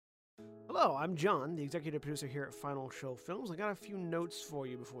Hello, I'm John, the executive producer here at Final Show Films. I got a few notes for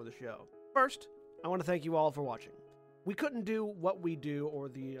you before the show. First, I want to thank you all for watching. We couldn't do what we do or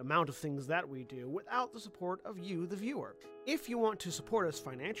the amount of things that we do without the support of you, the viewer. If you want to support us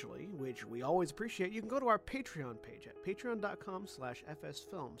financially, which we always appreciate, you can go to our Patreon page at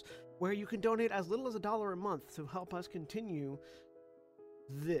patreon.com/fsfilms, where you can donate as little as $1 a month to help us continue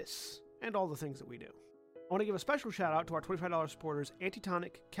this and all the things that we do. I want to give a special shout out to our $25 supporters,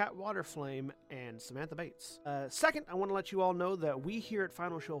 Antitonic, Cat Waterflame, and Samantha Bates. Second, I want to let you all know that we here at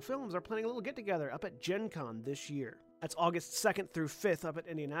Final Show Films are planning a little get-together up at Gen Con this year. That's August 2nd through 5th up at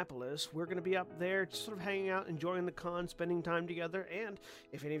Indianapolis. We're going to be up there just sort of hanging out, enjoying the con, spending time together, and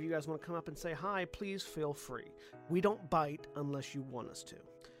if any of you guys want to come up and say hi, please feel free. We don't bite unless you want us to.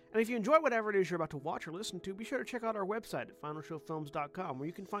 And if you enjoy whatever it is you're about to watch or listen to, be sure to check out our website at finalshowfilms.com, where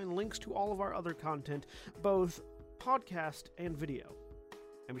you can find links to all of our other content, both podcast and video.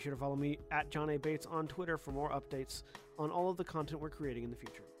 And be sure to follow me at John A. Bates on Twitter for more updates on all of the content we're creating in the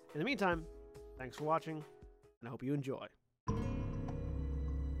future. In the meantime, thanks for watching, and I hope you enjoy.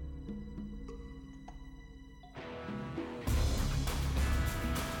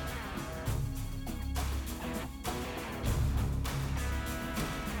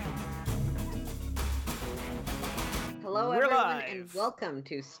 Hello, We're everyone, live. and welcome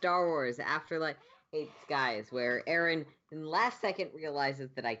to Star Wars Afterlight Skies, where Erin, in the last second, realizes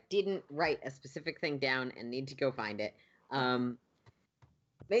that I didn't write a specific thing down and need to go find it.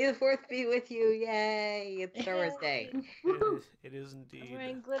 May the 4th be with you. Yay! It's Star Wars Day. It is I'm indeed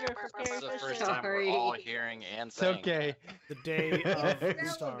wearing glitter for This Carrie is the Fisher. first time we're all hearing and It's saying okay. the day of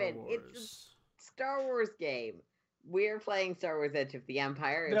It's Star relevant. Wars. It's a Star Wars game. We're playing Star Wars Edge of the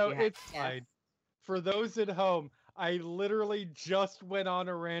Empire. if No, you have it's fine. For those at home, I literally just went on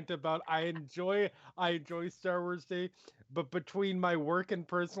a rant about I enjoy Star Wars Day, but between my work and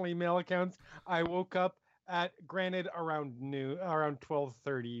personal email accounts, I woke up at, granted, around noon, around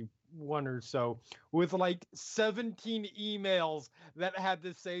 12:31 or so, with like 17 emails that had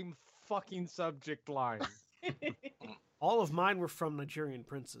the same fucking subject line. All of mine were from Nigerian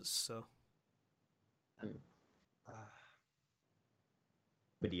princes, so.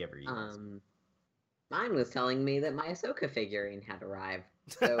 Would he ever use? Mine was telling me that my Ahsoka figurine had arrived,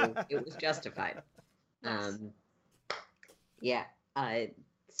 so it was justified. Nice. Yeah.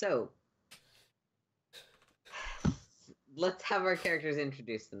 So let's have our characters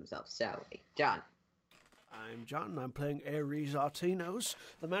introduce themselves, shall we? John. I'm John, and I'm playing Ares Artinos,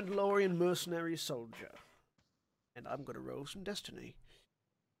 the Mandalorian mercenary soldier. And I'm going to roll some destiny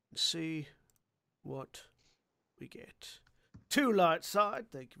and see what we get. 2 light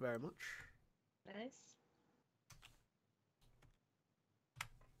side, thank you very much. Nice.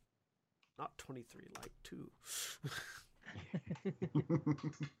 Not 23, light 2. We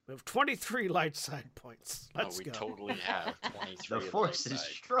have 23 light side points. Let's we go. totally have 23. The force light is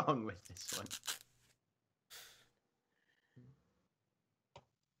side. strong with this one.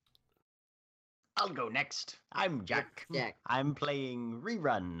 I'll go next. I'm Jack. Jack. I'm playing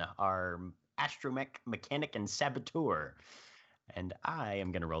Rerun, our Astromech mechanic and saboteur. And I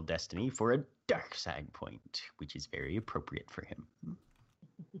am going to roll Destiny for a dark side point, which is very appropriate for him.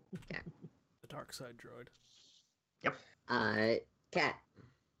 The dark side droid. Cat.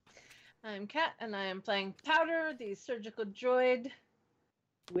 I'm Kat, and I am playing Powder, the surgical droid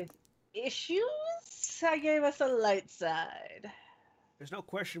with issues. I gave us a light side. There's no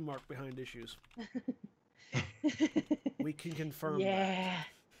question mark behind issues. We can confirm that. Yeah.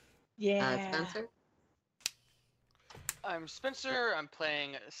 Yeah. Spencer. I'm Spencer. I'm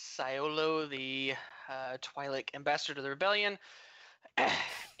playing Siolo, the Twi'lek ambassador to the rebellion,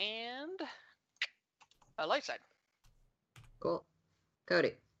 and a light side. Cool.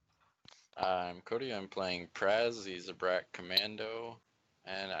 Cody. I'm Koty. I'm playing Praz, the Zabrak Commando,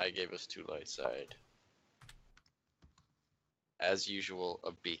 and I gave us 2 light side. As usual,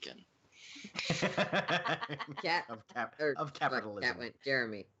 a beacon. Cat. Of capitalism. Cat went.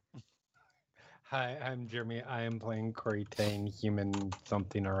 Jeremy. Hi, I'm Jeremy. I am playing Cori, Tane, human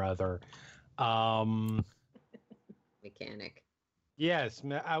something or other. Mechanic. Yes,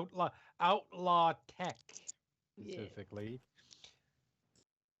 outlaw tech specifically.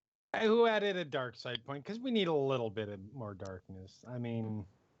 Who added a dark side point because we need a little bit of more darkness. I mean,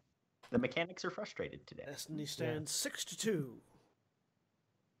 The mechanics are frustrated today. Destiny stands 6-2.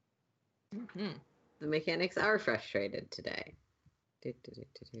 Mm-hmm. The mechanics are frustrated today. Damn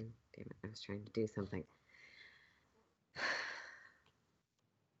it, I was trying to do something.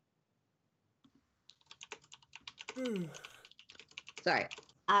 Sorry.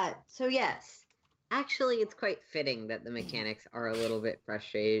 So yes, actually it's quite fitting that the mechanics are a little bit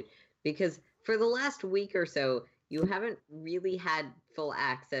frustrated because for the last week or so, you haven't really had full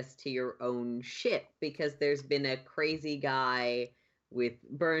access to your own ship because there's been a crazy guy with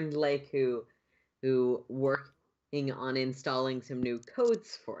Burned Lake who working on installing some new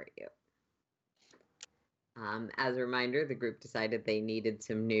codes for you. As a reminder, the group decided they needed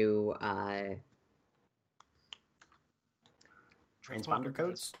some new Transponder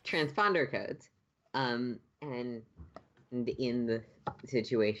codes? Transponder codes. And in the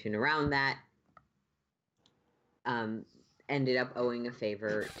situation around that, ended up owing a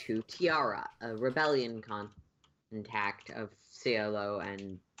favor to Tiara, a rebellion contact of Siolo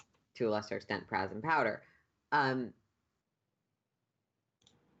and, to a lesser extent, Praz and Powder.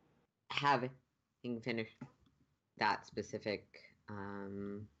 Having finished that specific...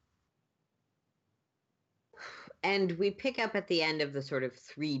 and we pick up at the end of the sort of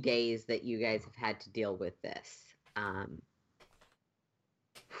 3 days that you guys have had to deal with this.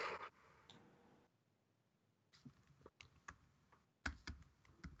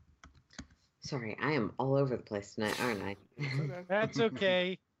 Sorry, I am all over the place tonight, aren't I? Okay. That's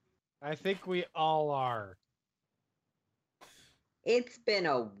okay. I think we all are. It's been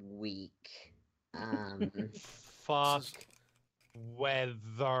a week. Fuck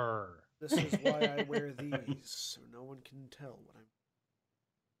weather. This is why I wear these, so no one can tell what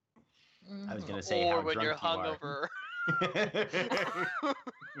I'm. I was gonna say or how when drunk you're you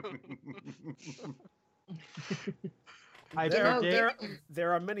I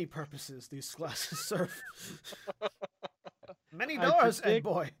There are many purposes these glasses serve. Many I doors, and predict-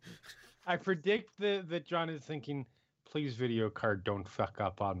 boy. I predict that John is thinking, please video card, don't fuck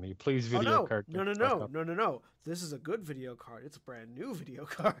up on me. Please Oh video no, card. no, don't no, fuck no, up." no, no, no. This is a good video card. It's a brand new video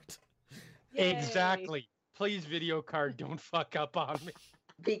card. Yay. Exactly. Please video card, don't fuck up on me.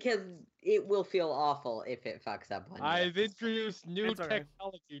 Because it will feel awful if it fucks up on you. I've introduced new It's okay.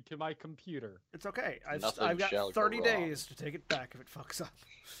 technology to my computer. It's okay. Nothing I've got shall go 30 wrong. days to take it back if it fucks up.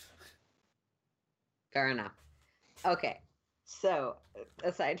 Fair enough. Okay, so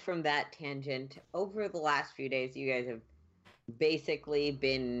aside from that tangent, over the last few days, you guys have basically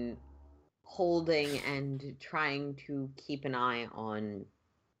been holding and trying to keep an eye on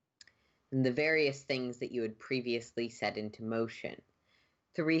the various things that you had previously set into motion.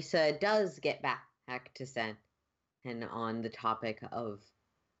 Theresa does get back to Sen and on the topic of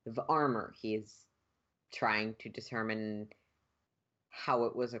armor. He is trying to determine how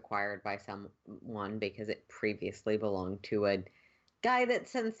it was acquired by someone because it previously belonged to a guy that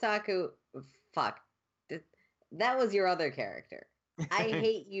Sensaku... Fuck. That was your other character. I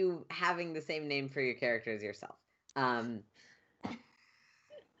hate you having the same name for your character as yourself.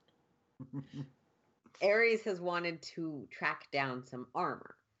 Ares has wanted to track down some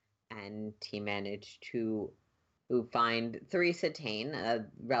armor, and he managed to find Theresa Tane, a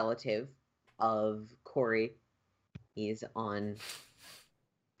relative of Cori. He's on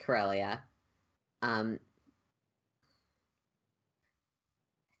Corellia. I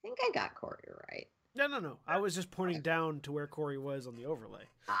think I got Cori right. No. I was just pointing down to where Cori was on the overlay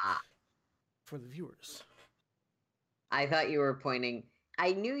for the viewers. I thought you were pointing...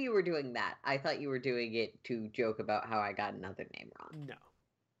 I knew you were doing that. I thought you were doing it to joke about how I got another name wrong. No.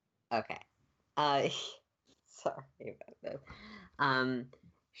 Okay. Sorry about this.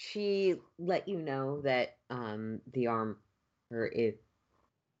 She let you know that the armor is...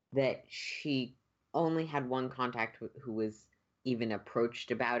 that she only had one contact who was even approached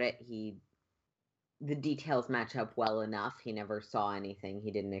about it. The details match up well enough. He never saw anything.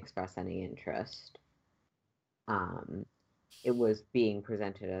 He didn't express any interest. It was being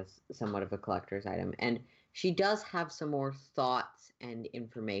presented as somewhat of a collector's item. And she does have some more thoughts and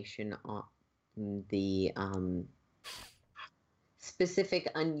information on the specific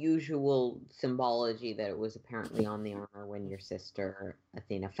unusual symbology that it was apparently on the armor when your sister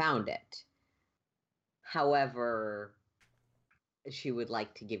Athena found it. However, she would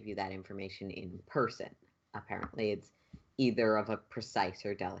like to give you that information in person. Apparently, it's either of a precise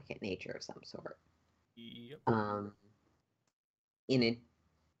or delicate nature of some sort. Yep. In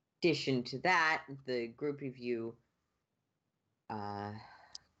addition to that, the group of you I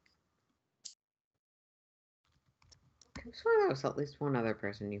swear there was at least one other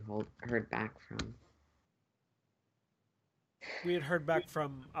person you heard back from. We had heard back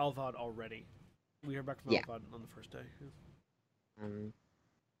from Alvad already. We heard back from Alvad on the first day. Yeah.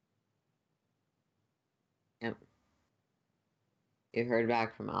 Yep. You heard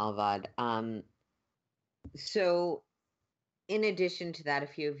back from Alvad. So, in addition to that, a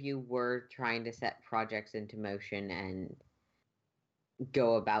few of you were trying to set projects into motion and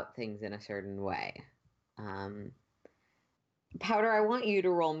go about things in a certain way. Powder, I want you to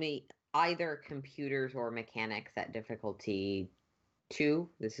roll me either computers or mechanics at difficulty 2.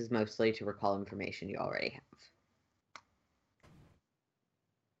 This is mostly to recall information you already have.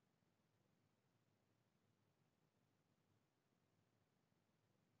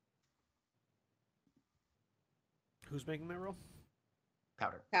 Who's making that roll?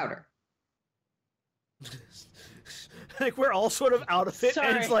 Powder. I think we're all sort of out of it,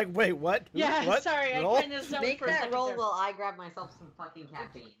 and it's Sorry. like, wait, what? Who? Yeah, What? sorry, Roll? I kind of zoned Make for a that second roll there. while I grab myself some fucking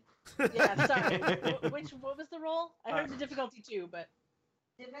caffeine. Yeah, sorry. What was the roll? I heard the difficulty 2, but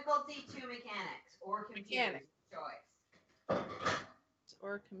Difficulty 2 mechanics or computers. Mechanics. Choice.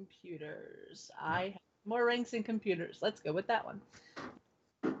 or computers. I have more ranks in computers. Let's go with that one.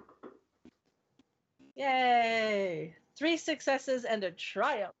 Yay! 3 successes and a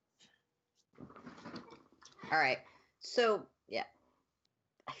triumph. All right. So, yeah.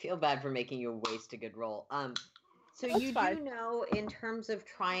 I feel bad for making you waste a good roll. So That's you fine. do know, in terms of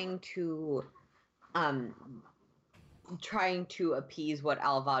trying to appease what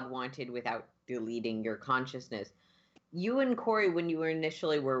Alvad wanted without deleting your consciousness, you and Cori, when you were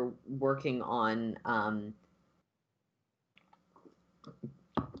initially working on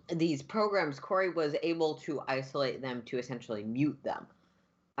these programs, Cori was able to isolate them to essentially mute them.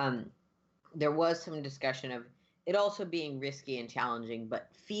 There was some discussion of it also being risky and challenging, but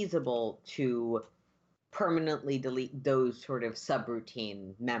feasible to permanently delete those sort of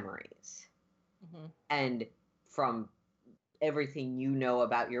subroutine memories. Mm-hmm. And from everything you know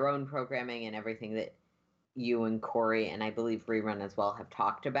about your own programming and everything that you and Cori, and I believe Rerun as well, have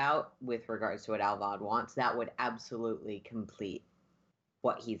talked about with regards to what Alvad wants, that would absolutely complete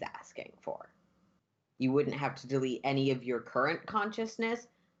what he's asking for. You wouldn't have to delete any of your current consciousness,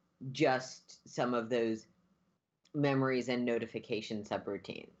 just some of those memories and notification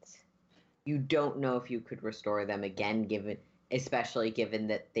subroutines. You don't know if you could restore them again, especially given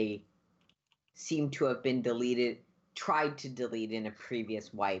that they seem to have been tried to delete in a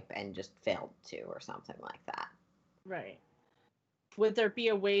previous wipe and just failed to, or something like that. Right. Would there be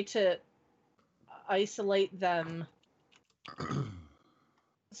a way to isolate them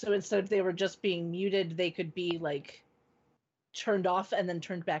so instead of they were just being muted, they could be like turned off and then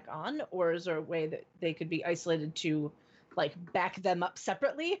turned back on? Or is there a way that they could be isolated to like back them up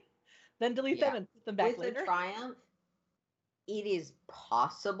separately, then delete them and put them back With later? the Triumph, it is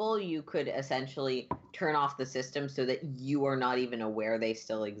possible you could essentially turn off the system so that you are not even aware they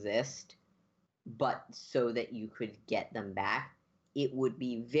still exist, but so that you could get them back. It would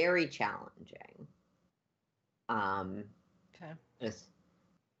be very challenging. Okay.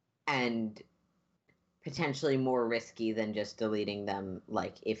 And potentially more risky than just deleting them.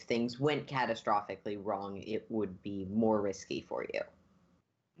 Like, if things went catastrophically wrong, it would be more risky for you.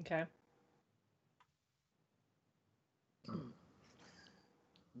 Okay.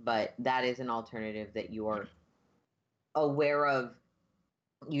 But that is an alternative that you are aware of.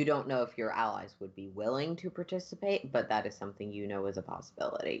 You don't know if your allies would be willing to participate, but that is something you know is a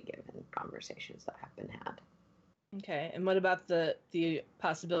possibility given conversations that have been had. Okay. And what about the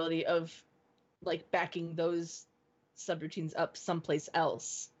possibility of like backing those subroutines up someplace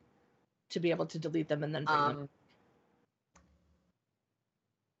else to be able to delete them and then bring them?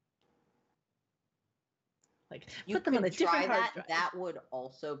 Like You put them on a could try different hard that. drive. That would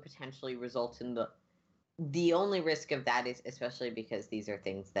also potentially result in the only risk of that is, especially because these are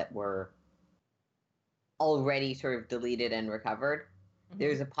things that were already sort of deleted and recovered,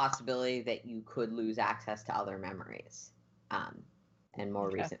 there's a possibility that you could lose access to other memories and more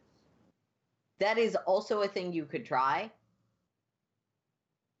recent. That is also a thing you could try.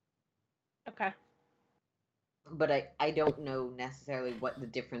 Okay. But I don't know necessarily what the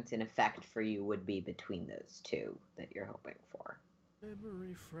difference in effect for you would be between those two that you're hoping for.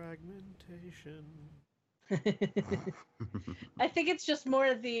 Memory fragmentation. I think it's just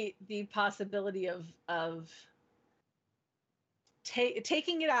more the possibility of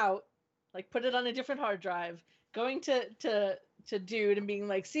taking it out, like put it on a different hard drive, going to Dude and being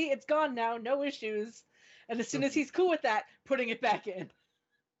like, see, it's gone now, no issues. And as soon as he's cool with that, putting it back in.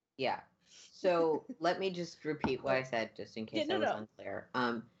 Yeah. So let me just repeat what I said, just in case I was unclear.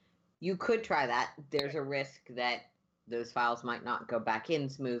 You could try that. There's a risk that those files might not go back in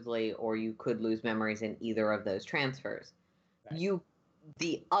smoothly, or you could lose memories in either of those transfers. Right.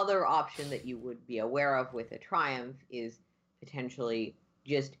 The other option that you would be aware of with a Triumph is potentially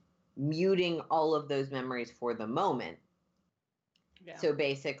just muting all of those memories for the moment. Yeah. So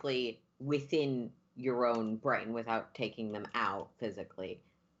basically, within your own brain, without taking them out physically,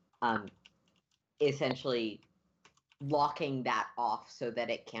 essentially locking that off so that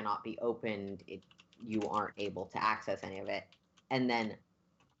it cannot be opened. You aren't able to access any of it, and then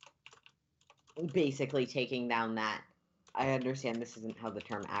basically taking down that. I understand this isn't how the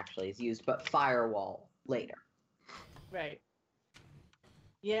term actually is used, but firewall later. Right.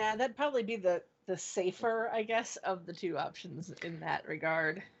 Yeah, that'd probably be the safer, I guess, of the two options in that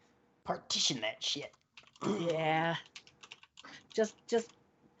regard. Partition that shit. Yeah. Just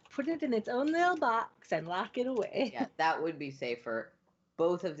put it in its own little box and lock it away. Yeah, that would be safer.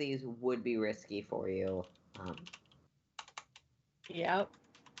 Both of these would be risky for you. Yep.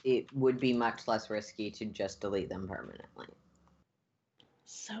 It would be much less risky to just delete them permanently.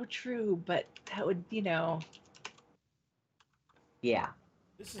 So true, but that would, Yeah.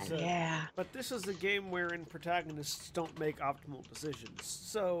 But this is a game wherein protagonists don't make optimal decisions,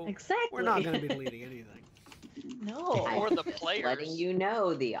 so exactly. we're not going to be deleting anything. No. Or the players. Letting you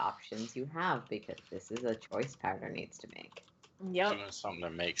know the options you have, because this is a choice Powder needs to make. Yep. Doing something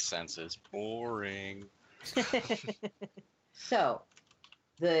that makes sense is boring. So,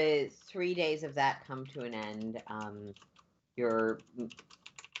 the 3 days of that come to an end. Your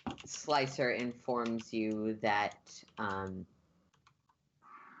slicer informs you that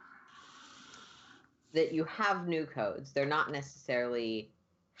that you have new codes. They're not necessarily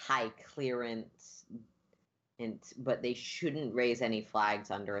high clearance, but they shouldn't raise any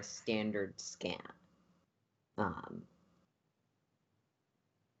flags under a standard scan.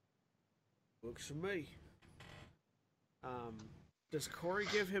 Works for me. Does Cori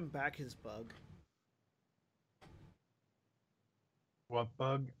give him back his bug? What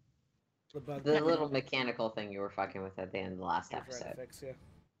bug? The bug. The little mechanical thing you were fucking with at the end of the last You've read episode. Fix, yeah.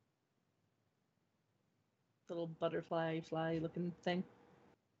 Little butterfly fly looking thing.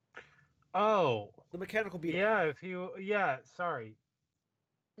 Oh, The mechanical beetle. yeah. If you, yeah. Sorry.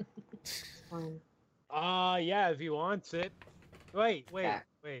 Um, Yeah. If he wants it. Wait. Okay.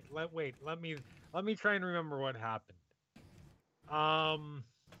 Let me try and remember what happened.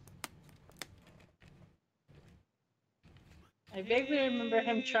 I vaguely remember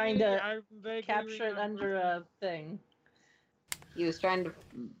him trying to I vaguely capture it under remember. a thing. He was trying to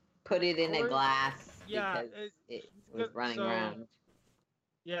put it in a Cori- glass yeah, because it was good, running so- around.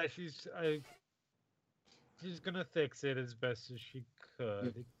 Yeah, she's gonna fix it as best as she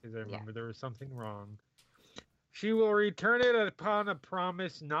could because I remember there was something wrong. She will return it upon a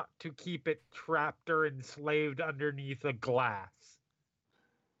promise not to keep it trapped or enslaved underneath a glass.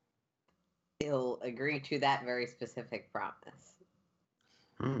 He'll agree to that very specific promise.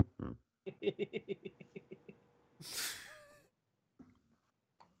 Mhm.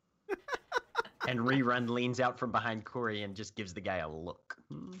 And Rerun leans out from behind Cori and just gives the guy a look.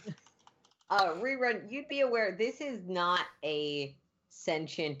 Rerun, you'd be aware this is not a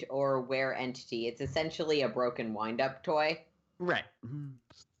sentient or aware entity. It's essentially a broken wind-up toy. Right.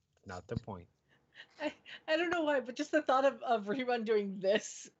 Not the point. I don't know why, but just the thought of Rerun doing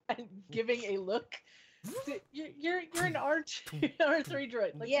this and giving a look. You're an R3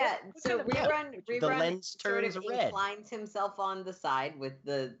 droid. Like, Yeah, what so kind of- Rerun lens sort of turns red. inclines himself on the side with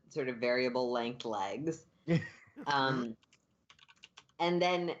the sort of variable length legs. And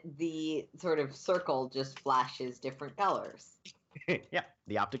then the sort of circle just flashes different colors. Yeah,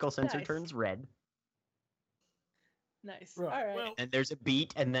 the optical sensor Nice. turns red, Nice. Right. All right. Well, and there's a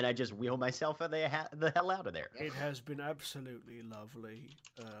beat, and then I just wheel myself the hell out of there. it has been absolutely lovely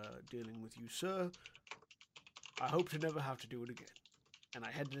dealing with you, sir. I hope to never have to do it again. And I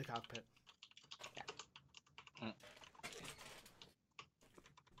head to the cockpit.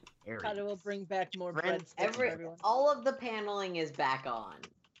 Erin. Koty will bring back more Friend, breadsticks for everyone. All of the paneling is back on.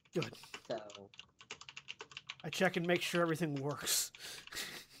 Good. So I check and make sure everything works.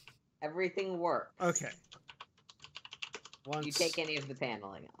 everything works. Okay. Once... You take any of the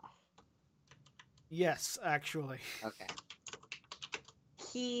paneling off. Yes, actually. Okay.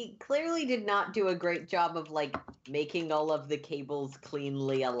 He clearly did not do a great job of, like, making all of the cables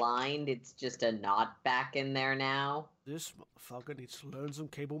cleanly aligned. It's just a knot back in there now. This motherfucker needs to learn some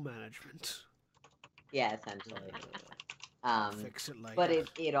cable management. Yeah, essentially. Fix it later. But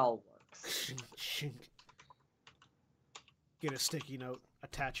it all works. Shink. Get a sticky note,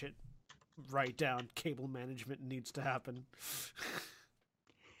 attach it, write down cable management needs to happen.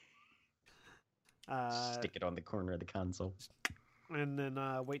 Stick it on the corner of the console. And then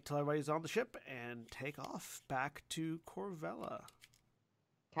wait till everybody's on the ship and take off back to Corvella.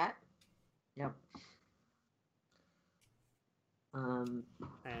 Cat? Yep. And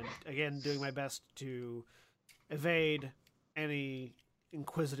again, doing my best to evade any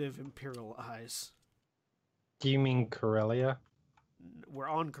inquisitive Imperial eyes. Do you mean Corellia? We're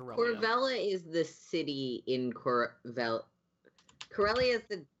on Corellia. Corvella is the city in Corvella. Corellia is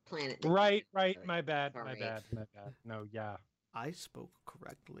the planet. Right. My bad. Sorry. My bad. No, yeah. I spoke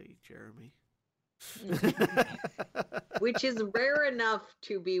correctly, Jeremy. Which is rare enough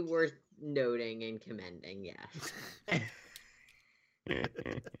to be worth noting and commending, yes.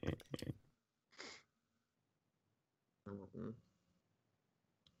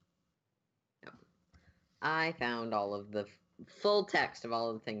 No. I found all of the full text of all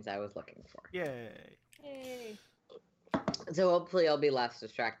of the things I was looking for. Yay. Yay. So hopefully I'll be less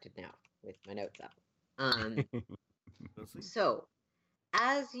distracted now with my notes up. We'll see. So,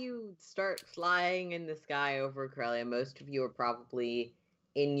 as you start flying in the sky over Corellia, most of you are probably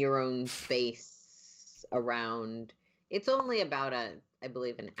in your own space around. It's only about I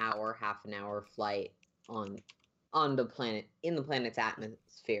believe, half an hour flight on the planet, in the planet's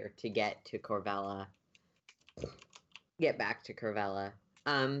atmosphere to get to Corvella. Get back to Corvella.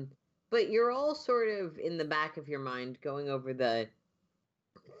 But you're all sort of in the back of your mind going over the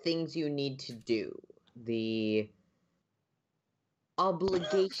things you need to do, the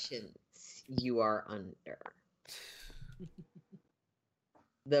obligations you are under.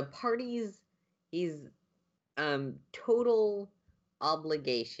 The party's total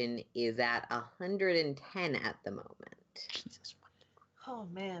obligation is at 110 at the moment. Jesus. Oh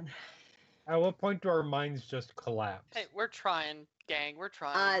man. At what point do our minds just collapse? Hey, we're trying, gang. We're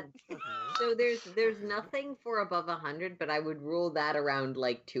trying. So there's nothing for above 100, but I would rule that around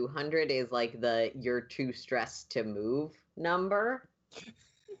like 200 is like the you're too stressed to move number.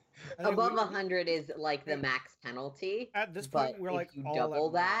 Above 100 is like the max penalty. At this point, but we're if like you all double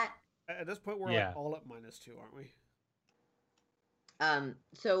at that. At this point, we're Yeah. like all at -2, aren't we?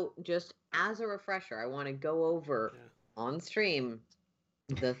 So just as a refresher, I want to go over on stream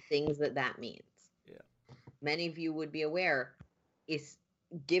the things that means. Yeah. Many of you would be aware, is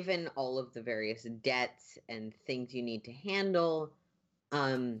given all of the various debts and things you need to handle,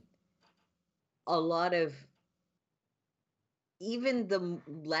 a lot of even the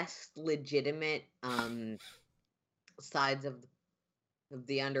less legitimate sides of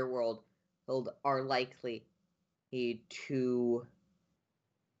the underworld are likely to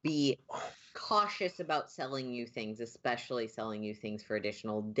be cautious about selling you things, especially selling you things for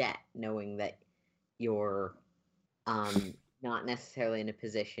additional debt, knowing that you're not necessarily in a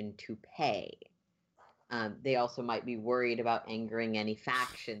position to pay. They also might be worried about angering any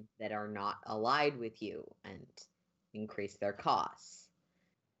factions that are not allied with you and increase their costs.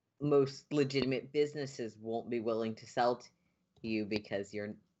 Most legitimate businesses won't be willing to sell to you because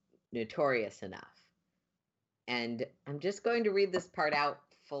you're notorious enough. And I'm just going to read this part out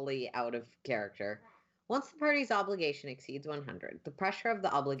fully out of character. Once the party's obligation exceeds 100, the pressure of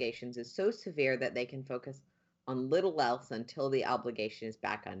the obligations is so severe that they can focus on little else until the obligation is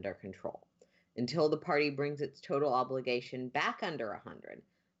back under control. Until the party brings its total obligation back under 100,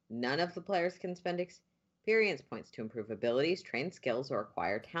 none of the players can spend experience points to improve abilities, train skills, or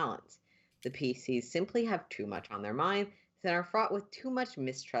acquire talents. The PCs simply have too much on their mind and are fraught with too much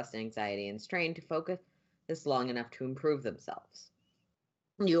mistrust, anxiety, and strain to focus this long enough to improve themselves.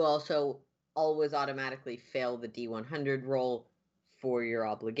 You also always automatically fail the D100 roll for your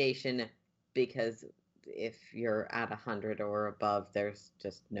obligation because if you're at 100 or above, there's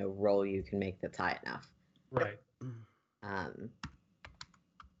just no roll you can make that's high enough. Right. Um,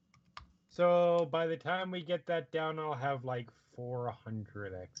 So by the time we get that down, I'll have like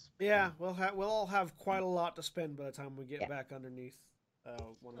 400 XP. Yeah, we'll all have quite a lot to spend by the time we get Yeah. back underneath.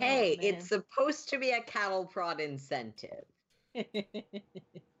 hey, man. it's supposed to be a cattle prod incentive.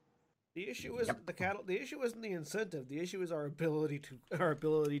 The issue isn't the cattle. The issue isn't the incentive. The issue is our ability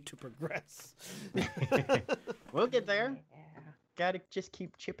to progress. We'll get there. Yeah. Gotta just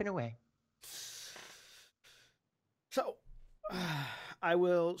keep chipping away. So, I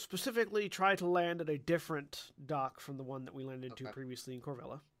will specifically try to land at a different dock from the one that we landed to Okay. previously in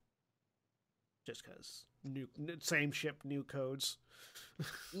Corvella. Just because same ship, new codes.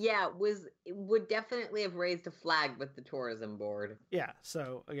 Yeah, would definitely have raised a flag with the tourism board. Yeah.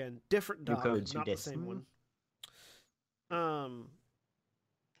 So again, different New dock, codes, not you the did. same one.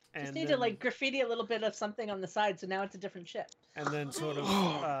 Just And need to then- like graffiti a little bit of something on the side, so now it's a different ship. and then sort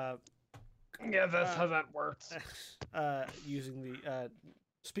of Yeah, that's how that works. using the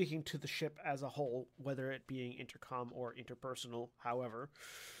speaking to the ship as a whole, whether it being intercom or interpersonal, however.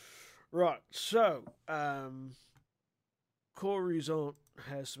 Right, so Cori's aunt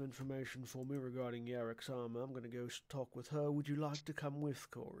has some information for me regarding Yarek's armor. I'm going to go talk with her. Would you like to come with,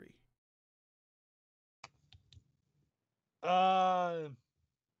 Cori?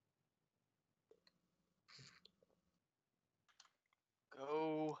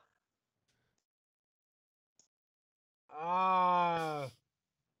 Go.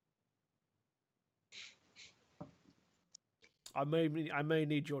 I may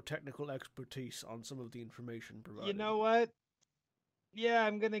need your technical expertise on some of the information provided. You know what? Yeah,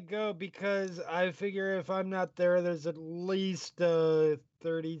 I'm gonna go because I figure if I'm not there, there's at least a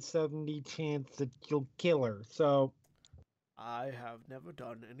 30-70 chance that you'll kill her. So I have never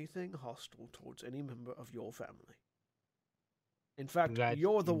done anything hostile towards any member of your family. In fact,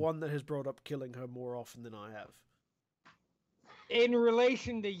 you're the one that has brought up killing her more often than I have. In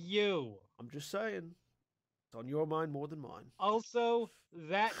relation to you. I'm just saying. It's on your mind more than mine. Also,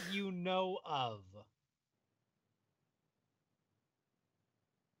 that you know of.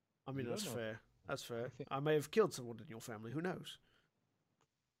 I mean, that's fair. That's fair. I may have killed someone in your family. Who knows?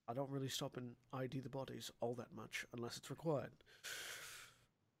 I don't really stop and ID the bodies all that much unless it's required.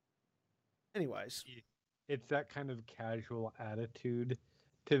 Anyways. It's that kind of casual attitude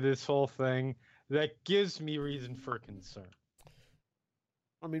to this whole thing that gives me reason for concern.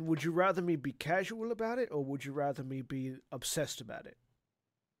 I mean, would you rather me be casual about it, or would you rather me be obsessed about it?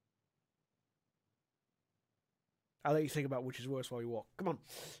 I'll let you think about which is worse while you walk. Come on.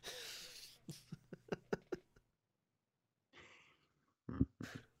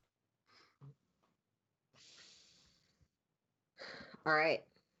 All right.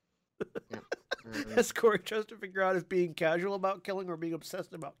 As Cori tries to figure out if being casual about killing or being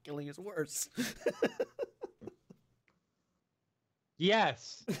obsessed about killing is worse.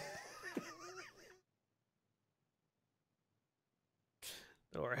 Yes.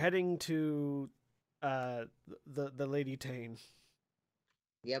 We're heading to the Lady Tane.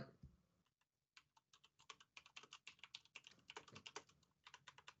 Yep.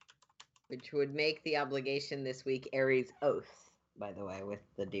 Which would make the obligation this week Ares' Oath, by the way, with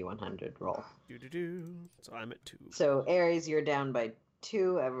the D100 roll. So I'm at 2. So Ares, you're down by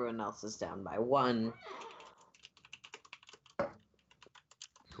 2. Everyone else is down by 1.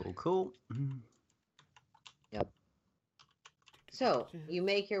 Cool. Yep. So you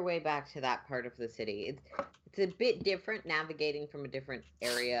make your way back to that part of the city. It's a bit different navigating from a different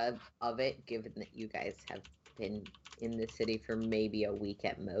area of it, given that you guys have been in the city for maybe a week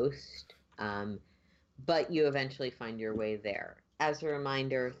at most. But you eventually find your way there. As a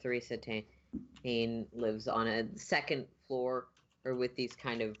reminder, Theresa Tane lives on a second floor, or with these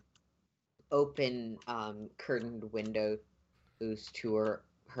kind of open curtained windows to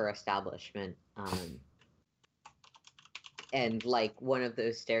her establishment. And like one of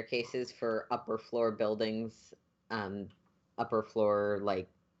those staircases for upper floor buildings, upper floor like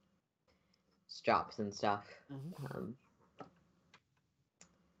shops and stuff.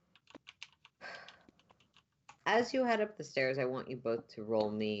 As you head up the stairs, I want you both to roll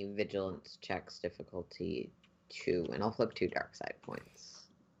me vigilance checks, difficulty 2, and I'll flip 2 dark side points.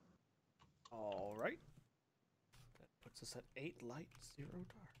 All right. That puts us at 8 light, 0 dark.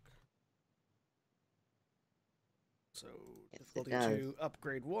 So, difficulty 2,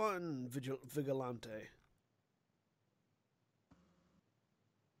 upgrade 1, Vigilante.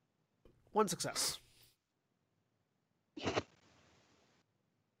 1 success.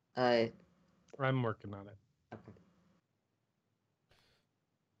 I'm working on it. Okay.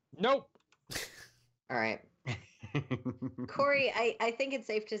 Nope. All right. Cori, I think it's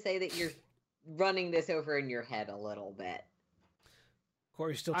safe to say that you're running this over in your head a little bit.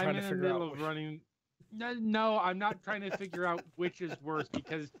 Cori's still trying to figure out. No, I'm not trying to figure out which is worse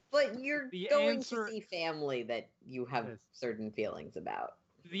because. But you're going to see family that you have certain feelings about.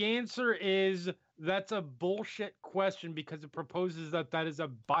 The answer is that's a bullshit question because it proposes that is a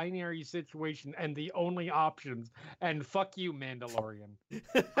binary situation and the only options. And fuck you, Mandalorian.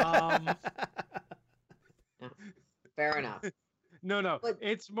 Fair enough. No. But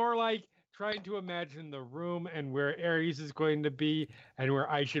it's more like trying to imagine the room and where Ares is going to be and where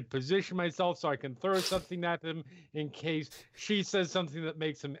I should position myself so I can throw something at him in case she says something that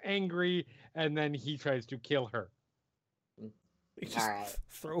makes him angry and then he tries to kill her. All right.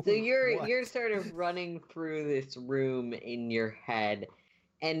 So you're sort of running through this room in your head,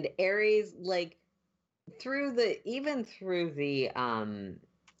 and Ares, like through the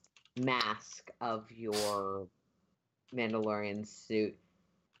mask of your Mandalorian suit,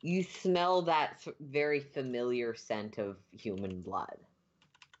 you smell that very familiar scent of human blood.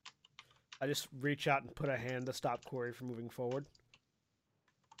 I just reach out and put a hand to stop Cori from moving forward.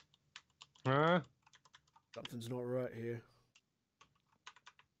 Huh? Something's not right here.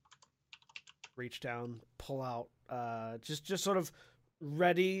 Reach down, pull out, just sort of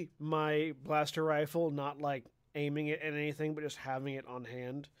ready my blaster rifle, not like aiming it at anything, but just having it on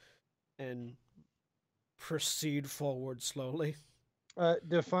hand, and proceed forward slowly.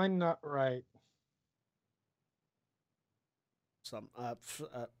 Define not right.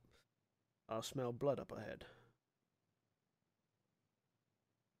 I'll smell blood up ahead.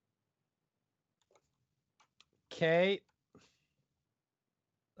 Okay.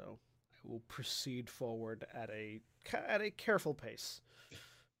 So I will proceed forward at a careful pace.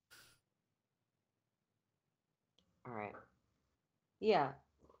 All right. Yeah.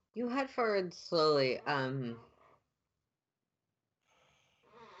 You head forward slowly,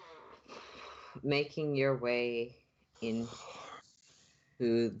 making your way into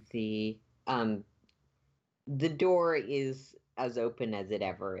the door is as open as it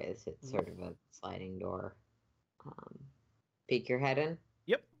ever is. It's sort of a sliding door. Peek your head in.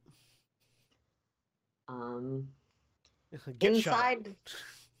 Yep. Get Inside.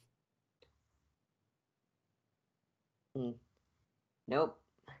 Nope.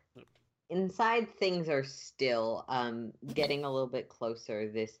 Inside, things are still. Getting a little bit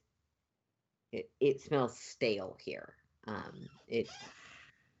closer. It smells stale here.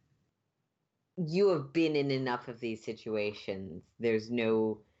 You have been in enough of these situations. There's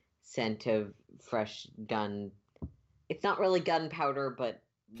no scent of fresh gun. It's not really gunpowder, but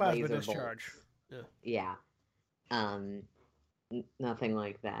Plasma laser discharge. bolts. Yeah. Nothing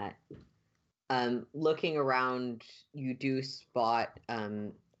like that. Looking around, you do spot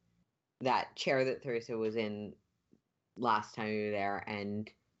that chair that Theresa was in last time you were there, and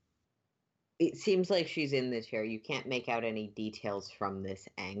it seems like she's in the chair. You can't make out any details from this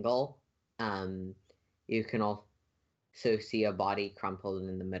angle. You can also see a body crumpled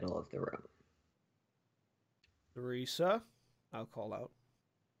in the middle of the room. Theresa, I'll call out.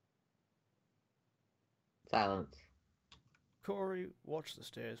 Silence. Cori, watch the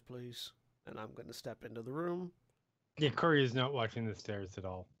stairs, please. And I'm going to step into the room. Yeah, Cori is not watching the stairs at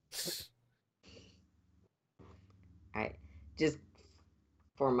all. All right. Just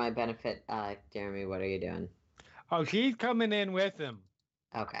for my benefit, Jeremy, what are you doing? Oh, she's coming in with him.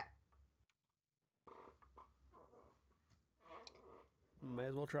 Okay. May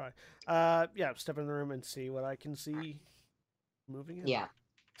as well try. Yeah, step in the room and see what I can see moving in. Yeah.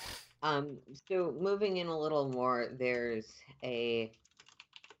 So moving in a little more, there's a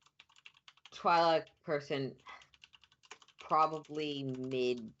Twi'lek person, probably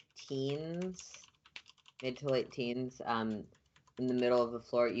mid-teens, mid to late teens, in the middle of the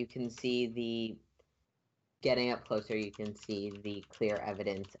floor. You can see getting up closer, you can see the clear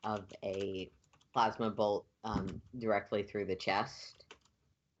evidence of a plasma bolt directly through the chest.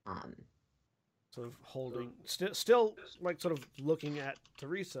 Sort of holding, still like sort of looking at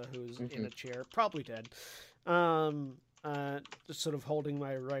Theresa, who's in a chair, probably dead. Just sort of holding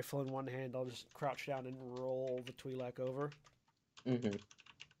my rifle in one hand, I'll just crouch down and roll the Twi'lek over. I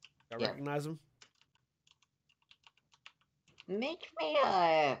recognize him. Make me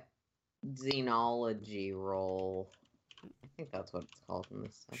a xenology roll. I think that's what it's called in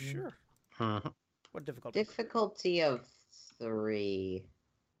this setting. Sure. What difficulty? Difficulty of 3.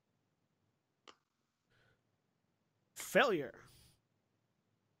 Failure.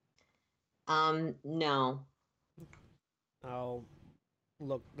 No. I'll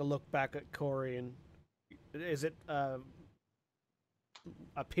look back at Cori, and is it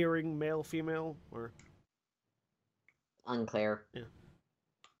appearing male, female, or Unclear. Yeah.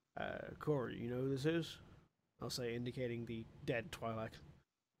 Cori, you know who this is? I'll say, indicating the dead Twi'lek.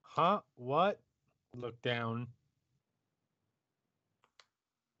 Huh? What? Look down.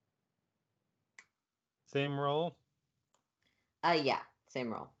 Same roll? Yeah,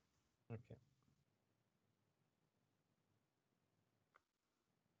 same roll. Okay.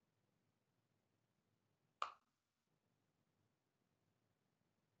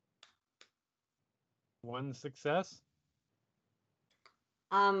 One success?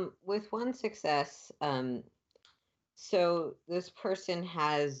 With one success, so this person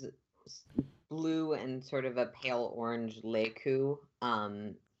has blue and sort of a pale orange leku.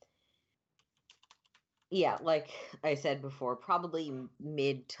 Yeah, like I said before, probably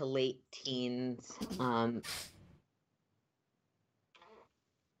mid to late teens.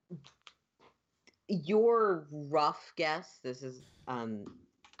 Your rough guess, this is,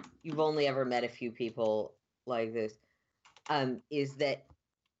 you've only ever met a few people like this, is that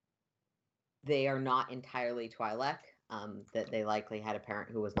they are not entirely Twi'lek, that they likely had a parent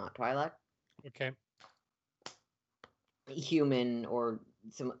who was not Twi'lek. Okay. Human or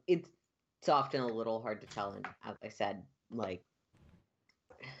some, it's often a little hard to tell, and as I said, like,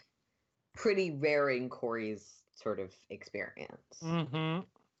 pretty rare in Cori's sort of experience. Yeah.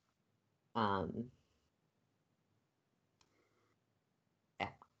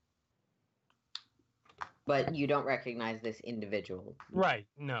 But you don't recognize this individual. Right,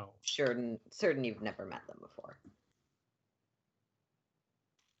 no. Certain you've never met them before.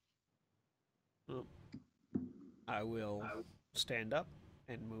 I will stand up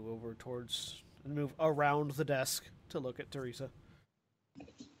and move over towards and move around the desk to look at Teresa.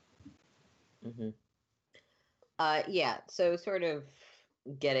 Mm-hmm. Yeah, so sort of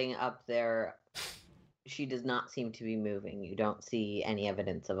getting up there, she does not seem to be moving. You don't see any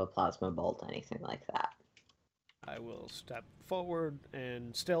evidence of a plasma bolt, anything like that. I will step forward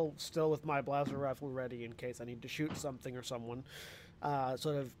and still with my blaster rifle ready in case I need to shoot something or someone.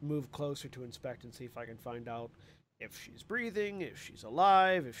 Sort of move closer to inspect and see if I can find out if she's breathing, if she's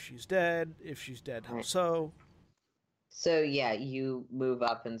alive, if she's dead. If she's dead, how so? So yeah, you move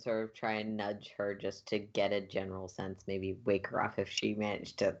up and sort of try and nudge her just to get a general sense, maybe wake her up if she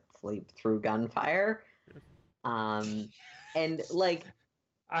managed to sleep through gunfire. And like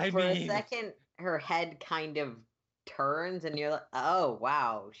a second, her head kind of turns, and you're like, "Oh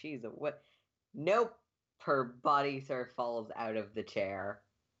wow, she's a what?" Nope, her body sort of falls out of the chair.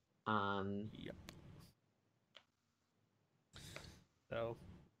 Yep. So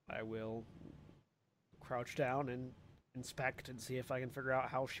I will crouch down and inspect and see if I can figure out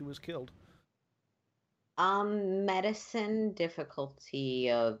how she was killed. Medicine difficulty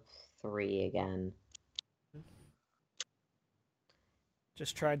of 3 again.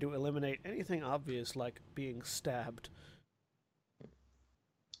 Just trying to eliminate anything obvious like being stabbed.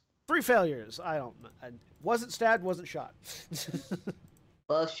 3 failures. I wasn't stabbed, wasn't shot.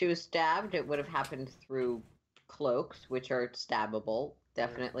 Well, if she was stabbed, it would have happened through cloaks, which are stabbable.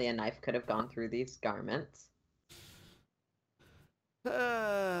 Definitely a knife could have gone through these garments.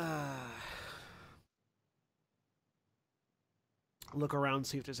 Look around,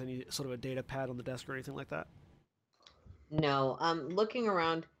 see if there's any sort of a data pad on the desk or anything like that. No, looking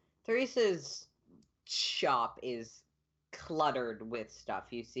around, Theresa's shop is cluttered with stuff.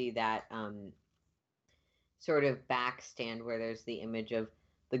 You see that sort of back stand where there's the image of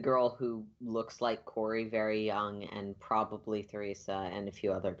the girl who looks like Cori, very young, and probably Theresa and a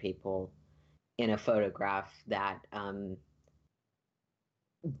few other people in a photograph. That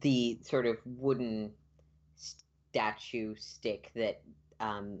the sort of wooden statue stick that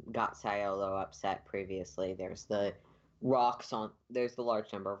got Siolo upset previously. There's the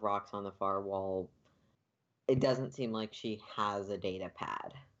large number of rocks on the far wall. It doesn't seem like she has a data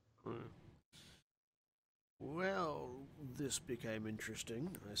pad. Well, this became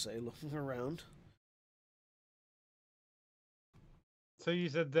interesting, I say, looking around. So you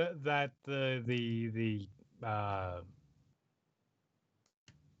said that the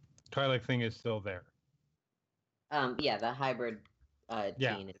Twi'lek thing is still there. Yeah, the hybrid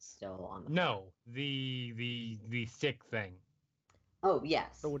Tane is still on the floor. No, the stick thing. Oh,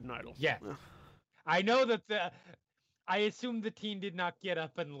 yes. The wooden idol. Yes. I know that I assume the teen did not get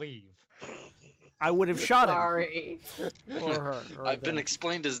up and leave. I would have shot him. Sorry. Or her. Or I've been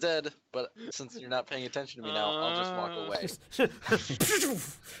explained as dead, but since you're not paying attention to me now, I'll just walk away.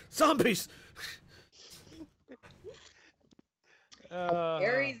 Zombies!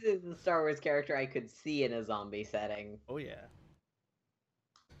 Ares is the Star Wars character I could see in a zombie setting. Oh, yeah.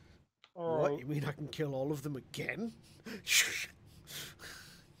 What? You mean I can kill all of them again?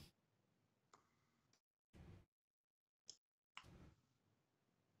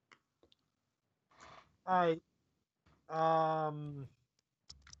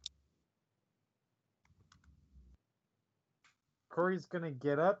 Cori's gonna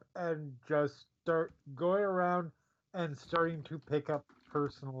get up and just start going around and starting to pick up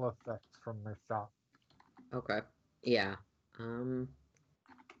personal effects from the shop. Okay. Yeah. And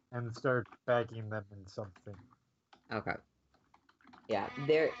start bagging them in something. Okay. Yeah,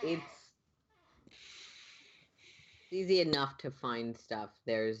 it's easy enough to find stuff.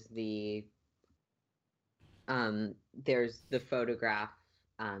 There's the photograph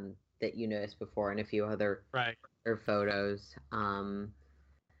that you noticed before and a few other photos.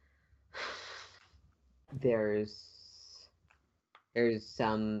 There's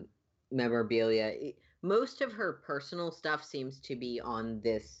some memorabilia. Most of her personal stuff seems to be on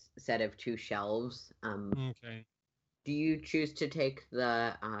this set of 2 shelves. Okay. Do you choose to take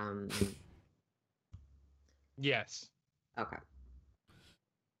the Yes. Okay.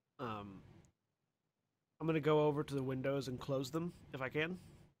 I'm gonna go over to the windows and close them if I can.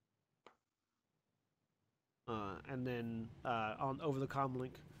 And then over the comm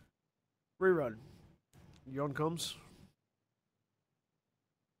link. Rerun. You on comms?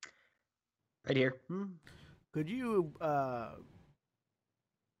 Right here. Could you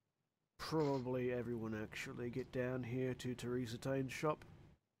probably everyone actually get down here to Teresa Tane's shop?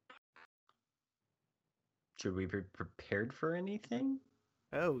 Should we be prepared for anything?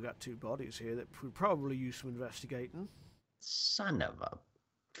 Oh, we got 2 bodies here that would probably use some investigating. Son of a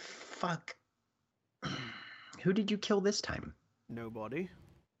fuck. Who did you kill this time? Nobody.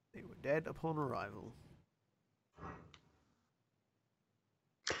 They were dead upon arrival.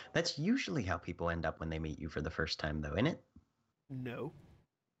 That's usually how people end up when they meet you for the first time, though, isn't it? No.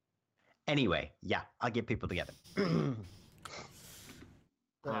 Anyway, yeah, I'll get people together.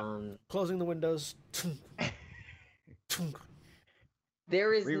 Closing the windows.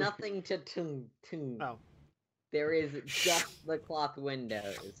 There is nothing to tung. Oh. There is just the cloth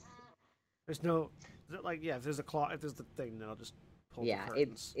windows. There's no... Like, yeah, if there's a cloth, if there's the thing, then I'll just pull the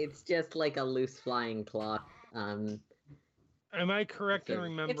curtains. it's just like a loose flying cloth. Am I correct in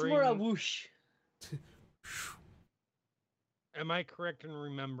remembering... It's more a whoosh. Am I correct in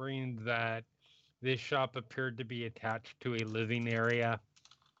remembering that this shop appeared to be attached to a living area?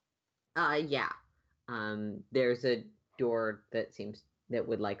 Yeah. There's a door that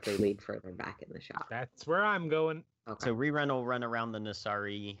would likely lead further back in the shop. That's where I'm going. Okay. So Rerun will run around the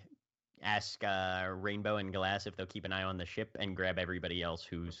Nasari, ask Rainbow and Glass if they'll keep an eye on the ship, and grab everybody else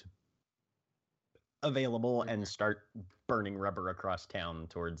who's available and start burning rubber across town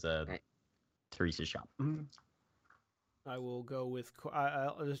towards Teresa's shop. I will go with...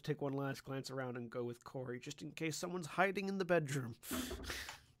 I'll just take one last glance around and go with Cori, just in case someone's hiding in the bedroom.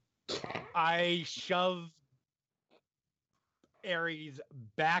 I shove Ares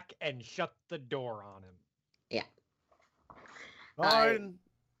back and shut the door on him. Yeah. Fine.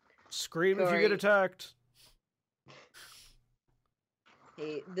 Scream if you get attacked.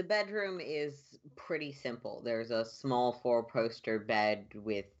 The bedroom is pretty simple. There's a small 4-poster bed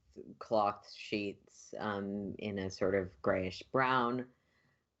with cloth sheets in a sort of grayish brown.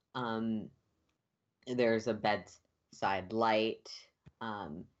 There's a bedside light.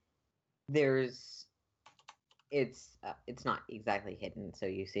 It's not exactly hidden, so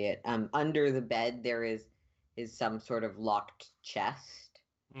you see it. Under the bed there is some sort of locked chest.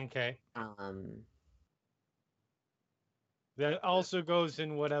 Okay. That also goes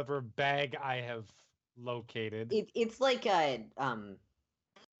in whatever bag I have located. It's like a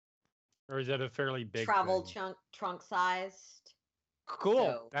or is that a fairly big travel thing? trunk sized? Cool.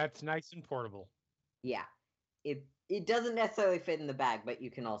 So, that's nice and portable. Yeah. It doesn't necessarily fit in the bag, but you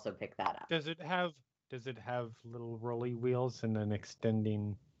can also pick that up. Does it have little rolly wheels and an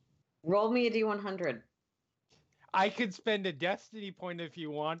extending? Roll me a D100. I could spend a destiny point if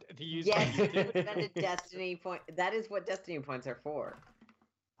you want to use. Yes, you can spend a destiny point. That is what destiny points are for.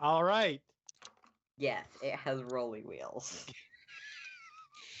 All right. Yes, it has rolly wheels.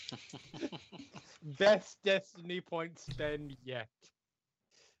 Best destiny point spend yet.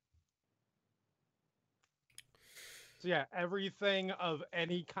 So yeah, everything of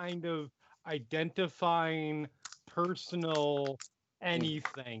any kind of identifying personal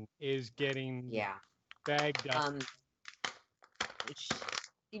anything is getting bagged up.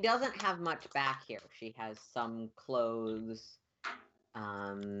 She doesn't have much back here. She has some clothes,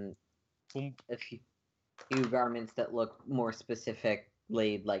 a few garments that look more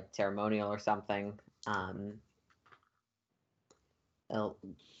specifically like ceremonial or something.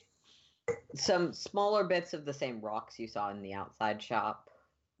 Some smaller bits of the same rocks you saw in the outside shop.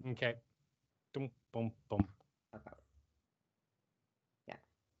 Okay. Boom, boom, boom. Okay. Yeah.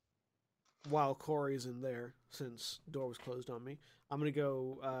 While Cori's in there, since the door was closed on me, I'm gonna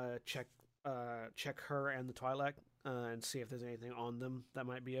go check her and the Twi'lek and see if there's anything on them that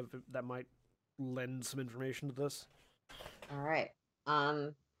might lend some information to this. All right.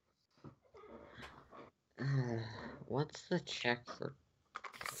 What's the check for?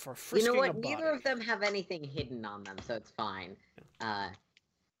 For frisking you know what? a body. Neither of them have anything hidden on them, so it's fine.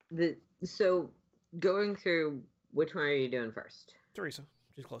 So going through, which one are you doing first? Teresa,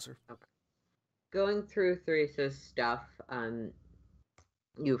 she's closer. Okay. Going through Theresa's stuff,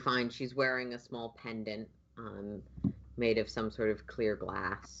 you find she's wearing a small pendant, made of some sort of clear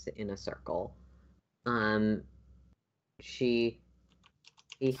glass in a circle. She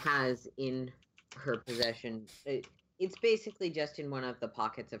has in her possession. It's basically just in one of the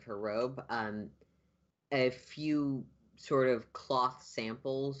pockets of her robe, a few sort of cloth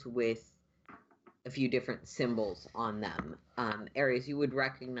samples with a few different symbols on them. Aries, you would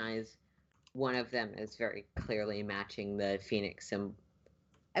recognize one of them as very clearly matching the Phoenix symbol.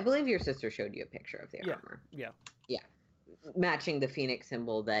 I believe your sister showed you a picture of the armor. Yeah. Matching the Phoenix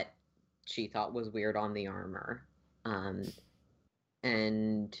symbol that she thought was weird on the armor.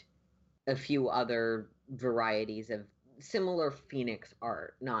 And a few other varieties of similar Phoenix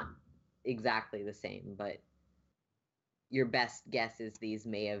art, not exactly the same, but your best guess is these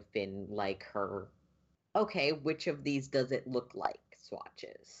may have been like her, okay, which of these does it look like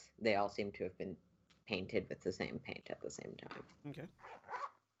swatches? They all seem to have been painted with the same paint at the same time. Okay.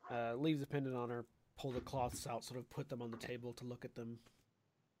 Leave the pendant on her, pull the cloths out, sort of put them on the table to look at them.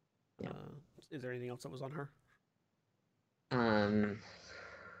 Yeah. Is there anything else that was on her?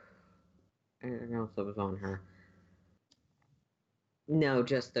 Anything else that was on her? No,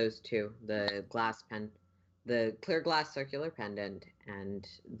 just those two. The clear glass circular pendant, and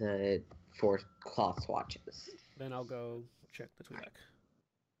the 4 cloth swatches. Then I'll go check the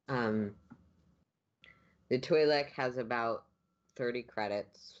Twi'lek. The Twi'lek has about 30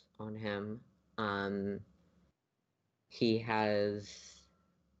 credits on him. He has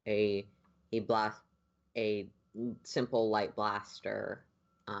a simple light blaster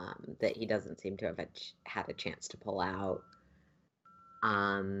that he doesn't seem to have had a chance to pull out.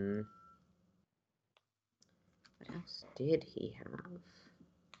 What else did he have?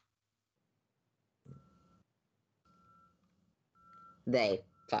 They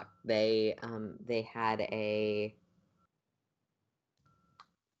had a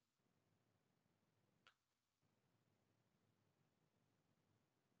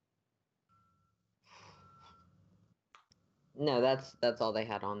no, that's all they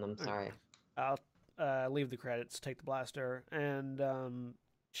had on them. Sorry. I'll leave the credits, take the blaster, and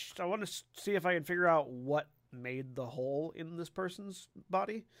I want to see if I can figure out what made the hole in this person's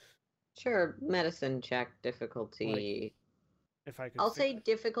body. Sure, medicine check difficulty. If I could, I'll say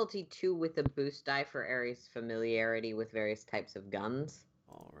difficulty 2 with a boost die for Ares' familiarity with various types of guns.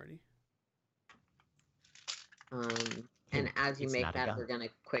 Alrighty. And as you It's make not a that, gun. we're gonna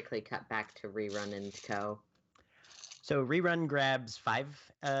quickly cut back to Rerun and Co. So Rerun grabs 5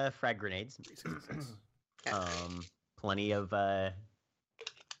 frag grenades. 3 successes. Plenty of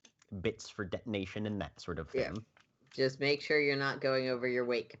bits for detonation and that sort of thing. Yeah. Just make sure you're not going over your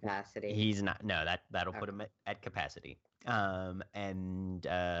weight capacity. He's not. No, that'll put him at capacity. And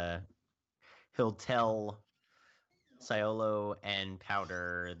he'll tell Siolo and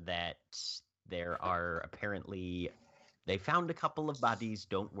Powder that there are apparently they found a couple of bodies.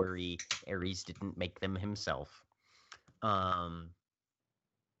 Don't worry, Ares didn't make them himself. And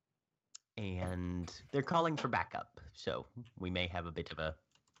they're calling for backup, so we may have a bit of a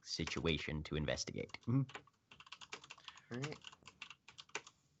situation to investigate. All right.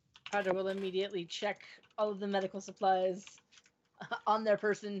 Powder will immediately check all of the medical supplies on their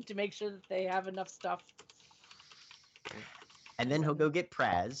person to make sure that they have enough stuff. And then he'll go get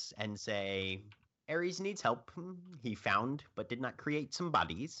Praz and say, Ares needs help. He found but did not create some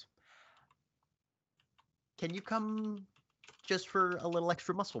bodies. Can you come just for a little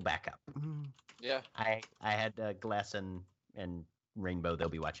extra muscle backup? Yeah. I had Glass and Rainbow. They'll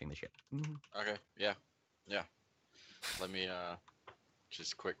be watching the ship. Okay. Yeah. Yeah. Let me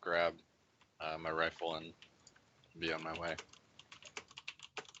just quick grab my rifle and be on my way.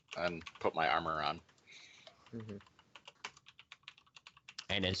 And put my armor on. Mm-hmm.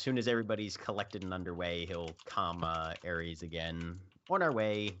 And as soon as everybody's collected and underway, he'll calm Ares again. On our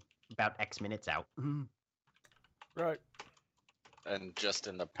way, about X minutes out. Right. And just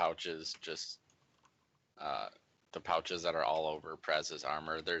in the pouches, the pouches that are all over Prez's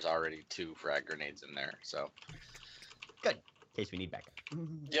armor, there's already 2 frag grenades in there, so. Good. In case we need backup.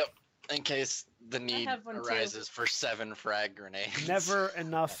 Yep. In case the need have one too. arises for 7 frag grenades. Never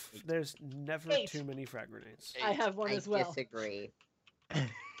enough. There's never 8. too many frag grenades. I have one I as well. disagree.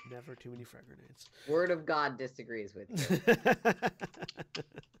 Never too many frag grenades. Word of God disagrees with you.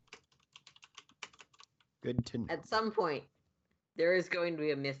 Good to know. At some point, there is going to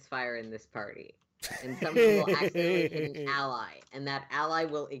be a misfire in this party. And someone will accidentally hit an ally, and that ally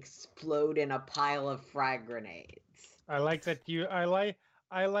will explode in a pile of frag grenades. I like that you. I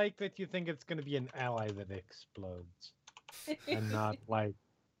like that you think it's going to be an ally that explodes, and not like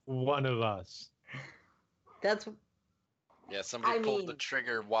one of us. That's Yeah, somebody I pulled the mean,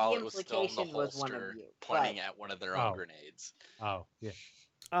 trigger while the it was still in the implication was one of holster, you, pointing but- at one of their own Oh. grenades. Oh yeah.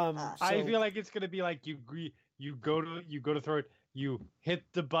 So- I feel like it's going to be like you go to throw it, you hit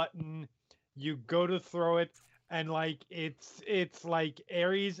the button, you go to throw it, and like it's like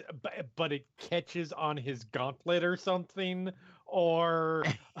Ares, but it catches on his gauntlet or something, or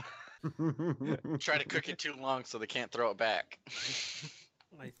Try to cook it too long so they can't throw it back.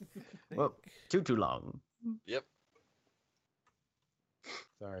 I think... Well, too long. Yep.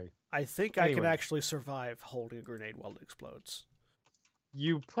 sorry. I think I can Anyway. actually survive holding a grenade while it explodes.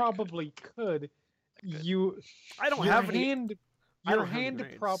 You probably could. You I don't your have any. hand. I Your don't have hand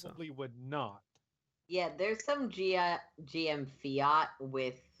grenades, probably would not. Yeah, there's some GM fiat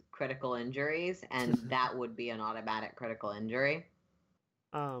with critical injuries, and that would be an automatic critical injury.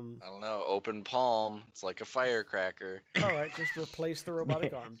 I don't know. Open palm. It's like a firecracker. All right, just replace the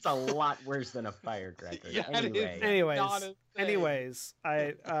robotic arm. It's a lot worse than a firecracker. Yeah, it is. Anyway, Not a thing. Anyways,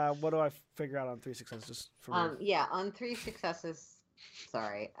 I what do I figure out on 3 successes? Just for me? Yeah, on 3 successes,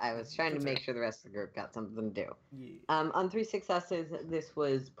 Sorry, I was trying to make sure the rest of the group got something to do. Yeah. On 3 successes, this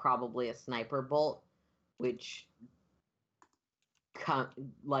was probably a sniper bolt, which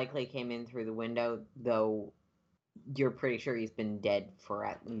likely came in through the window, though you're pretty sure he's been dead for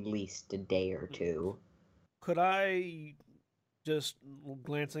at least a day or two. Could I, just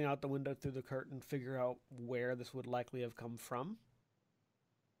glancing out the window through the curtain, figure out where this would likely have come from?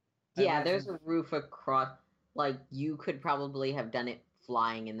 Yeah, there's a roof across. Like, you could probably have done it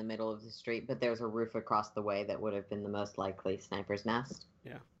flying in the middle of the street, but there's a roof across the way that would have been the most likely sniper's nest.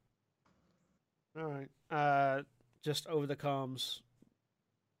 Yeah. All right. Just over the comms.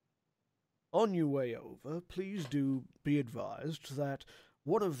 On your way over, please do be advised that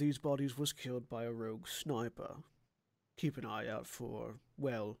one of these bodies was killed by a rogue sniper. Keep an eye out for,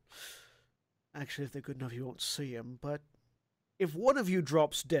 well, actually, if they're good enough, you won't see him, but if one of you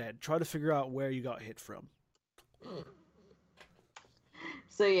drops dead, try to figure out where you got hit from.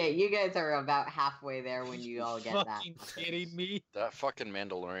 So yeah, you guys are about halfway there when you all get that. Fucking kidding me? That fucking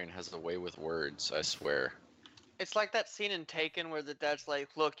Mandalorian has a way with words, I swear. It's like that scene in Taken where the dad's like,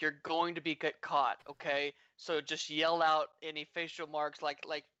 "Look, you're going to get caught, okay? So just yell out any facial marks, like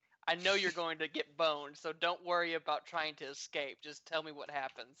I know you're going to get boned, so don't worry about trying to escape. Just tell me what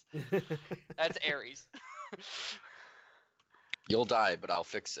happens." That's Ares. You'll die, but I'll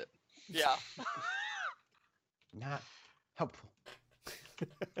fix it. Yeah. Not helpful.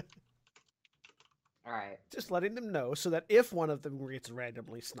 All right. Just letting them know so that if one of them gets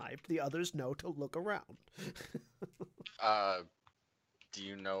randomly sniped, the others know to look around. Do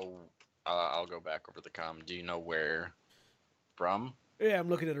you know, I'll go back over the comm. Do you know where from? Yeah, I'm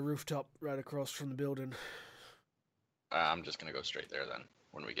looking at a rooftop right across from the building. I'm just gonna go straight there then,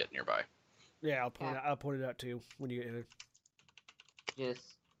 when we get nearby. Yeah, I'll point it out to you when you get here.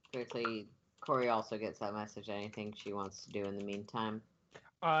 Just quickly, Cori also gets that message. Anything she wants to do in the meantime?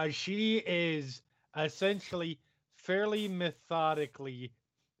 She is essentially fairly methodically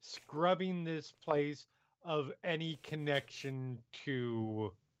scrubbing this place of any connection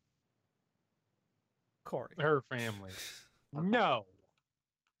to Cori. her family. Okay. No.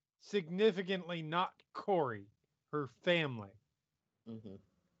 Significantly not Cori, her family. Mm-hmm.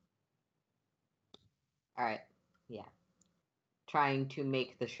 All right. Yeah. Trying to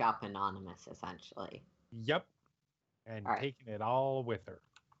make the shop anonymous, essentially. Yep. And All right. taking it all with her.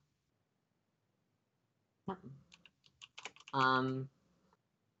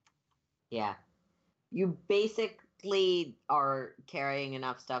 Yeah. You basically are carrying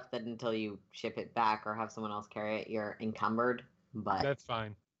enough stuff that until you ship it back or have someone else carry it, you're encumbered. But That's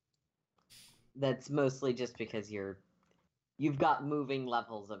fine. that's mostly just because you've got moving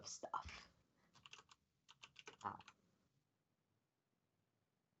levels of stuff.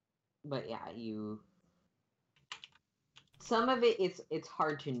 But yeah, some of it it's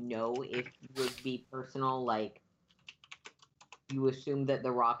hard to know if it would be personal. Like, you assume that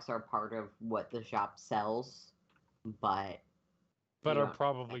the rocks are part of what the shop sells, but But you are don't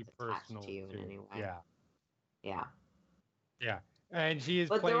probably think that's attached personal to you in too. any way. Yeah. Yeah. Yeah. And she is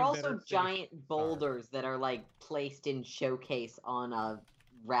But playing they're also better safe. giant boulders that are like placed in showcase on a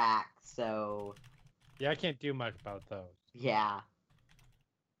rack, so Yeah, I can't do much about those. yeah.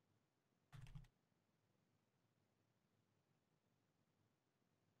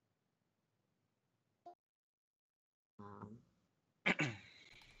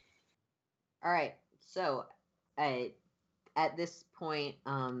 All right. So, at this point,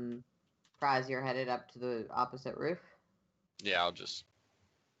 Praz, you're headed up to the opposite roof. Yeah, I'll just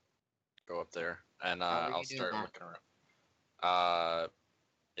go up there and How are you I'll doing start that? looking around.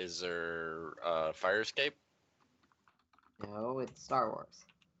 Is there a fire escape? No, it's Star Wars.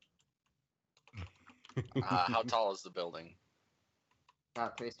 How tall is the building?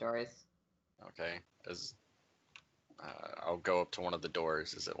 About 3 stories. Okay. I'll go up to one of the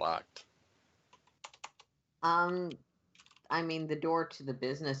doors. Is it locked? I mean, the door to the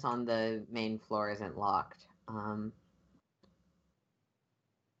business on the main floor isn't locked.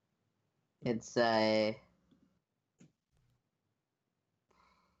 It's a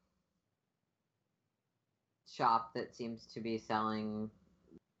shop that seems to be selling,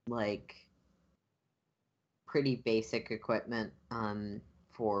 like, pretty basic equipment,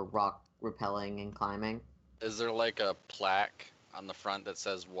 for rock rappelling and climbing. Is there like a plaque on the front that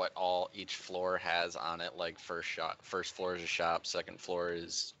says what each floor has on it? Like first floor is a shop, second floor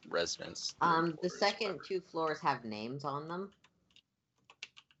is residence. The second 2 floors have names on them.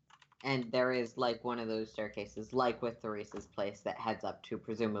 And there is, like, one of those staircases, like with Theresa's place, that heads up to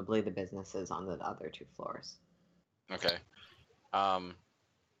presumably the businesses on the other 2 floors. Okay.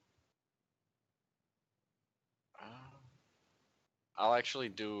 I'll actually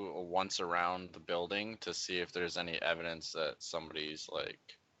do a once around the building to see if there's any evidence that somebody's like,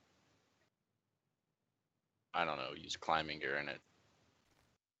 I don't know, use climbing gear in it.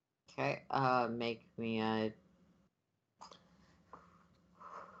 Okay, make me a...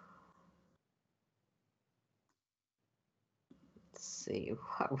 Let's see,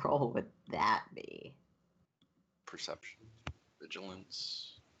 what role would that be? Perception,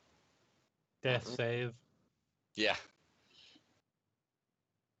 vigilance. Death save. Yeah.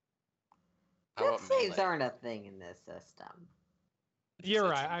 How Death about saves melee? aren't a thing in this system.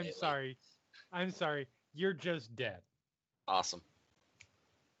 You're It's right. I'm melee. sorry. I'm sorry. You're just dead. Awesome.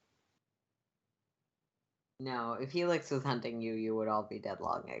 No, if Helix was hunting you, you would all be dead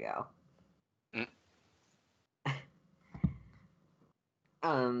long ago. Mm.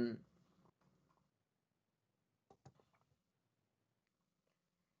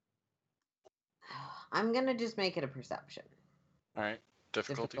 I'm gonna just make it a perception. All right.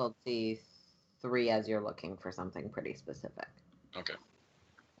 Difficulty. Difficulty 3 as you're looking for something pretty specific. Okay.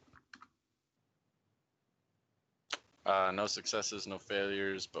 No successes, no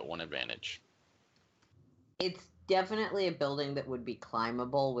failures, but 1 advantage. It's definitely a building that would be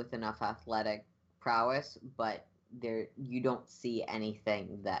climbable with enough athletic prowess, but there you don't see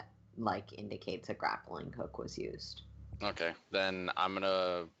anything that like indicates a grappling hook was used. Okay. Then I'm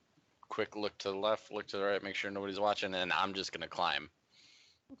gonna quick look to the left, look to the right, make sure nobody's watching, and I'm just gonna climb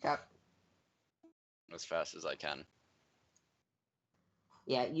Okay. as fast as I can.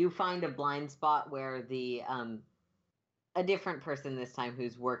 Yeah, you find a blind spot where the a different person this time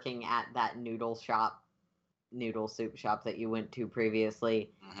who's working at that noodle soup shop that you went to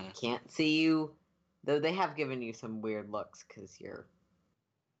previously can't see you, though they have given you some weird looks because you're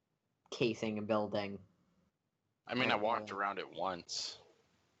casing a building. I mean, I walked around it once.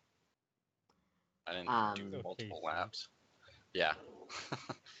 I didn't do multiple laps. Yeah.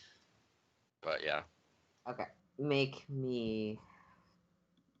 But yeah. Okay, make me...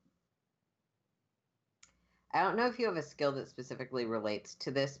 I don't know if you have a skill that specifically relates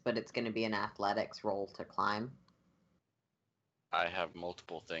to this, but it's going to be an athletics roll to climb. I have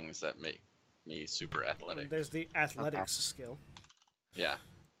multiple things that make me super athletic. There's the athletics skill. Yeah.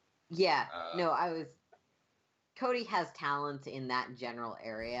 Yeah, no, Koty has talents in that general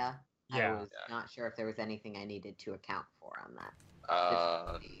area. Yeah. I was not sure if there was anything I needed to account for on that.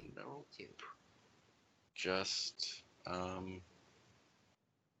 No. Too. Just,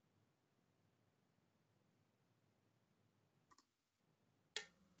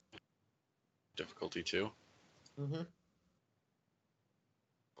 difficulty 2. Mm-hmm.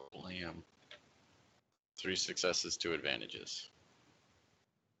 Blam. 3 successes, 2 advantages.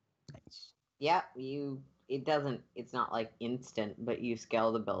 Nice. Yeah, it's not like instant, but you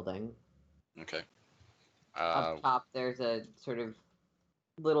scale the building. Okay. Up top, there's a sort of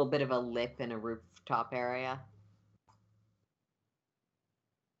little bit of a lip in a rooftop area.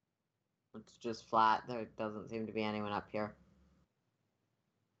 It's just flat. There doesn't seem to be anyone up here.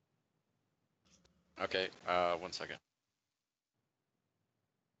 Okay, 1 second.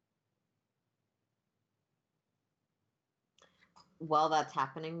 While that's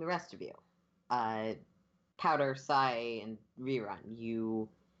happening, the rest of you, Powder, Sai, and Rerun, you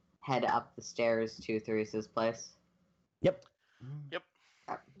head up the stairs to Theresa's place. Yep. Yep.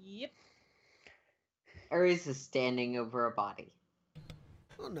 Yep. Ares is standing over a body.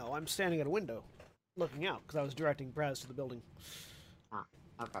 Oh no, I'm standing at a window, looking out, because I was directing Praz to the building.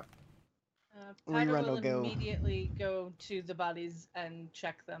 Okay. Powder Rerun will will go. immediately go to the bodies and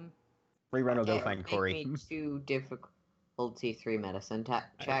check them. Rerun will go Okay, find make Cori. me 2 difficulty 3 medicine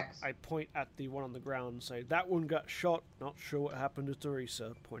checks. I point at the one on the ground and say, "That one got shot. Not sure what happened to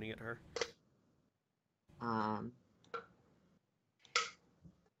Teresa," pointing at her. All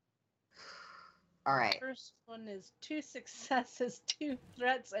right. First one is 2 successes, 2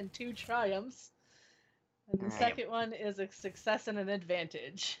 threats, and 2 triumphs. And the Alright. second one is a success and an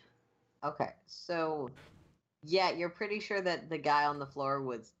advantage. Okay, so yeah, you're pretty sure that the guy on the floor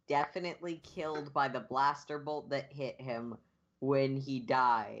was definitely killed by the blaster bolt that hit him when he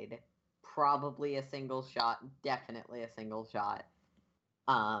died. Probably a single shot, definitely a single shot.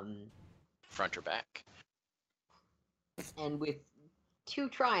 Front or back? And with 2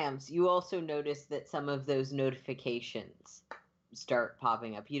 triumphs, you also notice that some of those notifications start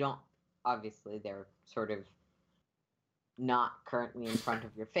popping up. You don't, obviously, they're sort of not currently in front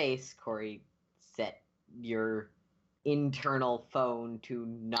of your face. Cori set your internal phone to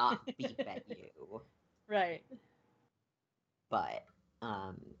not beep at you. Right. But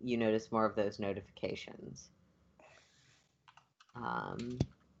you notice more of those notifications.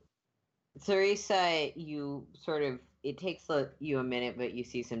 Teresa, you sort of it takes you a minute, but you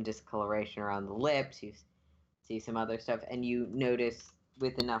see some discoloration around the lips. You see some other stuff, and you notice,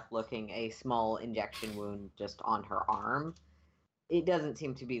 with enough looking, a small injection wound just on her arm. It doesn't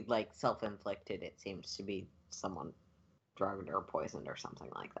seem to be like self-inflicted. It seems to be someone drugged or poisoned or something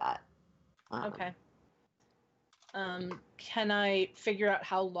like that. Okay. Can I figure out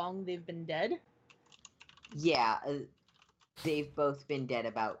how long they've been dead? Yeah, they've both been dead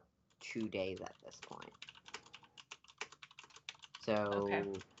about 2 days at this point. So, Okay.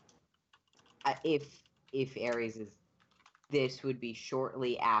 if Ares is, this would be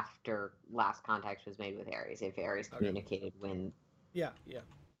shortly after last contact was made with Ares. If Ares communicated when. Yeah. Yeah.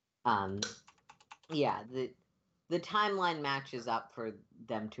 The timeline matches up for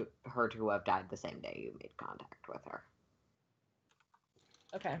her to have died the same day you made contact with her.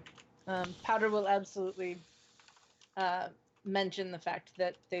 Okay. Powder will absolutely mention the fact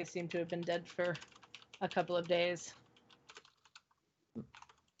that they seem to have been dead for a couple of days.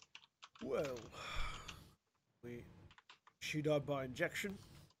 Well, she died by injection.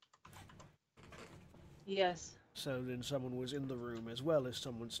 Yes. So then someone was in the room as well as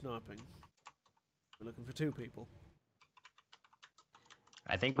someone sniping. We're looking for 2 people.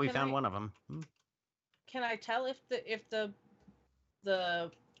 I think we found one of them. Can I tell if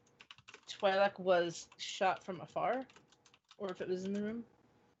the Twi'lek was shot from afar, or if it was in the room?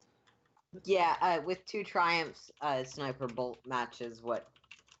 Yeah, with 2 triumphs, sniper bolt matches what.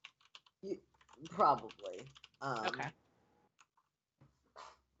 Probably. Okay.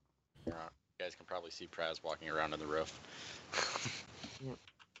 You guys can probably see Praz walking around on the roof. Yep.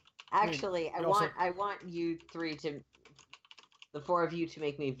 Actually, I want you 3 to, the 4 of you, to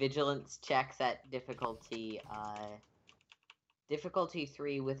make me vigilance checks at difficulty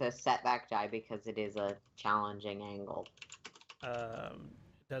 3 with a setback die, because it is a challenging angle.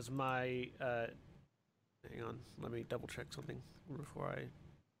 Does my hang on, let me double check something before I.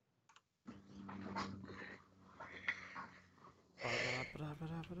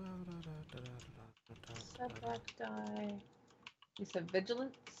 Setback die. You said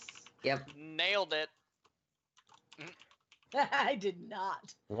vigilance? Yep. Nailed it. I did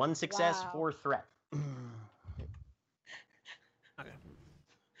not. 1 success, Wow. 4 threat. Okay.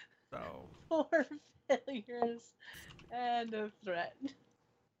 So 4 failures and a threat.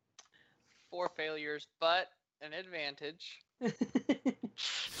 4 failures, but an advantage. 3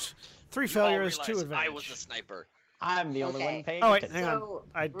 You all failures, 2 realize advantage. I was the sniper. I'm the only Okay. one paying Oh wait, attention. hang on. So,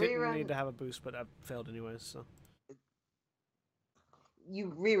 I didn't rerun- need to have a boost, but I failed anyways. So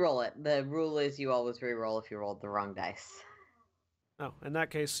You re-roll it. The rule is you always re-roll if you rolled the wrong dice. oh, in that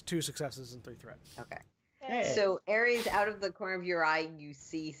case, 2 successes and 3 threats. Okay. Hey. So, Ares, out of the corner of your eye, you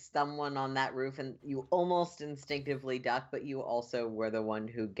see someone on that roof, and you almost instinctively duck, but you also were the one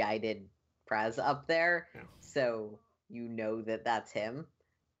who guided Praz up there, Yeah. so you know that that's him.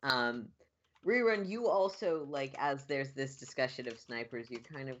 Rerun, you also, like, as there's this discussion of snipers, you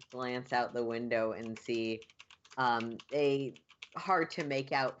kind of glance out the window and see a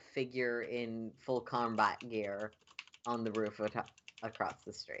hard-to-make-out figure in full combat gear on the roof across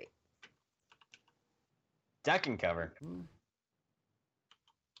the street. Duck and cover.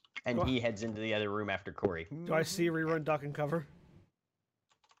 And Go- he heads into the other room afher Cori. Do I see rerun duck and cover?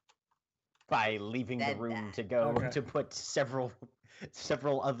 By leaving the Dead room back. to go Okay. to put several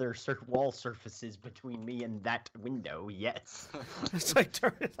other wall surfaces between me and that window. Yes. It's like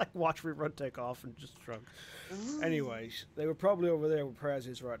watch rerun take off and just shrug. Anyways, they were probably over there where Praz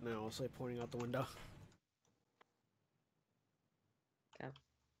is right now. I'll say, pointing out the window. Okay.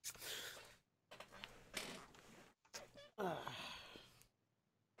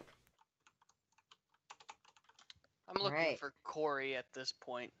 I'm looking Right. for Cori at this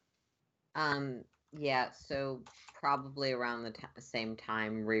point. Yeah, so probably around the same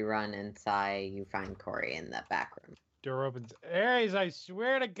time, Rerun and Sai, you find Cori in the back room. Door opens. Ares, I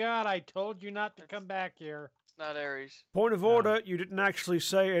swear to God, I told you not to come back here. It's not Ares. Point of order, you didn't actually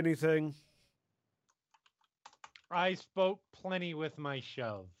say anything. I spoke plenty with my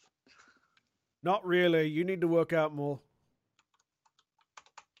shove. Not really. You need to work out more.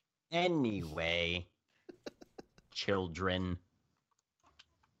 Anyway, children.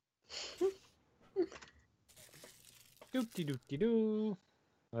 Doopty doopty doo.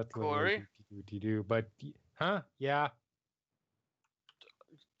 That's Cori? doopty doo. But huh? Yeah.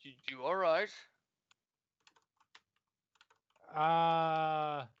 You all right?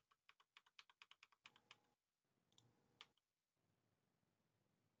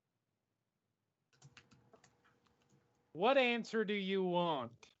 What answer do you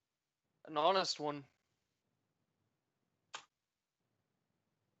want? An honest one.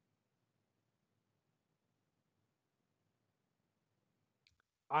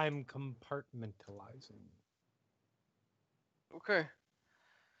 I'm compartmentalizing. Okay.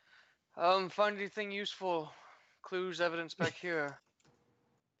 Find anything useful? Clues, evidence back here.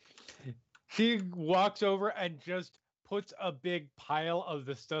 She walks over and just puts a big pile of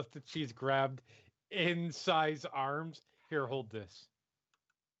the stuff that she's grabbed in Sai's arms. Here, hold this.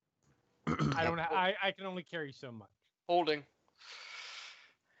 I can only carry so much. Holding.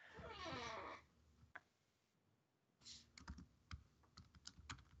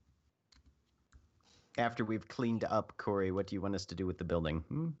 After we've cleaned up, Cori, what do you want us to do with the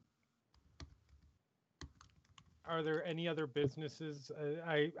building? Are there any other businesses?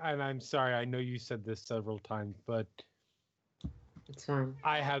 I'm sorry, I know you said this several times, but It's fine.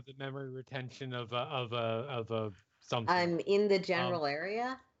 I have the memory retention of a something. I'm in the general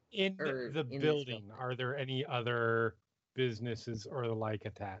area. In or the in this building, are there any other businesses or the like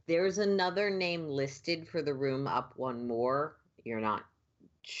attached? There's another name listed for the room up one more. You're not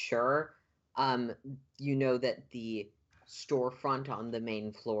sure. You know that the storefront on the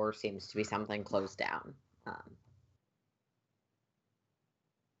main floor seems to be something closed down.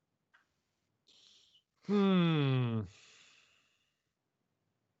 Bring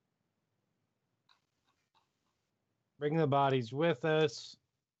the bodies with us.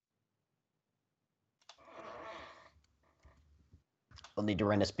 We'll need to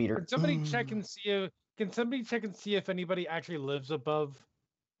rent a speeder. Can somebody check and see if anybody actually lives above?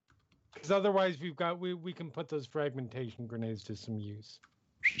 Because otherwise, we can put those fragmentation grenades to some use.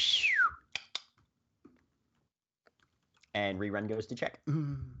 And rerun goes to check.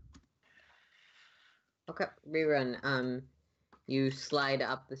 Okay, rerun. You slide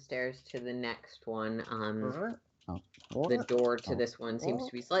up the stairs to the next one. The door to this one seems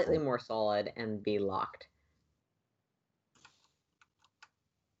to be slightly more solid and be locked.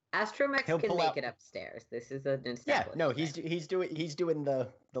 Astromech can make it upstairs. This is an established. Yeah, no, he's doing the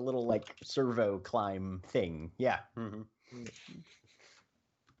little like servo climb thing. Yeah. Mm-hmm.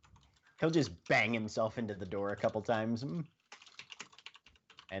 He'll just bang himself into the door a couple times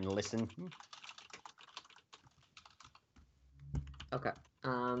and listen. Okay.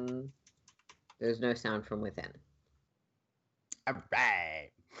 There's no sound from within. All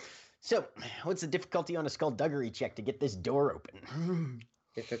right. So, what's the difficulty on a skullduggery check to get this door open?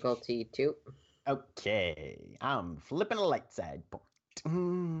 Difficulty 2. Okay. I'm flipping a light side point.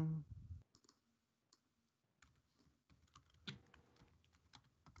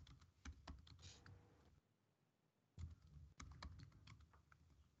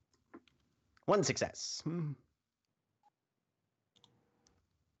 One success.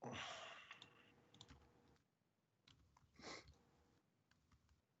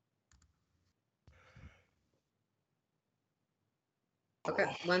 Okay,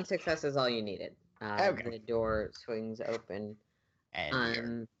 one success is all you needed. Okay. The door swings open. And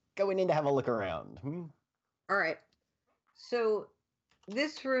we're going in to have a look around. All right. So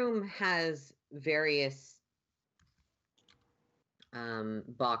this room has various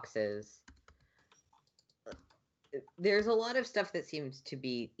boxes. There's a lot of stuff that seems to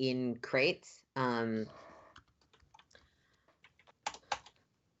be in crates.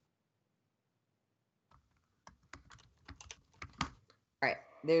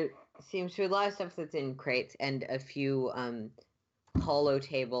 There seems to be a lot of stuff that's in crates and a few hollow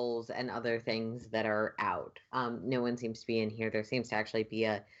tables and other things that are out. No one seems to be in here. There seems to actually be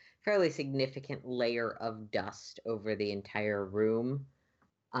a fairly significant layer of dust over the entire room.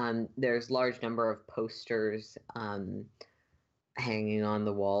 There's a large number of posters hanging on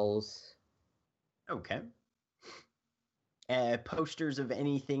the walls. Okay. Posters of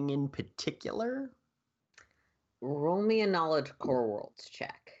anything in particular? Roll me a knowledge core worlds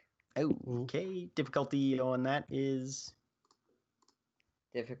check. Okay. Difficulty on that is?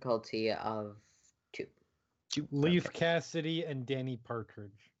 Difficulty of 2. Leaf Cassidy and Danny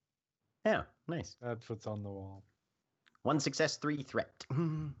Partridge. Yeah, nice. That's what's on the wall. 1 success, 3 threat.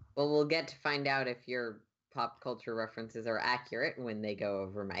 Well, we'll get to find out if your pop culture references are accurate when they go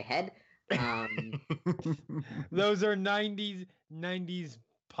over my head. Those are 90s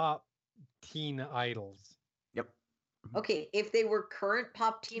pop teen idols. Yep. Okay, if they were current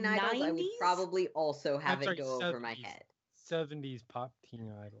pop teen idols, 90s? I would probably also have it go 70s. over my head. 70s pop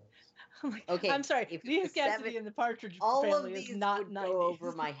teen idols. Okay, I'm sorry. if Leaf it's Cassidy and the Partridge all Family of is these not would 90s. go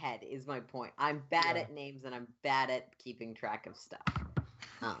over my head, is my point. I'm bad Yeah. at names and I'm bad at keeping track of stuff.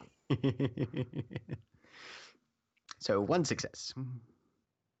 So 1 success.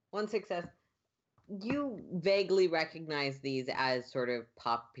 1 success. You vaguely recognize these as sort of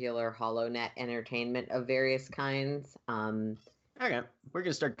popular HoloNet entertainment of various kinds. Okay, we're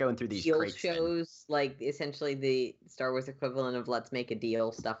gonna start going through these deal crates. shows, like essentially the Star Wars equivalent of Let's Make a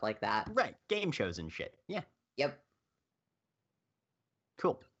Deal, stuff like that. Right, game shows and shit. Yeah. Yep.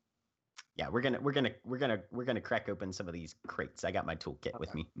 Cool. Yeah, we're gonna crack open some of these crates. I got my toolkit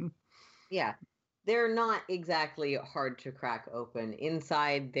with me. Yeah. They're not exactly hard to crack open.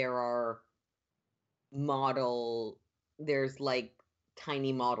 Inside there are there's like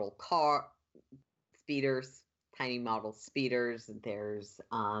tiny model car speeders, tiny model speeders. There's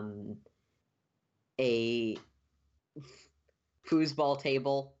a foosball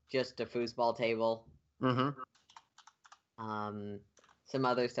table, just a foosball table. Mm-hmm. Some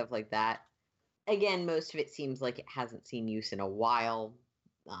other stuff like that. Again, most of it seems like it hasn't seen use in a while.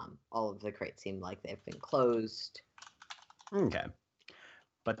 All of the crates seem like they've been closed. Okay.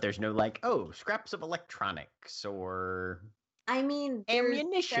 But there's no scraps of electronics or I mean, there's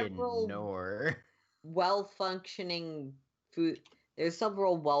ammunition or well-functioning food. There's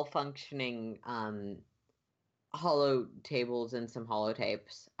several well-functioning holo tables and some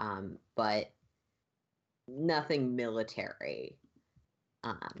holotapes, but nothing military.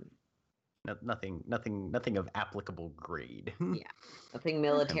 Nothing of applicable grade. Yeah, nothing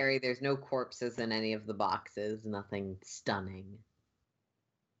military. There's no corpses in any of the boxes. Nothing stunning.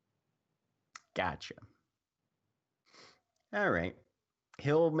 Gotcha. All right.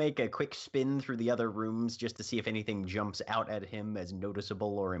 He'll make a quick spin through the other rooms just to see if anything jumps out at him as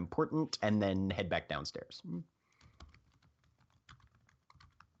noticeable or important, and then head back downstairs.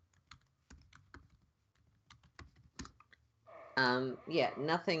 Yeah,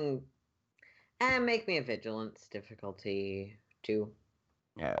 nothing. And make me a vigilance difficulty 2.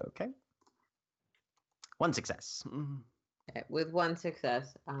 Okay. 1 success. Okay, with 1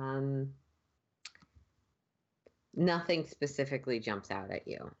 success, nothing specifically jumps out at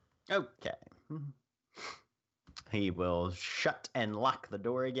you. Okay. He will shut and lock the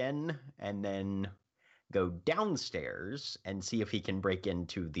door again, and then go downstairs and see if he can break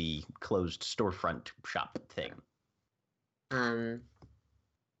into the closed storefront shop thing. All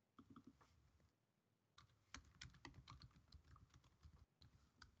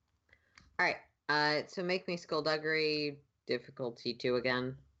right. So make me skullduggery difficulty 2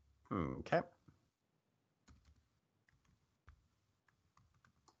 again. Okay.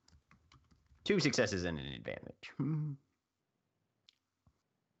 Two successes and an advantage.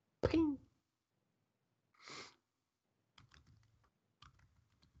 Ping.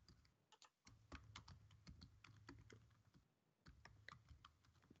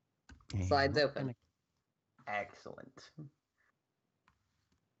 Slides open. Excellent.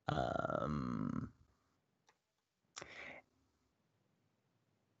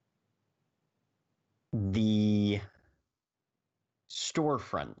 The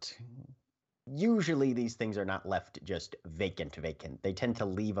storefront. Usually these things are not left just vacant. They tend to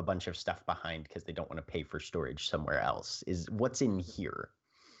leave a bunch of stuff behind because they don't want to pay for storage somewhere else. What's in here?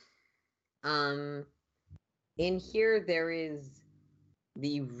 In here there is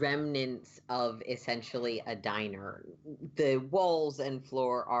the remnants of essentially a diner. The walls and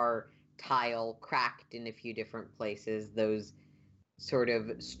floor are tile, cracked in a few different places. Those sort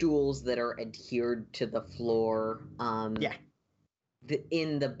of stools that are adhered to the floor. Yeah.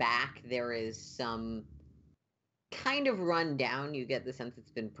 In the back, there is some kind of run down. You get the sense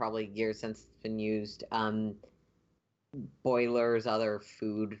it's been probably years since it's been used. Boilers, other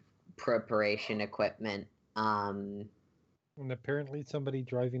food preparation equipment. And apparently somebody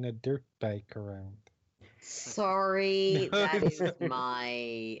driving a dirt bike around. Sorry, that is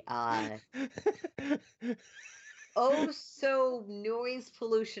my oh so noise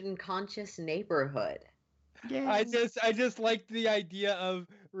pollution conscious neighborhood. Yeah. I just liked the idea of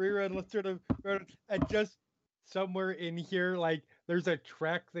rerun sort of just somewhere in here, like there's a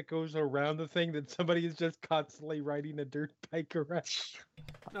track that goes around the thing that somebody is just constantly riding a dirt bike around.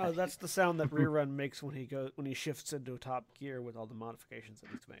 No, that's the sound that Rerun makes when he shifts into top gear with all the modifications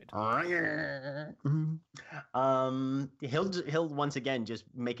that he's made. He'll once again just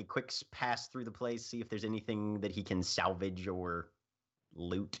make a quick pass through the place, see if there's anything that he can salvage or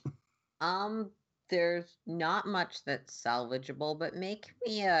loot. There's not much that's salvageable, but make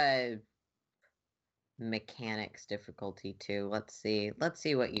me a mechanics difficulty 2. Let's see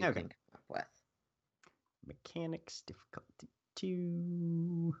what you can come up with. Mechanics difficulty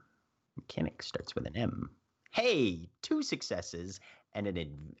 2. Mechanics starts with an M. Hey, 2 successes and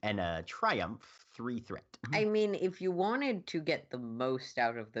a triumph, 3 threat. I mean, if you wanted to get the most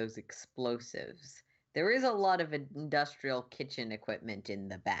out of those explosives, there is a lot of industrial kitchen equipment in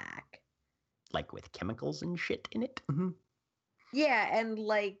the back. Like with chemicals and shit in it? Yeah, and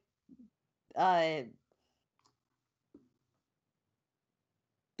like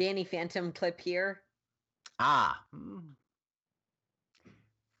Danny Phantom clip here. Ah.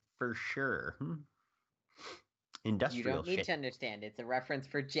 For sure. You Industrial don't need shit. to understand. It's a reference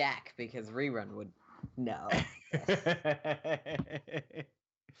for Jack because Rerun would know.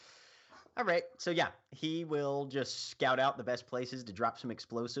 All right, so yeah, he will just scout out the best places to drop some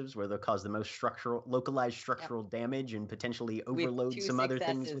explosives where they'll cause the most localized structural damage and potentially overload with 2 some other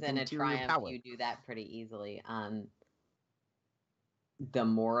things successes with and a interior triumph, power. you do that pretty easily. The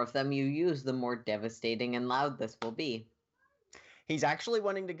more of them you use, the more devastating and loud this will be. He's actually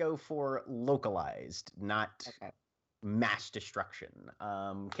wanting to go for localized, not mass destruction.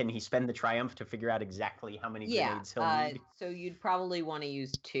 Can he spend the triumph to figure out exactly how many grenades he'll need? So you'd probably want to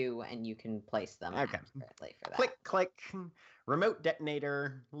use 2, and you can place them accurately for that. Click, click. Remote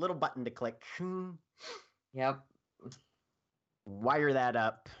detonator. Little button to click. Yep. Wire that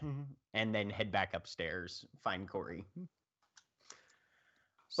up, and then head back upstairs. Find Cori.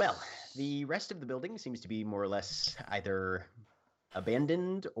 Well, the rest of the building seems to be more or less either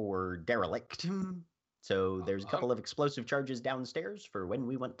abandoned or derelict. So there's a couple of explosive charges downstairs for when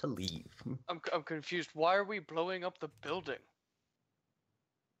we want to leave. I'm confused. Why are we blowing up the building?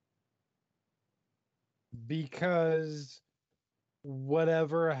 Because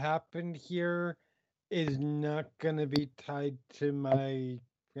whatever happened here is not going to be tied to my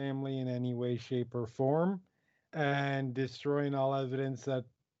family in any way, shape, or form. And destroying all evidence that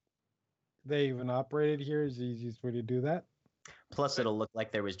they even operated here is the easiest way to do that. Plus, it'll look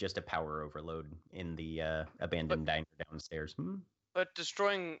like there was just a power overload in the abandoned diner downstairs. But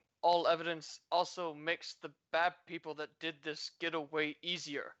destroying all evidence also makes the bad people that did this get away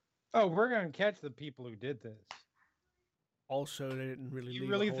easier. Oh, we're going to catch the people who did this. Also, they didn't really. You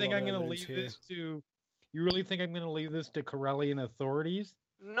really think I'm going to leave this to? You really think I'm going to leave this to Corellian authorities?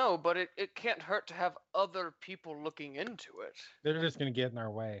 No, but it can't hurt to have other people looking into it. They're just going to get in our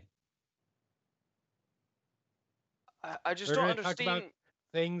way. I just They're don't gonna talk understand. about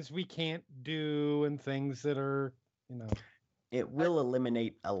things we can't do and things that are, It will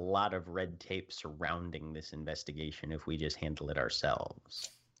eliminate a lot of red tape surrounding this investigation if we just handle it ourselves.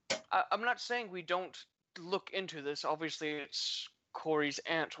 I'm not saying we don't look into this. Obviously, it's Cori's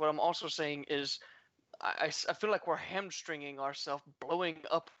aunt. What I'm also saying is I feel like we're hamstringing ourselves blowing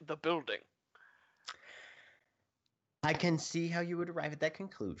up the building. I can see how you would arrive at that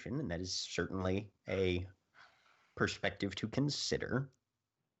conclusion, and that is certainly a perspective to consider.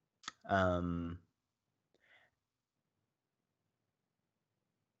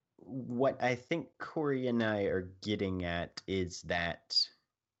 What I think Cori and I are getting at is that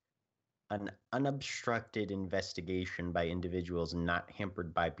an unobstructed investigation by individuals not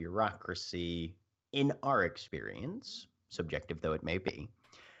hampered by bureaucracy, in our experience, subjective though it may be,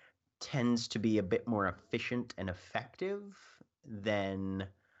 tends to be a bit more efficient and effective than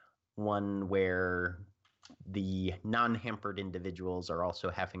one where the non-hampered individuals are also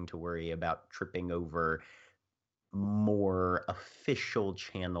having to worry about tripping over more official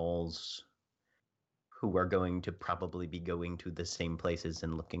channels who are going to probably be going to the same places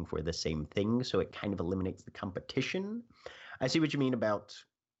and looking for the same thing. So it kind of eliminates the competition. I see what you mean about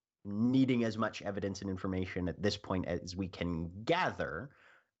needing as much evidence and information at this point as we can gather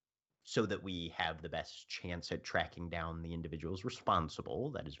so that we have the best chance at tracking down the individuals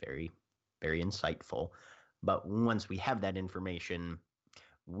responsible. That is very, very insightful. But once we have that information,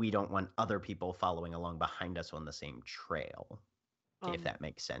 we don't want other people following along behind us on the same trail, if that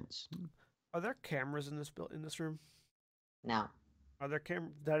makes sense. Are there cameras in this room? No. Are there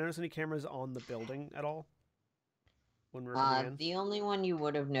Did I notice any cameras on the building at all? When we're coming in? The only one you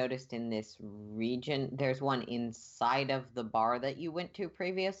would have noticed in this region, there's one inside of the bar that you went to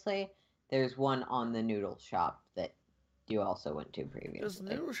previously. There's one on the noodle shop that you also went to previously. Does the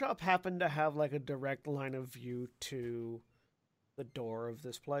noodle shop happen to have like a direct line of view to the door of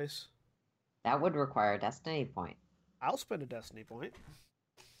this place? That would require a destiny point. I'll spend a destiny point.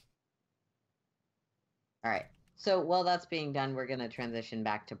 All right. So while that's being done, we're going to transition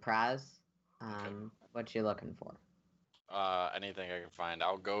back to Praz. What you looking for? Anything I can find.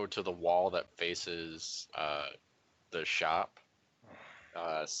 I'll go to the wall that faces the shop.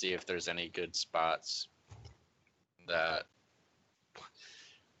 See if there's any good spots that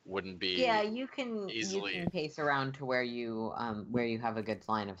wouldn't be. Yeah, you can easily. You can pace around to where you have a good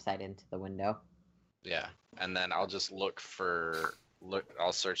line of sight into the window. Yeah, and then I'll just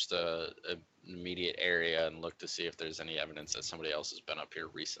I'll search the immediate area and look to see if there's any evidence that somebody else has been up here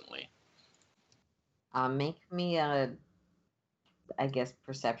recently. Make me a, I guess,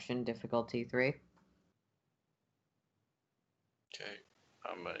 perception difficulty 3. Okay,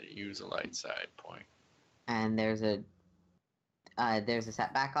 I'm gonna use a light side point. And there's a There's a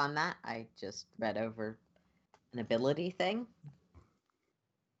setback on that. I just read over an ability thing.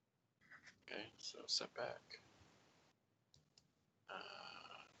 Okay, so setback.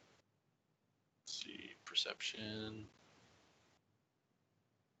 Let's see, perception.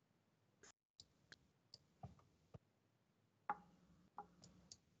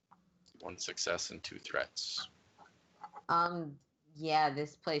 One success and 2 threats. Yeah,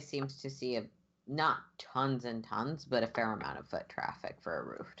 this place seems to see not tons and tons, but a fair amount of foot traffic for a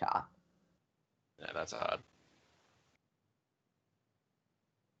rooftop. Yeah, that's odd.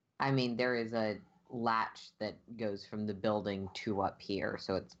 I mean, there is a latch that goes from the building to up here,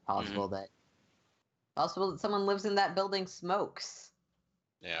 so it's possible that someone lives in that building smokes.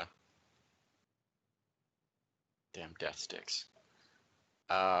 Yeah. Damn death sticks.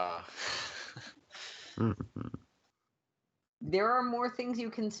 There are more things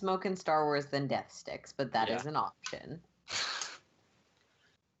you can smoke in Star Wars than death sticks, but that is an option.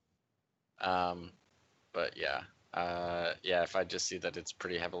 But yeah. If I just see that it's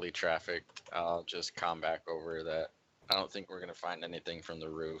pretty heavily trafficked, I'll just calm back over that. I don't think we're going to find anything from the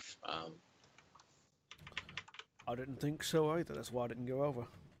roof. I didn't think so either. That's why I didn't go over.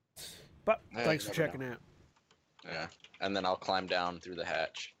 But Yeah, thanks you for never checking out. Yeah. And then I'll climb down through the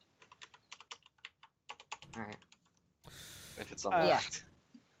hatch. All right. If it's unlocked.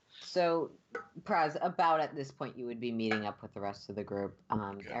 So, Praz, about at this point, you would be meeting up with the rest of the group.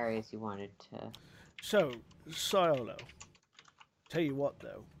 Okay. Areas you wanted to... So, Siolo, tell you what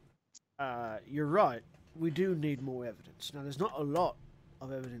though, you're right. We do need more evidence. Now, there's not a lot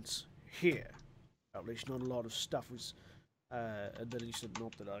of evidence here. At least not a lot of stuff was, at least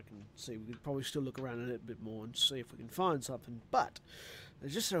not that I can see. We could probably still look around a little bit more and see if we can find something. But there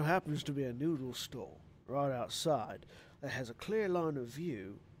just so happens to be a noodle store right outside that has a clear line of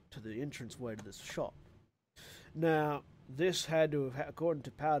view to the entranceway to this shop. Now, this had to have, according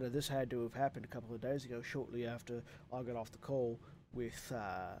to Powder, this had to have happened a couple of days ago, shortly after I got off the call with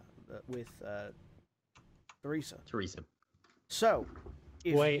Teresa. So,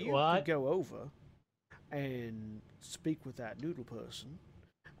 if you could go over and speak with that noodle person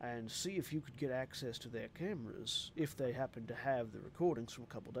and see if you could get access to their cameras, if they happen to have the recordings from a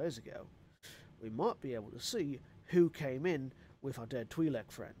couple of days ago, we might be able to see who came in with our dead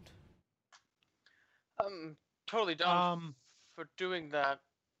Twi'lek friend. Totally down for doing that.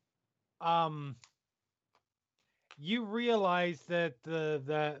 You realize that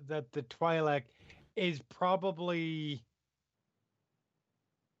the Twi'lek is probably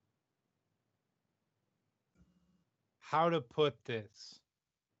how to put this,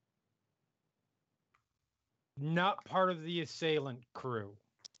 not part of the assailant crew,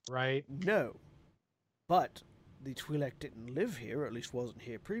 right? No, but the Twi'lek didn't live here, or at least wasn't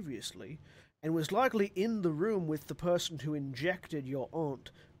here previously, and was likely in the room with the person who injected your aunt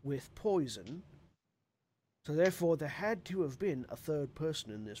with poison. So therefore, there had to have been a third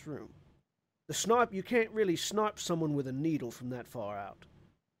person in this room. The snipe, you can't really snipe someone with a needle from that far out.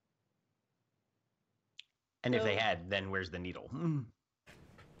 And if they had, then where's the needle?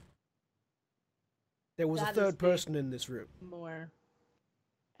 There was a That is third the person in this room. More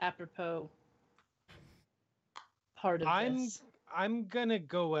apropos part of this. I'm gonna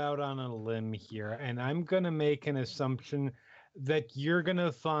go out on a limb here, and I'm gonna make an assumption that you're gonna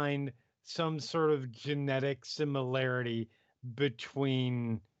find some sort of genetic similarity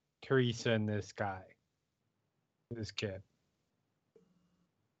between Teresa and this kid.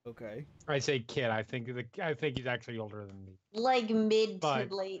 Okay. I say kid. I think he's actually older than me. Like mid to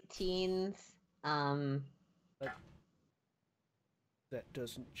late teens. That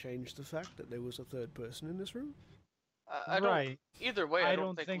doesn't change the fact that there was a third person in this room. Either way, I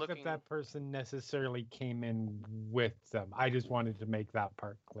don't think that person necessarily came in with them. I just wanted to make that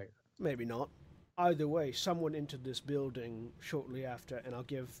part clear. Maybe not. Either way, someone entered this building shortly after, and I'll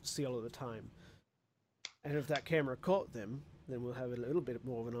give Cielo the time. And if that camera caught them, then we'll have a little bit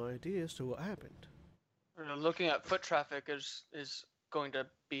more of an idea as to what happened. Looking at foot traffic is going to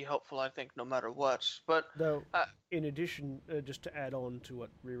be helpful, I think, no matter what. But though, in addition, just to add on to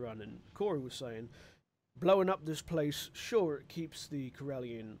what Rerun and Cori was saying, blowing up this place, sure, it keeps the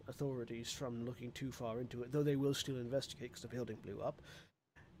Corellian authorities from looking too far into it, though they will still investigate because the building blew up.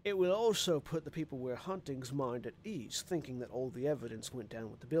 It will also put the people we're hunting's mind at ease, thinking that all the evidence went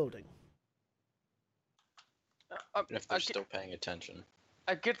down with the building. If they're still paying attention.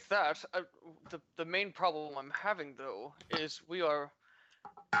 I get that. The main problem I'm having, though, is we are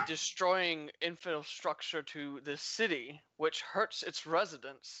destroying infrastructure to the city, which hurts its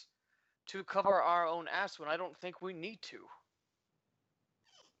residents, to cover our own ass when I don't think we need to.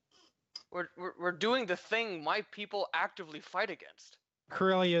 We're doing the thing my people actively fight against.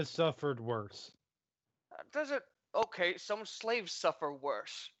 Corellia suffered worse. Does it? Okay, some slaves suffer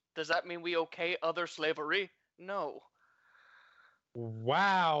worse. Does that mean we okay other slavery? No.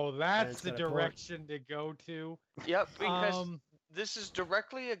 Wow, that's Aaron's the got a point. direction to go to. Yep, because this is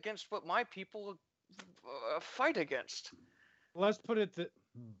directly against what my people fight against. Let's put it that.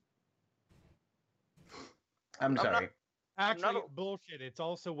 I'm not- sorry. Actually, not- bullshit. It's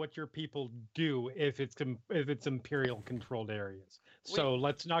also what your people do if it's imperial controlled areas. So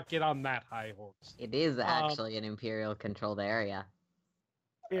let's not get on that high horse. It is actually an Imperial controlled area,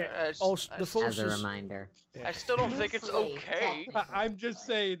 Yeah. Also, the as a forces. reminder. I still don't think it's okay. I'm just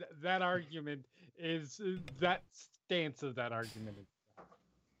saying that argument is that stance of that argument is.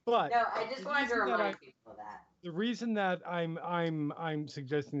 But No, I just the wanted to reason that remind people of that. the reason that I'm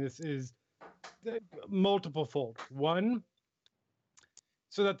suggesting this is multiple fold. One,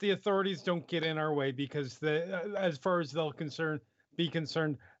 so that the authorities don't get in our way, because as far as they'll be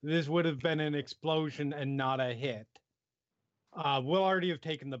concerned, this would have been an explosion and not a hit. We'll already have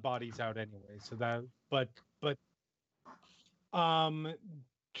taken the bodies out anyway, so that but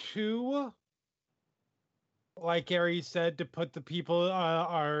two, like Gary said, to put the people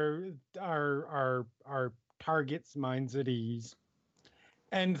our targets' minds at ease.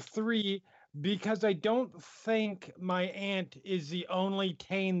 And three, because I don't think my aunt is the only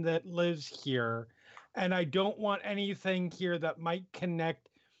Tane that lives here, and I don't want anything here that might connect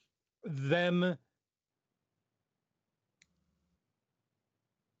them,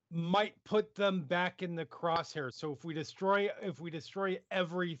 might put them back in the crosshair. So if we destroy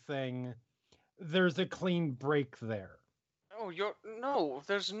everything, there's a clean break there. Oh, no,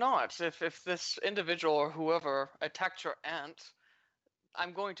 there's not. If this individual or whoever attacked your aunt,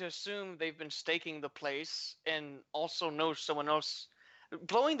 I'm going to assume they've been staking the place and also know someone else.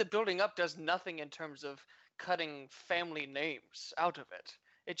 Blowing the building up does nothing in terms of cutting family names out of it.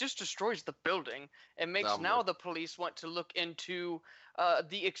 It just destroys the building and makes now the police want to look into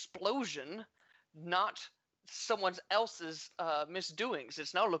the explosion, not someone else's misdoings.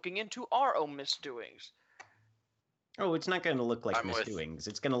 It's now looking into our own misdoings. Oh, it's not going to look like I'm with- misdoings.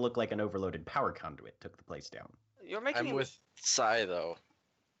 It's going to look like an overloaded power conduit took the place down. You're making I'm with Sai though.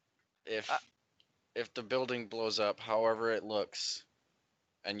 If the building blows up, however it looks,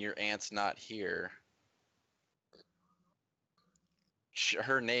 and your aunt's not here,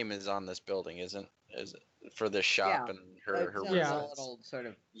 her name is on this building, is it for this shop Yeah, and her It's Yeah. a residence? little sort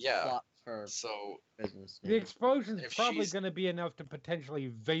of Yeah. plot for So business. The explosion's If probably she's- going to be enough to potentially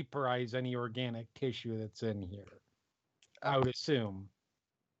vaporize any organic tissue that's in here. I would assume.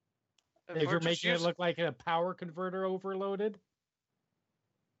 If we're you're just making it using- look like a power converter overloaded.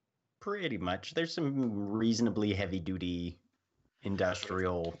 Pretty much. There's some reasonably heavy-duty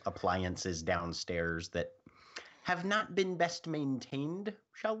industrial appliances downstairs that have not been best maintained,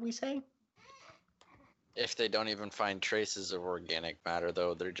 shall we say? if they don't even find traces of organic matter,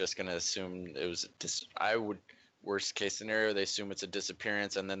 though, they're just gonna assume it was. Worst case scenario, they assume it's a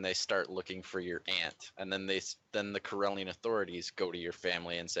disappearance, and then they start looking for your aunt, and then the Corellian authorities go to your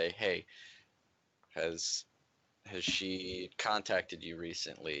family and say, "Hey, has she contacted you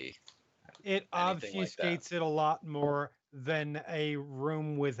recently?" It Anything like that. obfuscates it a lot more than a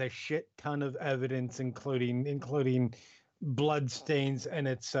room with a shit ton of evidence, including blood stains and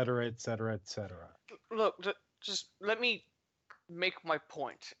et cetera, et cetera, et cetera. Look, just let me make my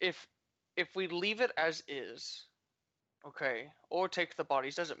point. If we leave it as is, okay, or take the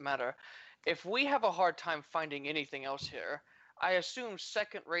bodies, doesn't matter. If we have a hard time finding anything else here, I assume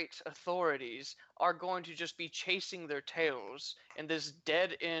second-rate authorities are going to just be chasing their tails in this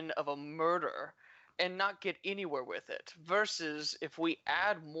dead end of a murder and not get anywhere with it. Versus if we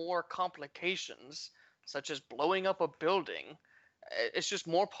add more complications, such as blowing up a building, it's just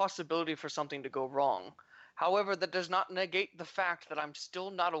more possibility for something to go wrong. However, that does not negate the fact that I'm still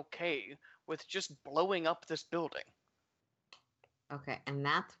not okay with just blowing up this building. Okay, and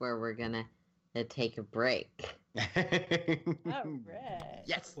that's where we're gonna take a break. All right.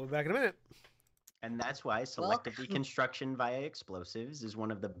 Yes. We'll be back in a minute. And that's why selective deconstruction via explosives is one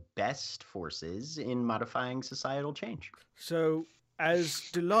of the best forces in modifying societal change. So, as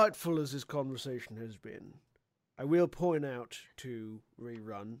delightful as this conversation has been, I will point out to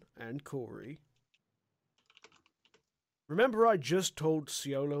Rerun and Cori. Remember I just told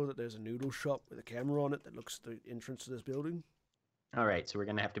Siolo that there's a noodle shop with a camera on it that looks at the entrance to this building? All right, so we're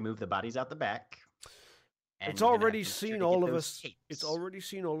going to have to move the bodies out the back. and It's we're gonna have already to make sure seen to get all of those us. tapes. It's already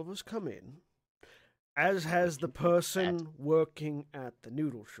seen all of us come in, as has the person working at the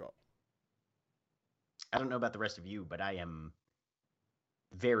noodle shop. I don't know about the rest of you, but I am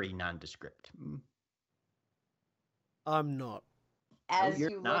very nondescript. I'm not. As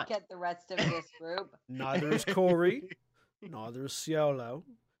you're you not. look at the rest of this group, Neither is Cori, neither is Siolo,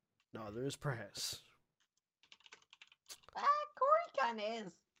 neither is Praz. Cori kind of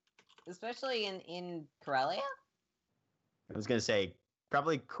is, especially in Corellia. I was gonna say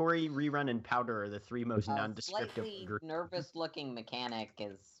probably Cori, Rerun, and Powder are the three most nondescript of the Slightly group. nervous-looking mechanic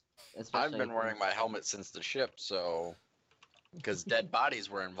is. Especially I've been wearing my helmet since the ship, so because dead bodies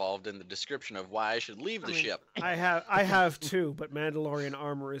were involved in the description of why I should leave the ship. I have too, but Mandalorian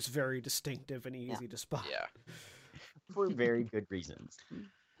armor is very distinctive and easy to spot. Yeah. For very good reasons.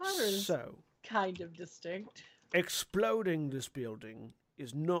 Powder's So, kind of distinct. exploding this building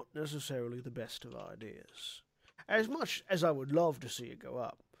is not necessarily the best of ideas. As much as I would love to see it go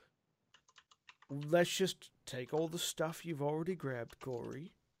up, let's just take all the stuff you've already grabbed,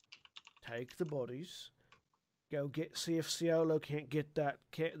 Cori. Take the bodies. Go see if Siolo can't get that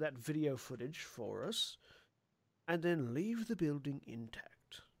video footage for us, and then leave the building intact.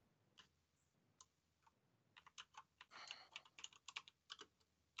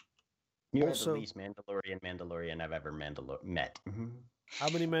 You're Also- the least Mandalorian I've ever met. How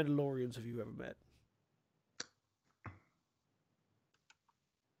many Mandalorians have you ever met?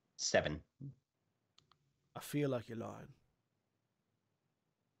 7. I feel like you're lying.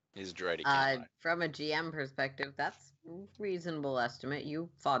 He's Droid. He can't lie. From a GM perspective, that's a reasonable estimate. You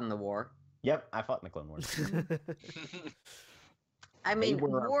fought in the war. Yep, I fought in the Clone Wars. I mean,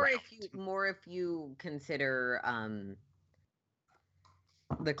 were more if you consider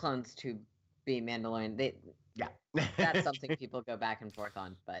the clones to be Mandalorian. Yeah. That's something people go back and forth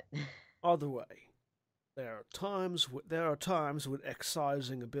on, but Either way, there are times when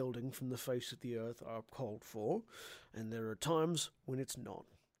excising a building from the face of the earth are called for, and there are times when it's not.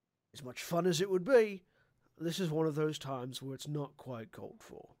 As much fun as it would be, this is one of those times where it's not quite called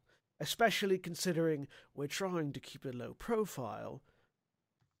for. Especially considering we're trying to keep a low profile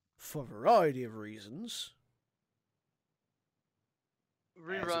for a variety of reasons. As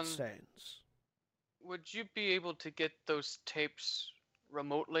it Rerun, stands. would you be able to get those tapes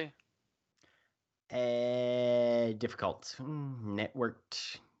remotely? Difficult.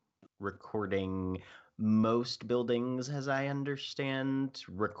 Networked recording. Most buildings, as I understand,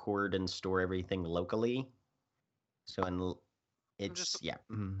 record and store everything locally. So it's yeah.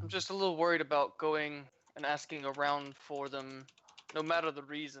 I'm just a little worried about going and asking around for them, no matter the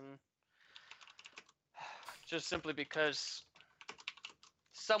reason. Just simply because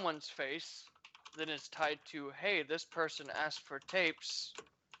someone's face then is tied to, hey, this person asked for tapes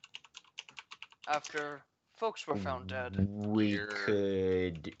after folks were found dead. We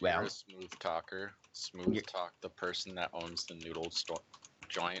could, You're well, a smooth talker. Smooth talk the person that owns the noodle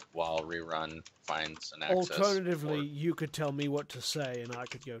joint while Rerun finds an access. Alternatively, or- you could tell me what to say and I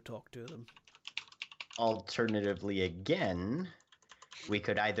could go talk to them. alternatively again, we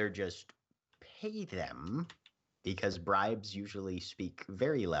could either just pay them, because bribes usually speak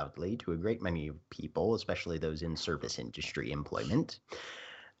very loudly to a great many people, especially those in service industry employment.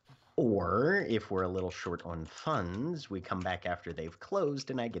 Or, if we're a little short on funds, we come back after they've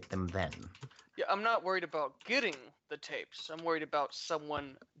closed and I get them then. Yeah, I'm not worried about getting the tapes. I'm worried about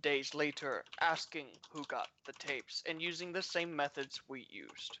someone days later asking who got the tapes and using the same methods we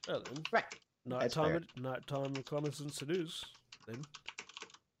used. Well then, Right. That's fair. nighttime reconnaissance it is. Then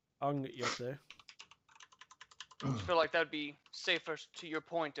I can get you up there. I feel like that'd be safer to your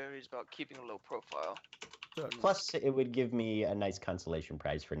point, Aries, about keeping a low profile. Certainly. Plus, it would give me a nice consolation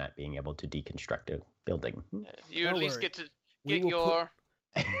prize for not being able to deconstruct a building. You Don't at least worry. get to We get will your.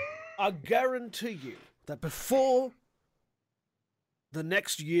 I guarantee you that before the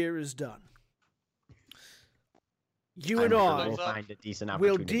next year is done, you I'm and sure I we'll find a decent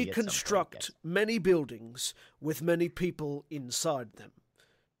will opportunity at some point, deconstruct yes. many buildings with many people inside them.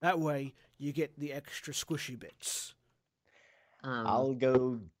 That way, you get the extra squishy bits. I'll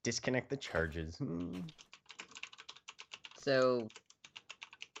go disconnect the charges. So,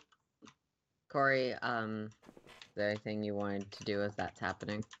 Cori, is there anything you wanted to do as that's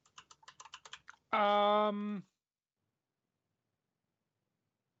happening?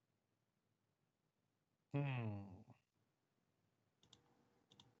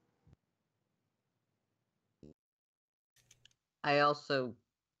 I also,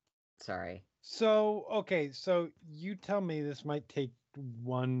 sorry. So, okay, so you tell me this might take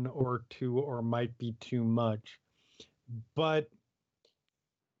 1 or 2 or might be too much, but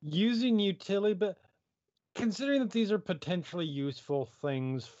using utility, but considering that these are potentially useful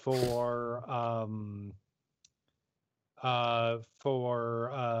things for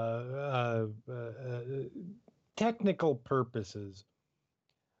technical purposes,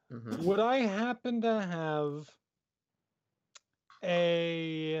 Mhm. Would I happen to have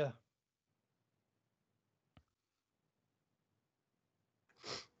a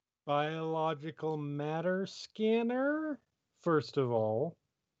biological matter scanner, first of all?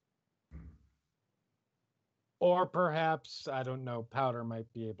 Or perhaps, I don't know, Powder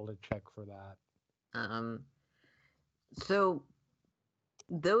might be able to check for that. So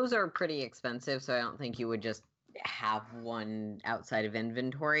those are pretty expensive, so I don't think you would just have one outside of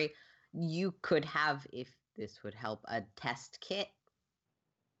inventory. You could have, if this would help, a test kit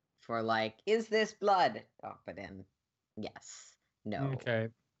for like, is this blood? Drop it in. Yes. No. Okay.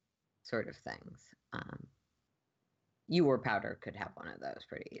 Sort of things. You or Powder could have one of those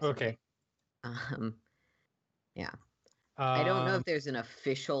pretty easily. Okay. Yeah. I don't know if there's an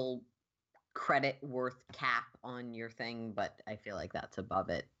official credit worth cap on your thing, but I feel like that's above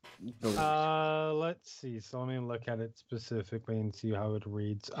it. Let's see. So let me look at it specifically and see how it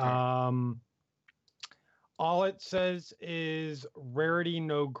reads. Sure. All it says is rarity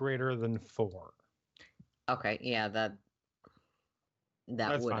no greater than 4. Okay, yeah, that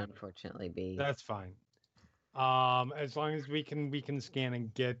That's would fine. unfortunately be. That's fine. As long as we can scan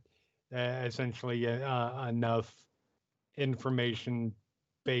and get essentially enough information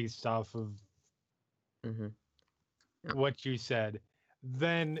based off of what you said,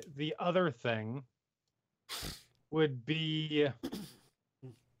 then the other thing would be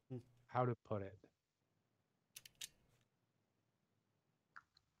how to put it.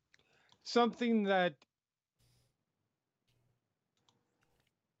 Something that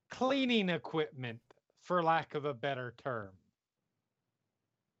cleaning equipment, for lack of a better term.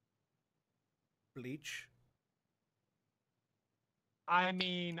 Bleach. I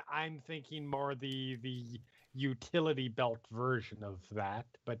mean, I'm thinking more the utility belt version of that,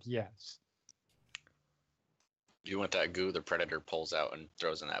 but yes. You want that goo the Predator pulls out and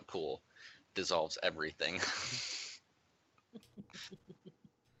throws in that pool. Dissolves everything.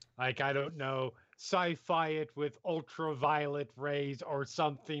 Like, I don't know, sci-fi it with ultraviolet rays or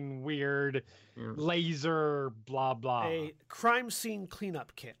something weird, laser, blah, blah. A crime scene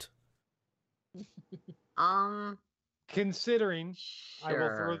cleanup kit. Considering, Sure. I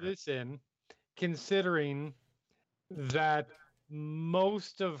will throw this in, considering that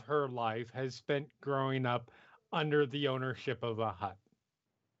most of her life has spent growing up under the ownership of a hut.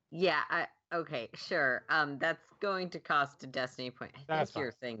 Yeah, okay, sure. That's going to cost a destiny point. I think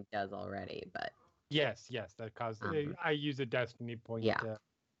your thing does already, but yes, that costs. I use a destiny point. Yeah.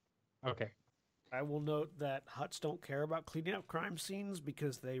 Okay. I will note that huts don't care about cleaning up crime scenes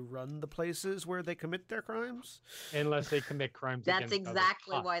because they run the places where they commit their crimes. Unless they commit crimes. That's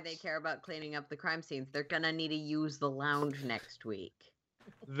exactly why they care about cleaning up the crime scenes. They're gonna need to use the lounge next week.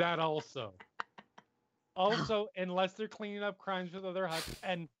 That also. Also, unless they're cleaning up crimes with other huts,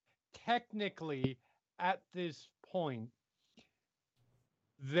 and technically, at this point,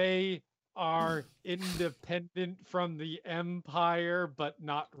 they are independent from the Empire, but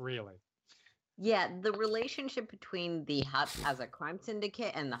not really. Yeah, the relationship between the Hutt as a crime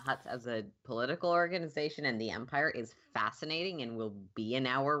syndicate and the Hutts as a political organization and the Empire is fascinating and will be an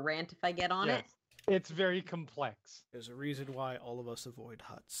hour rant if I get on it. It's very complex. There's a reason why all of us avoid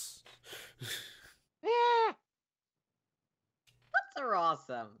huts. Yeah. Huts are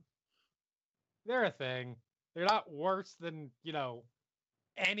awesome. They're a thing. They're not worse than,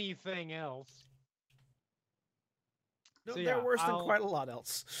 anything else. No, So, they're worse than quite a lot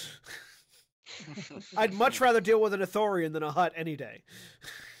else. I'd much rather deal with an Ithorian than a hut any day.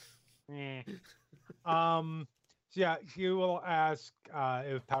 So yeah, she will ask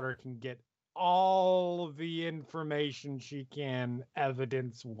if Powder can get all the information she can,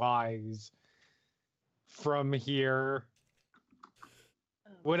 evidence-wise, from here.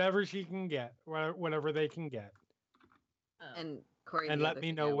 Whatever she can get, whatever they can get. And Cori, and let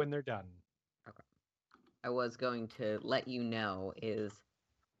me know when they're done. Okay. I was going to let you know is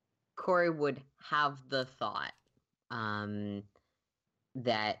Cori would have the thought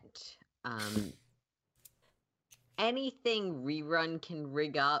that anything Rerun can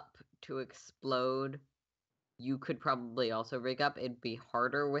rig up to explode, you could probably also rig up. It'd be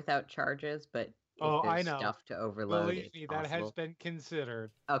harder without charges, but if there's stuff to overload, believe me, that has been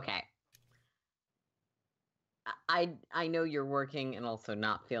considered. Okay. I know you're working and also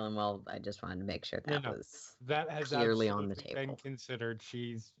not feeling well. I just wanted to make sure that was that has clearly on the table. Been considered.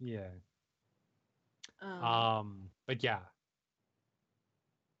 She's but yeah.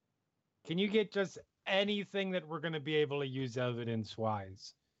 Can you get just anything that we're going to be able to use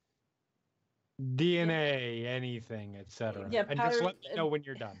evidence-wise? DNA, anything, etc. Yeah, and just let me know when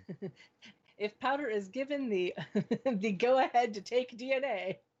you're done. If Powder is given the the go-ahead to take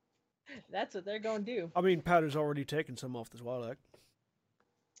DNA. That's what they're going to do. I mean, Powder's already taken some off the Twi'lek.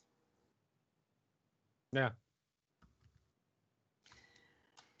 Yeah.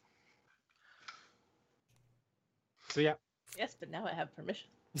 So yeah. Yes, but now I have permission.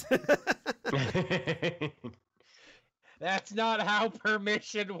 That's not how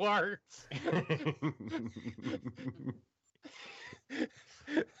permission works.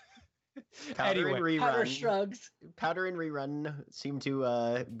 Powder Anyway. and Rerun. Powder shrugs. Powder and Rerun seem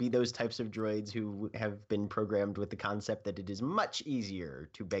to be those types of droids who have been programmed with the concept that it is much easier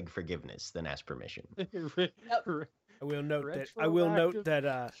to beg forgiveness than ask permission. I will note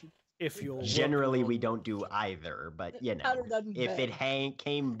that if you'll Generally, we don't do either, but you know, Powder doesn't if beg. it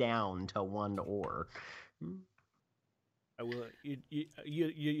came down to one or. I will.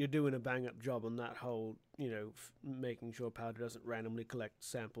 You're doing a bang up job on that whole, making sure Powder doesn't randomly collect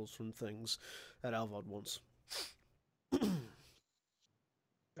samples from things that Alvod wants.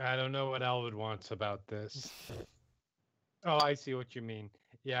 I don't know what Elwood wants about this. Oh, I see what you mean.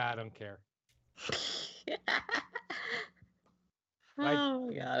 Yeah, I don't care. Oh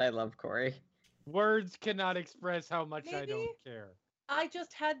God, I love Cori. Words cannot express how much I Maybe. don't care. I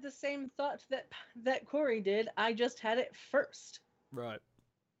just had the same thought that Cori did. I just had it first. Right.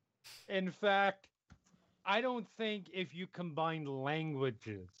 In fact, I don't think if you combined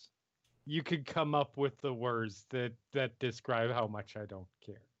languages, you could come up with the words that describe how much I don't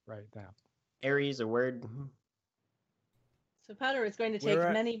care right now. Aries, a word. So Powder is going to take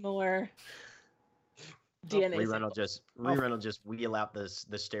many more DNA. Rerun will just wheel out the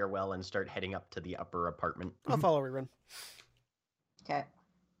stairwell and start heading up to the upper apartment. I'll follow Rerun. Okay.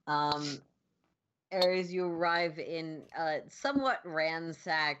 Aries, you arrive in a somewhat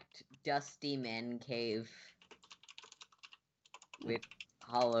ransacked, dusty man cave with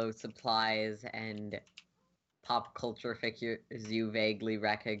hollow supplies and pop culture figures you vaguely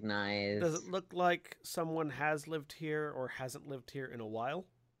recognize. Does it look like someone has lived here or hasn't lived here in a while?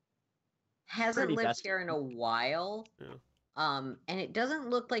 Hasn't Pretty lived dusty. here in a while. Yeah. And it doesn't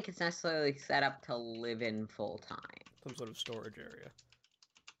look like it's necessarily set up to live in full time. Some sort of storage area.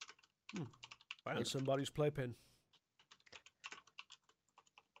 Found somebody's playpen.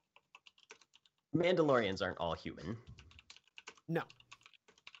 Mandalorians aren't all human. No.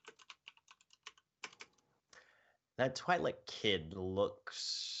 That Twi'lek kid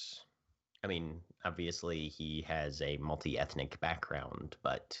looks... I mean, obviously he has a multi-ethnic background,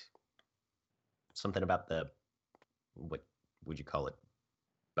 but something about the... what would you call it?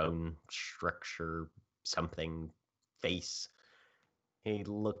 Bone structure, something, face. He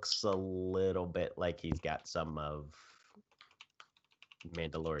looks a little bit like he's got some of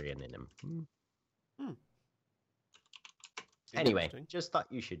Mandalorian in him. Anyway, just thought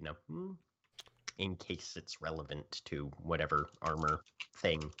you should know. In case it's relevant to whatever armor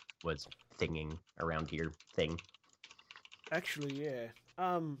thing was thinging around your thing. Actually, yeah.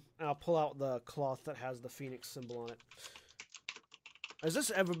 I'll pull out the cloth that has the phoenix symbol on it. Has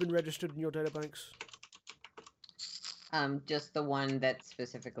this ever been registered in your databanks? Just the one that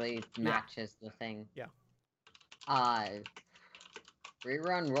specifically matches the thing. Yeah.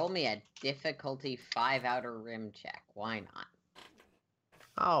 Rerun, roll me a difficulty 5 outer rim check. Why not?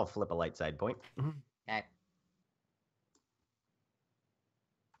 I'll flip a light side point. Okay.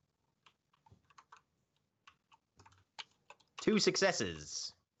 Two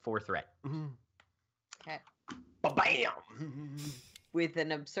successes. 4 threat. Okay. Ba-bam! With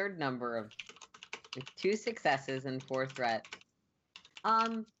an absurd number of 2 successes and 4 threats.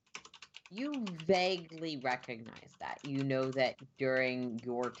 You vaguely recognize that. You know that during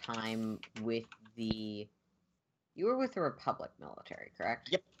your time with the... You were with the Republic military, correct?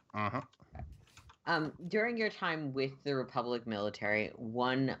 Yep. Uh-huh. During your time with the Republic military,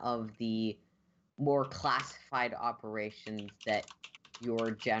 one of the more classified operations that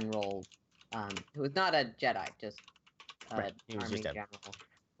your general, who was not a Jedi, just Right. He was army just a general,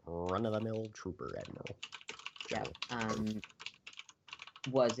 run-of-the-mill trooper admiral. General.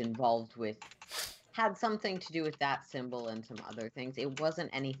 was involved with, had something to do with that symbol and some other things. It wasn't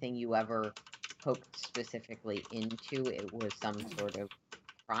anything you ever poked specifically into. It was some sort of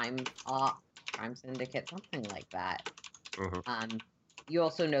crime syndicate, something like that. Mhm. You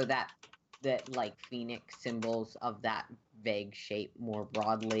also know that like phoenix symbols of that vague shape more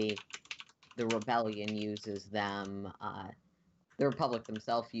broadly, the rebellion uses them. The Republic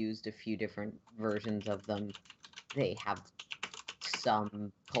themselves used a few different versions of them. They have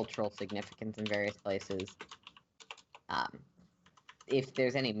some cultural significance in various places. If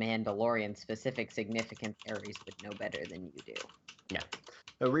there's any Mandalorian specific significance, Ares would know better than you do. Yeah.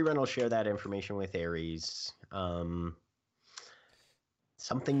 So Rerun will share that information with Ares.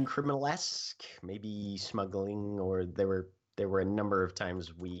 something criminal-esque, maybe smuggling, or there were a number of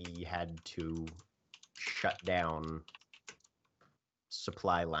times we had to shut down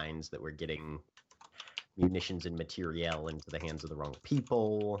supply lines that were getting munitions and materiel into the hands of the wrong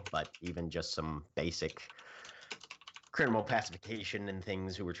people, but even just some basic criminal pacification and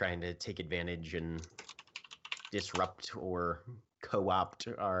things who were trying to take advantage and disrupt or co-opt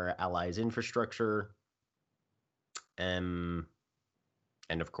our allies' infrastructure. And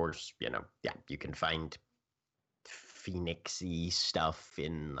of course, you can find Phoenix-y stuff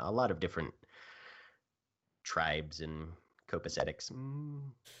in a lot of different tribes and copacetic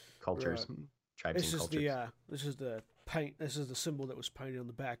cultures. Right. Tribes This and is cultures. this is the paint. This is the symbol that was painted on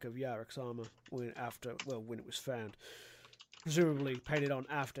the back of Yarek's armor when it was found. Presumably painted on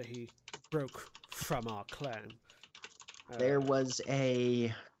after he broke from our clan. There was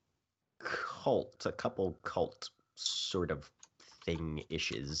a couple cult sort of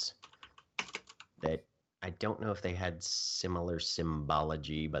thing-ishes that I don't know if they had similar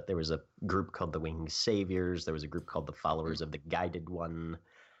symbology, but there was a group called the Winged Saviors. There was a group called the Followers of the Guided One.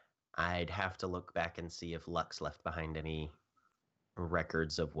 I'd have to look back and see if Lux left behind any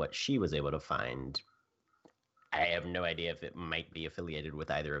records of what she was able to find. I have no idea if it might be affiliated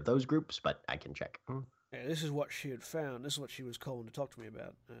with either of those groups, but I can check. Yeah, this is what she had found. This is what she was calling to talk to me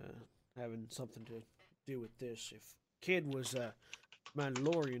about. Having something to do with this. If Kid was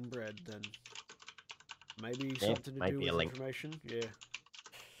Mandalorian bred, then maybe something to do with information. Yeah.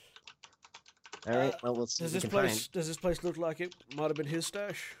 All right. Well, we'll see. Does this place look like it might have been his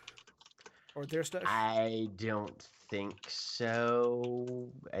stash or their stash? I don't think so.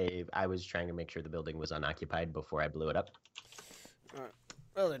 I was trying to make sure the building was unoccupied before I blew it up. All right.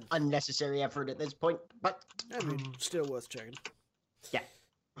 Well then, Unnecessary effort at this point, but I mean, still worth checking. Yeah.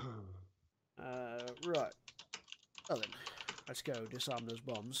 Right. Well then, let's go disarm those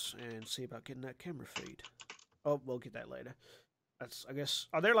bombs and see about getting that camera feed. Oh, we'll get that later. I guess.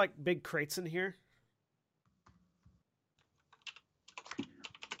 Are there like big crates in here?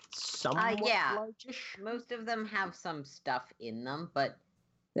 Somewhat yeah. largish. Most of them have some stuff in them, but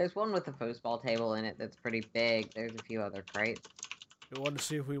there's one with a foosball table in it that's pretty big. There's a few other crates. We want to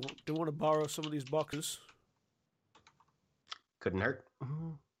see if we do want to borrow some of these boxes. Couldn't hurt.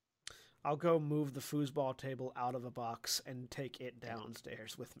 I'll go move the foosball table out of a box and take it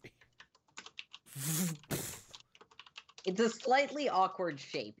downstairs with me. It's a slightly awkward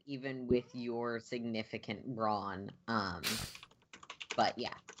shape, even with your significant brawn. But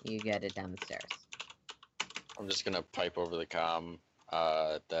yeah, you get it down the stairs. I'm just gonna pipe over the comm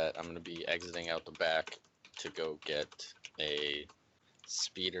that I'm gonna be exiting out the back to go get a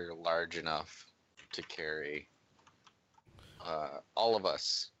speeder large enough to carry all of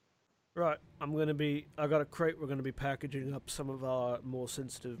us. Right, I got a crate we're going to be packaging up some of our more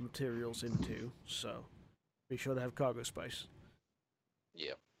sensitive materials into, so be sure to have cargo space.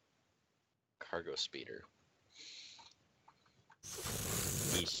 Yep. Cargo speeder.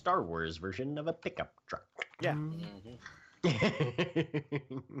 The Star Wars version of a pickup truck. Yeah.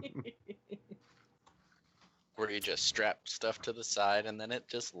 Where you just strap stuff to the side and then it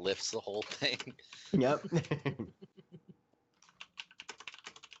just lifts the whole thing. Yep.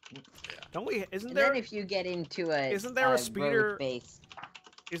 Don't we? And then if you get into a speeder? Base,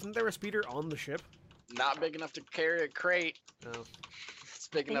 Isn't there a speeder on the ship? Not big enough to carry a crate. No. It's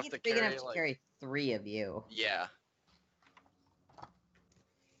big enough to carry. Three of you. Yeah.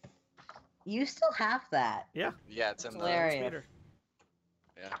 You still have that. Yeah. Yeah, it's in the hilarious. Speeder.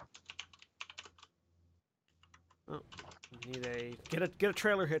 Yeah. Oh, need get a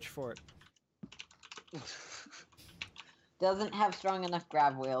trailer hitch for it. Doesn't have strong enough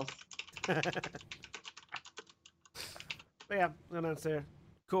grab wheels. But yeah, and that's there.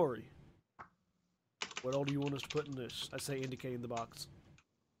 Cori, what all do you want us to put in this? I say indicating the box.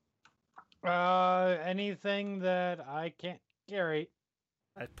 Anything that I can't carry.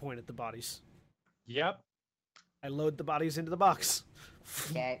 I point at the bodies. Yep. I load the bodies into the box.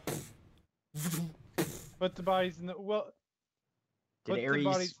 Okay. Put the bodies in the Did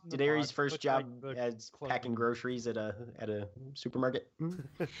Aries' first job as packing groceries at a supermarket?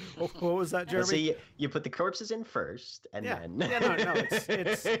 What was that, Jeremy? So you put the corpses in first, and then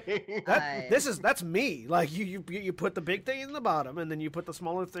that's me. Like you put the big thing in the bottom, and then you put the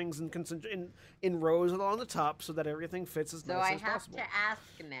smaller things in rows along the top, so that everything fits as nice as possible. So I have to ask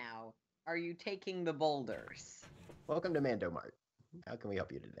now: are you taking the boulders? Welcome to Mando Mart. How can we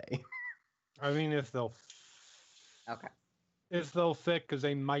help you today? I mean, if they'll. Okay. If they'll fit, because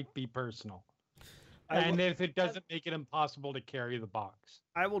they might be personal. And if it doesn't make it impossible to carry the box.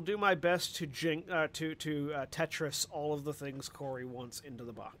 I will do my best to Tetris all of the things Cori wants into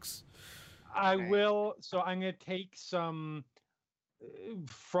the box. I will. So I'm gonna take some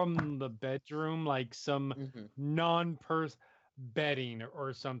from the bedroom, like some non-purse bedding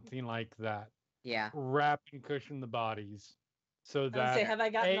or something like that. Yeah. Wrap and cushion the bodies, so I would that say, have I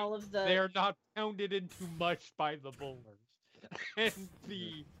gotten all of the? they're not pounded into mush by the boulders, and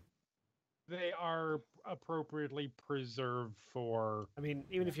they are appropriately preserved for. I mean,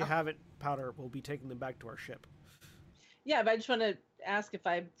 even if you haven't, Powder, we'll be taking them back to our ship. Yeah, but I just want to ask if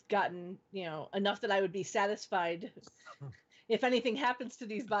I've gotten, enough that I would be satisfied. If anything happens to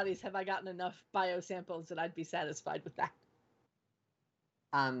these bodies, have I gotten enough biosamples that I'd be satisfied with that?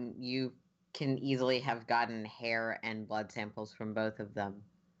 You can easily have gotten hair and blood samples from both of them.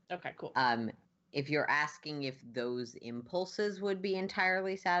 Okay, cool. If you're asking if those impulses would be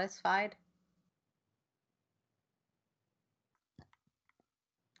entirely satisfied,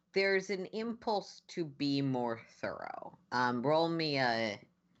 there's an impulse to be more thorough. Roll me a...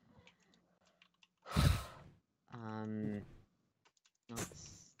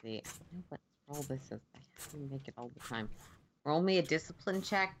 let's see. Let's roll this. I make it all the time. Roll me a discipline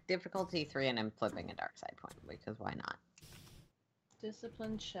check, difficulty 3, and I'm flipping a dark side point, because why not?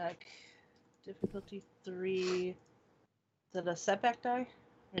 Discipline check, difficulty 3. Is that a setback die?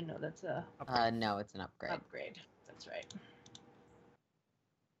 Or no, that's a... No, it's an upgrade. Upgrade, that's right.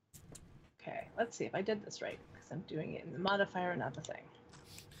 Okay, let's see if I did this right, because I'm doing it in the modifier, not the thing.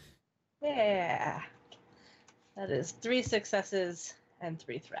 Yeah! That is 3 successes and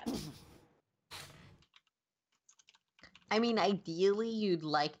 3 threats. I mean, ideally, you'd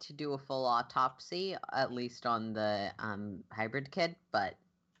like to do a full autopsy, at least on the hybrid kid, but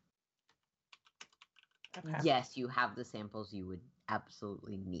yes, you have the samples you would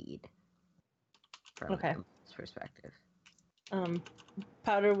absolutely need from this perspective.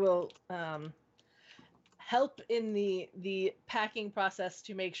 Powder will help in the packing process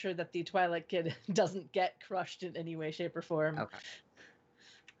to make sure that the Twi'lek kid doesn't get crushed in any way, shape, or form. Okay.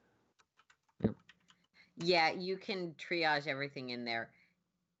 Yeah, you can triage everything in there.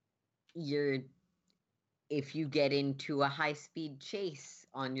 If you get into a high-speed chase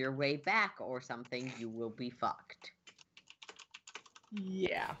on your way back or something, you will be fucked.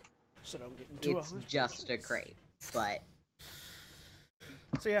 Yeah. So don't get into it's just a crate, but...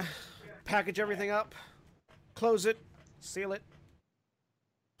 So yeah, package everything up, close it, seal it.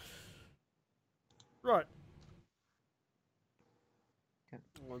 Right.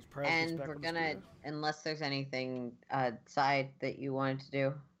 And we're gonna, unless there's anything side that you wanted to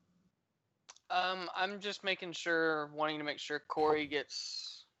do. I'm just wanting to make sure Cori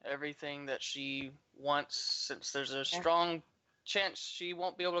gets everything that she wants, since there's a strong chance she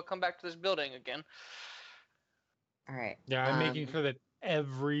won't be able to come back to this building again. All right. Yeah, I'm making sure that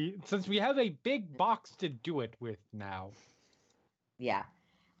since we have a big box to do it with now. Yeah.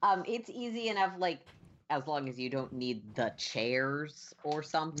 It's easy enough, like, as long as you don't need the chairs or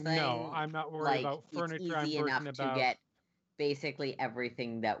something. No, I'm not worried about furniture. It's easy enough to get basically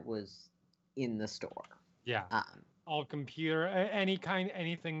everything that was in the store. Yeah. All computer,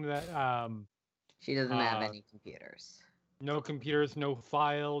 anything that. She doesn't have any computers. No computers, no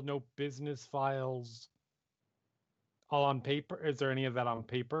file, no business files. All on paper. Is there any of that on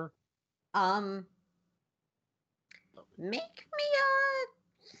paper? Make me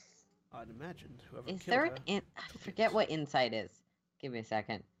I'd imagine whoever Is killed there her. I forget what insight is. Give me a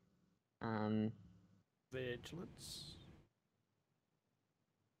second. Vigilance.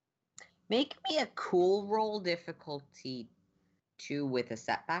 Make me a cool roll difficulty 2 with a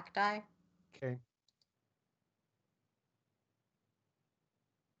setback die. Okay.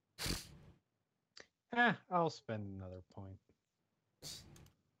 I'll spend another point.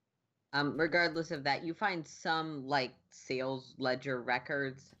 Regardless of that, you find some like sales ledger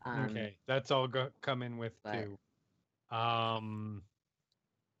records. Okay, that's all come in with too. A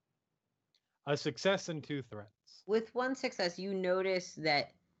success and 2 threats. With 1 success, you notice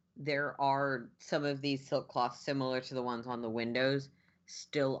that there are some of these silk cloths similar to the ones on the windows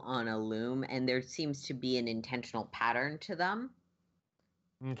still on a loom, and there seems to be an intentional pattern to them.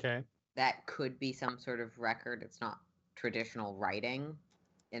 Okay. That could be some sort of record. It's not traditional writing,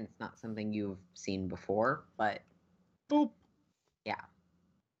 and it's not something you've seen before, but... Boop! Yeah.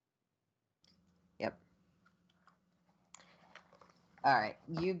 Yep. All right,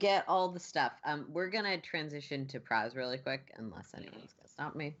 you get all the stuff. We're going to transition to Praz really quick, unless anyone's going to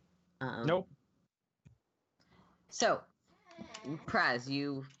stop me. Nope. So, Praz,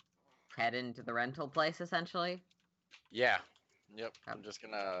 you head into the rental place, essentially? Yeah. Yep. I'm just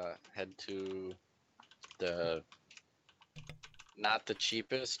gonna head to the not the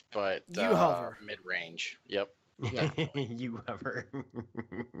cheapest, but You hover. mid-range. Yep. Yeah. You hover.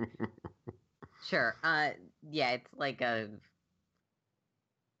 Sure. Yeah, it's like a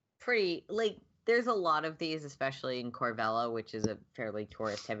pretty like there's a lot of these, especially in Corvella, which is a fairly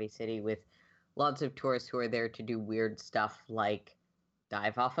tourist-heavy city with lots of tourists who are there to do weird stuff like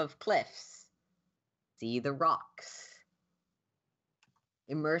dive off of cliffs, see the rocks,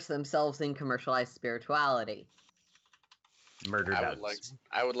 immerse themselves in commercialized spirituality. Murder I ducks.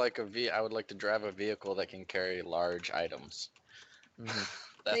 would like to drive a vehicle that can carry large items. Mhm.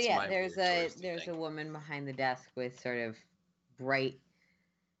 That's So yeah, my there's weird a touristy thing. woman behind the desk with sort of bright,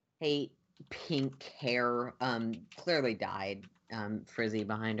 pink hair, clearly dyed, frizzy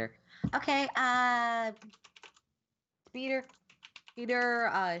behind her. Okay, speeder,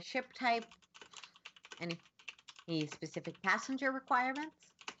 ship type, any specific passenger requirements?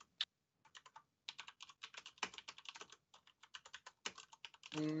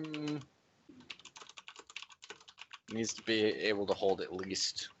 Needs to be able to hold at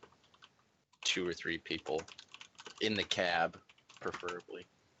least 2 or 3 people in the cab, preferably.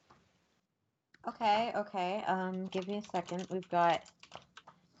 Okay. Give me a second. We've got.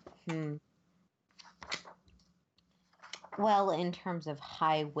 Well, in terms of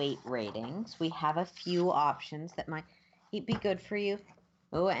high weight ratings, we have a few options that might be good for you.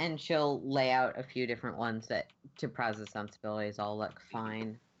 Oh, and she'll lay out a few different ones that, to Praz's sensibilities, all look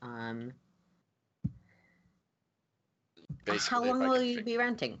fine. Basically, How long if I will can you be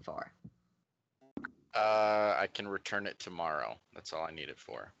renting for? I can return it tomorrow. That's all I need it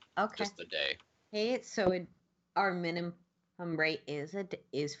for. Okay. Just the day. Okay, so our minimum rate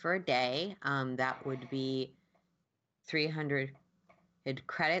is for a day. That would be 300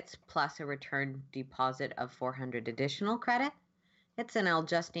 credits plus a return deposit of 400 additional credit. And I'll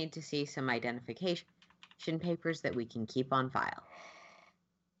just need to see some identification papers that we can keep on file.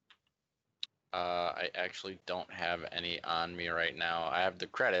 I actually don't have any on me right now. I have the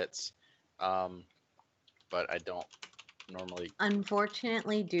credits, but I don't normally.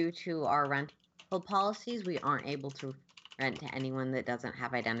 Unfortunately, due to our rental policies, we aren't able to rent to anyone that doesn't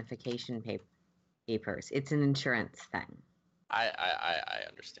have identification papers. It's an insurance thing. I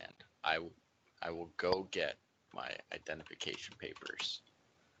understand. I will go get my identification papers.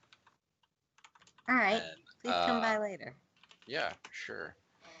 All right. And, Please come by later. Yeah, sure.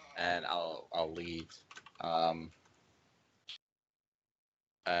 And I'll leave.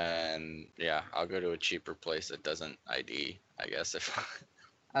 And yeah, I'll go to a cheaper place that doesn't ID, I guess, if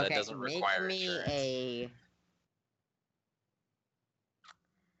that doesn't require make me insurance.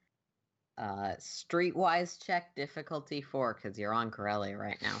 a streetwise check difficulty 4 because you're on Corellia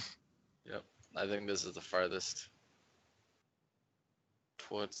right now. Yep, I think this is the farthest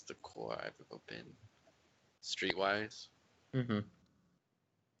towards the core I've ever been. Streetwise. Mm-hmm. If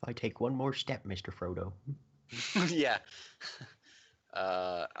I take one more step, Mr. Frodo. Yeah.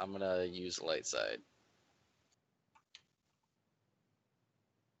 I'm gonna use light side.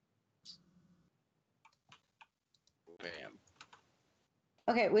 Bam.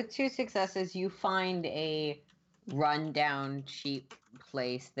 Okay, with 2 successes, you find a rundown, cheap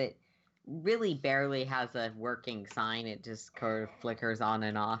place that really barely has a working sign. It just kind of flickers on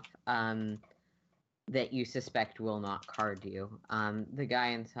and off. That you suspect will not card you. The guy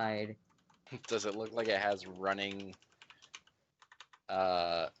inside. Does it look like it has running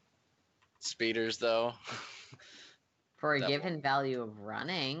speeders though? For a given value of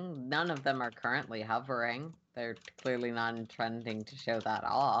running, none of them are currently hovering. They're clearly not intending to show that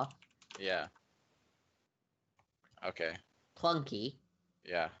off. Yeah. Okay. Clunky.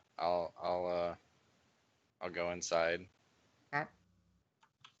 Yeah. I'll go inside. Okay.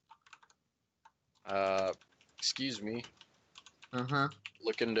 Excuse me. Uh-huh.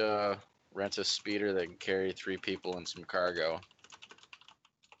 Looking to rent a speeder that can carry 3 people and some cargo.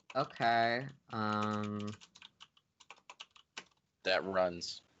 Okay. That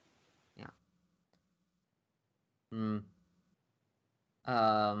runs.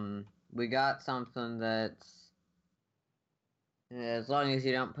 We got something that's, as long as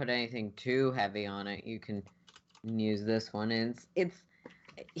you don't put anything too heavy on it, you can use this one. And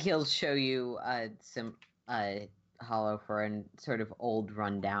he'll show you some hollow for a sort of old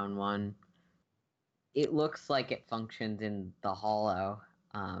rundown one. It looks like it functions in the hollow.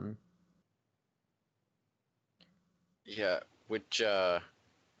 Yeah, which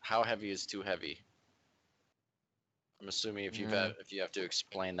how heavy is too heavy? I'm assuming if you have to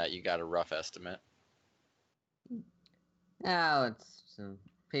explain that, you got a rough estimate. Oh, it's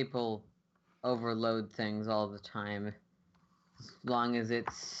people overload things all the time. As long as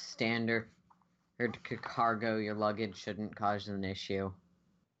it's standard cargo, your luggage shouldn't cause an issue.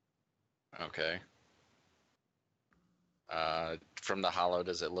 Okay. From the hollow,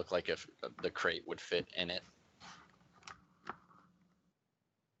 does it look like if the crate would fit in it?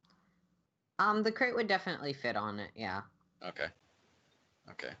 The crate would definitely fit on it, yeah. Okay.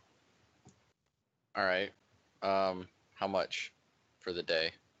 All right. How much for the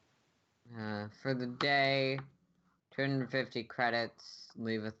day? For the day, 250 credits,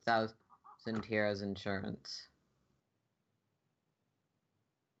 leave 1,000 here as insurance.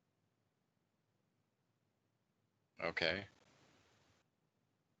 Okay.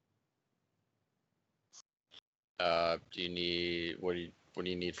 Do you need what do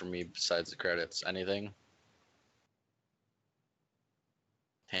you need from me besides the credits? Anything?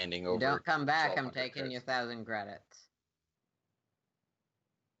 Handing over. You don't come back, I'm 1,200 taking your credits. 1,000 credits.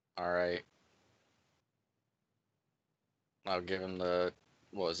 All right. I'll give him the,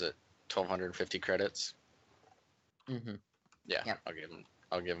 what was it, 1,250 credits? Mm-hmm. Yeah, Yep.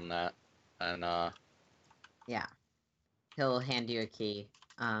 I'll give him that, and Yeah. He'll hand you a key.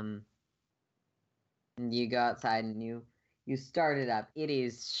 And you go outside and you start it up. It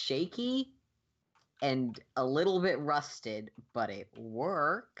is shaky and a little bit rusted, but it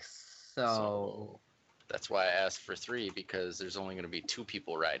works. So that's why I asked for 3, because there's only going to be 2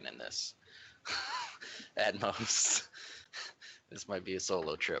 people riding in this, at most. This might be a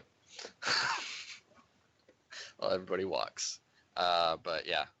solo trip. Well, everybody walks. But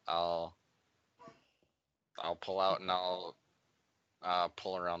yeah, I'll pull out and I'll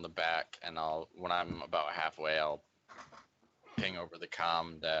pull around the back, and when I'm about halfway, I'll ping over the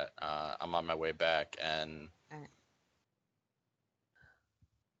comm that I'm on my way back, and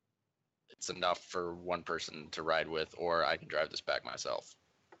it's enough for one person to ride with, or I can drive this back myself.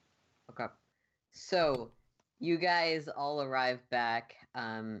 Okay. So you guys all arrive back,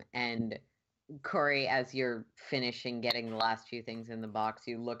 and Cori, as you're finishing getting the last few things in the box,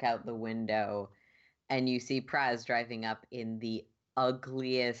 you look out the window and you see Praz driving up in the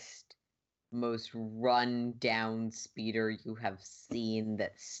ugliest, most run-down speeder you have seen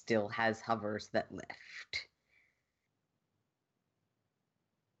that still has hovers that lift.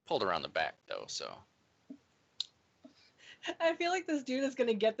 Pulled around the back, though, so... I feel like this dude is going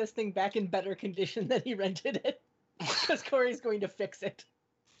to get this thing back in better condition than he rented it. Because Corey's going to fix it.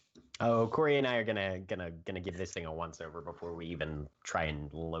 Oh, Cori and I are gonna give this thing a once over before we even try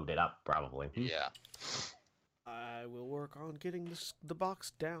and load it up, probably. Yeah. I will work on getting the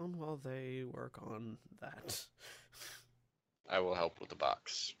box down while they work on that. I will help with the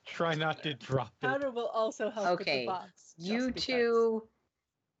box. Try not to drop it. Powder will also help with the box. You just two...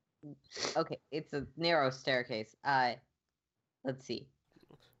 Okay, it's a narrow staircase. Let's see.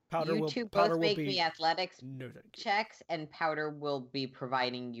 Powder you will, two Powder both will make be... me athletics No, thank you. checks, and Powder will be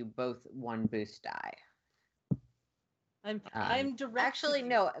providing you both 1 boost die. I'm direct. Actually,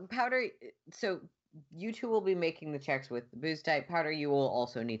 no, Powder. So you two will be making the checks with the boost die. Powder, you will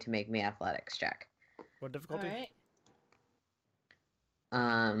also need to make me athletics check. What All difficulty? right.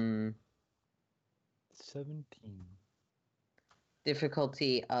 17.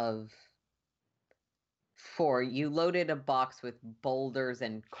 Difficulty of 4. You loaded a box with boulders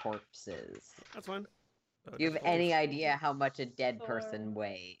and corpses. That's fine. Do you have any idea how much a dead person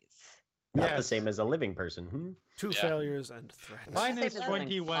weighs? Not the Yes. same as a living person. 2 failures and threats. Mine Same is as an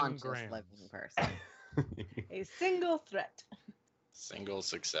 21 unconscious grams. living person. A single threat. Single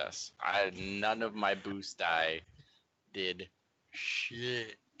success. None of my boost die did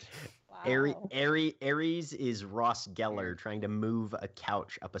shit. Wow. Ares is Ross Geller trying to move a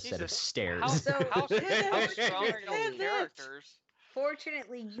couch up a set of Jesus, stairs. How strong are your Pivot. characters?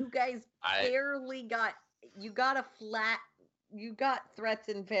 Fortunately, you guys barely got... You got a flat... You got threats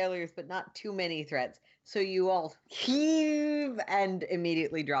and failures, but not too many threats. So you all heave and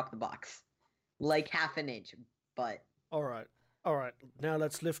immediately drop the box. Like half an inch, but... All right. Now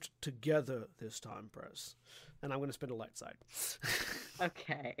let's lift together this time, Praz. And I'm going to spin a light side.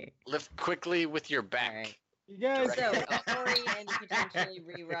 Okay. Lift quickly with your back. All right. You guys, So, Cori and potentially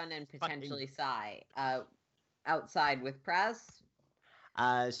Rerun and potentially Sai. Outside with Praz.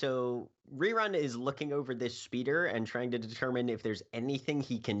 So Rerun is looking over this speeder and trying to determine if there's anything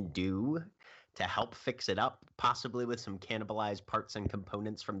he can do to help fix it up, possibly with some cannibalized parts and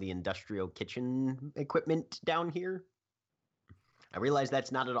components from the industrial kitchen equipment down here. I realize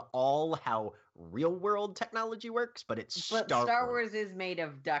that's not at all how real-world technology works, but it's But Star Wars is made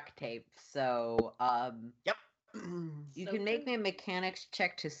of duct tape, so Yep. you So can make me a mechanics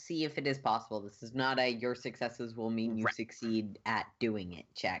check to see if it is possible. This is not a your successes will mean you Right. succeed at doing it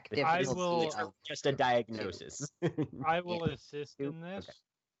check. I Difficulty will- of Just a diagnosis. I will assist in this. Okay.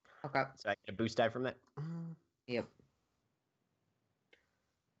 Okay. So I get a boost die from that. Yep.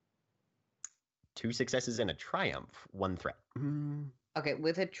 2 successes and a triumph. 1 threat. Okay,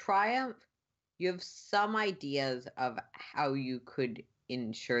 with a triumph, you have some ideas of how you could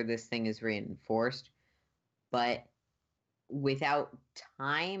ensure this thing is reinforced, but without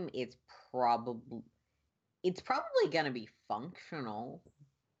time, it's probably going to be functional.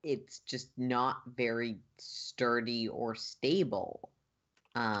 It's just not very sturdy or stable.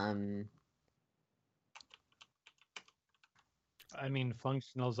 I mean,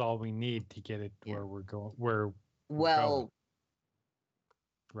 functional is all we need to get it Yeah. where we're going. Well,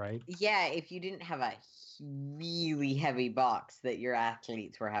 right? yeah, if you didn't have a really heavy box that your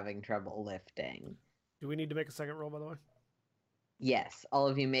athletes were having trouble lifting. Do we need to make a second roll, by the way? Yes, all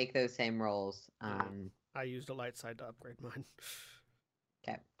of you make those same rolls. I used a light side to upgrade mine.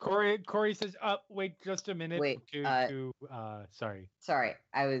 Okay. Cori says, wait just a minute. Wait, Sorry. Sorry,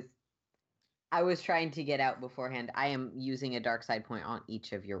 I was trying to get out beforehand. I am using a dark side point on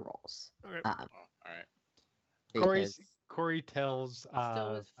each of your rolls. Okay. All right. Cori tells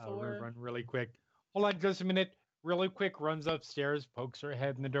Still with we're 4. run really quick. Hold on just a minute. Really quick, runs upstairs, pokes her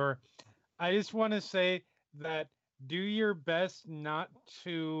head in the door. I just want to say that do your best not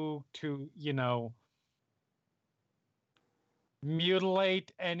to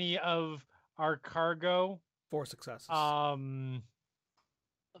mutilate any of our cargo. 4 successes. Of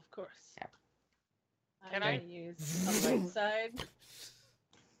course. Yeah. Can I'm I- gonna use a right side.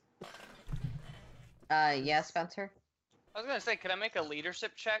 Yeah, Spencer? I was gonna say, can I make a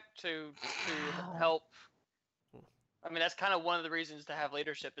leadership check to help? I mean, that's kind of one of the reasons to have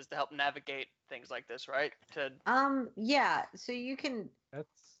leadership is to help navigate things like this, right? Yeah, so you can. That's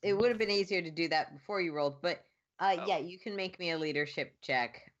It would have been easier to do that before you rolled, but yeah, you can make me a leadership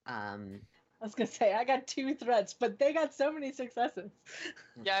check. I was gonna say I got 2 threats, but they got so many successes.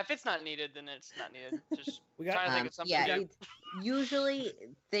 Yeah, if it's not needed, then it's not needed. Just We got- trying to think of something. yeah, new. it's usually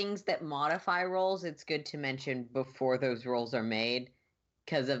things that modify rolls. It's good to mention before those rolls are made,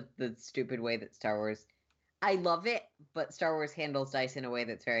 because of the stupid way that Star Wars. I love it, but Star Wars handles dice in a way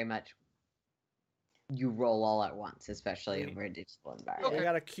that's very much you roll all at once, especially over a digital environment. We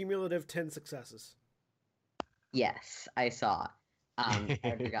got a cumulative 10 successes. Yes, I saw. I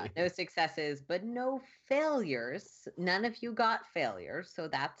forgot. No successes, but no failures. None of you got failures, so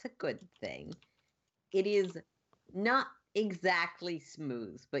that's a good thing. It is not exactly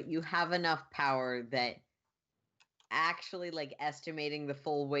smooth, but you have enough power that actually, like, estimating the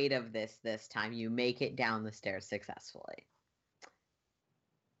full weight of this time, you make it down the stairs successfully.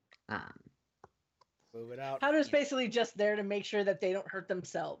 Move it out. Powder's basically just there to make sure that they don't hurt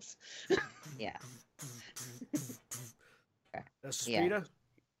themselves. Yeah. That's Yeah.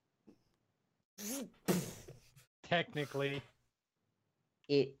 Speeda. technically.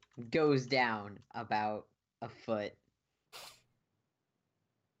 It goes down about a foot.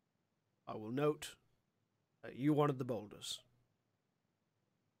 I will note that you wanted the boulders.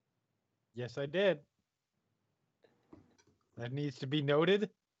 Yes, I did. That needs to be noted.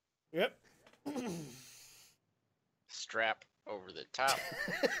 Yep. Strap over the top.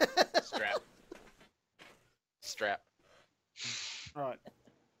 Strap. All right.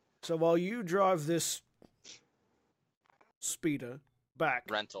 So while you drive this speeder back,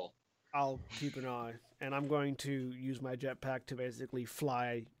 Rental. I'll keep an eye, and I'm going to use my jetpack to basically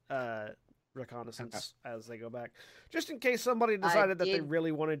fly reconnaissance as they go back, just in case somebody decided that they did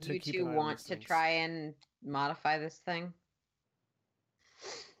really wanted to You keep two an eye on want these to things. try and modify this thing?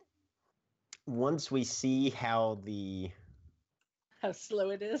 Once we see how How slow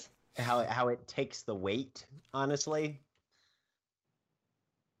it is. how it takes the weight, honestly.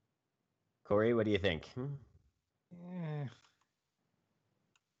 Cori, what do you think? Eh,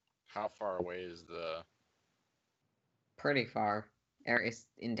 How far away is the? Pretty far. Or is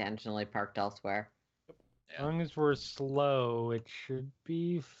intentionally parked elsewhere. As long as we're slow, it should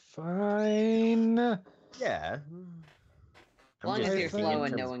be fine. Yeah. As long as just you're thinking slow in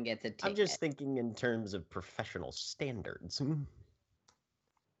and no terms- one gets a ticket. I'm just thinking in terms of professional standards.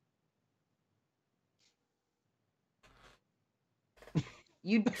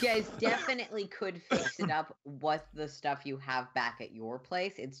 You guys definitely could fix it up with the stuff you have back at your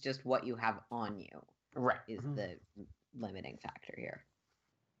place. It's just what you have on you Right. is the limiting factor here.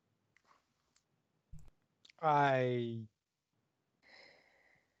 I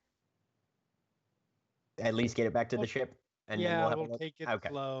At least get it back to the ship, and then yeah, we'll have a we'll look. take it Okay.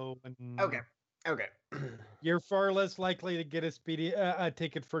 slow. And Okay. You're far less likely to get a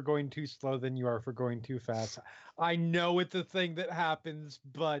ticket for going too slow than you are for going too fast. I know it's a thing that happens,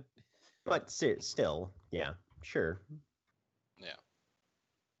 but But still, yeah, sure. Yeah.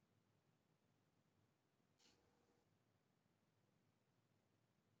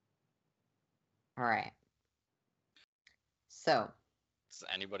 All right. So, Does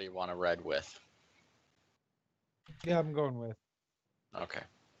anybody want to ride with? Yeah, I'm going with. Okay.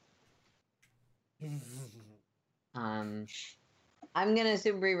 I'm gonna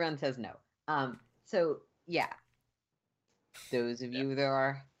assume Rerun says no. So yeah, those of you that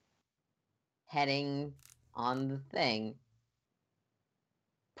are heading on the thing,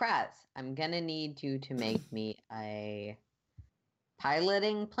 Praz, I'm gonna need you to make me a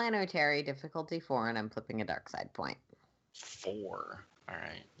piloting planetary difficulty 4, and I'm flipping a dark side point. 4. All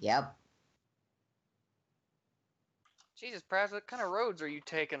right. Yep. Jesus, Praz, what kind of roads are you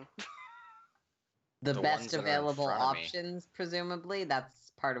taking? The The ones best that are in available front of me. options, presumably.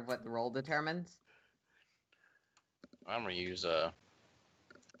 That's part of what the roll determines. I'm gonna use a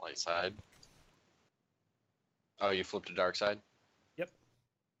light side. Oh, you flipped to dark side? Yep.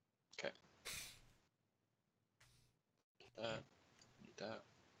 Okay. Need that.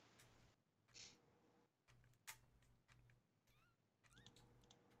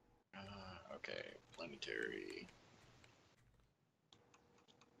 Okay, planetary.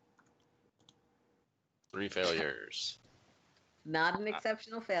 3 failures. Not an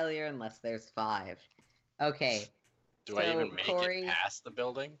exceptional failure unless there's 5. Okay. Do I So, even make Cori- it past the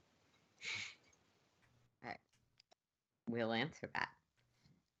building? We'll answer that.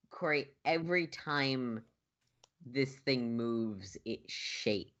 Cori, every time this thing moves, it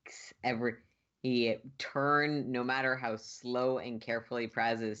shakes. Every turn, no matter how slow and carefully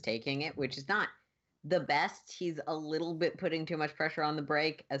Praz is taking it, which is not the best. He's a little bit putting too much pressure on the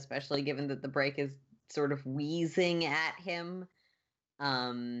brake, especially given that the brake is sort of wheezing at him.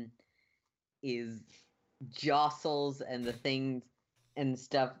 Is jostles and the things and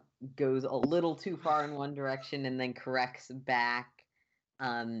stuff goes a little too far in one direction and then corrects back.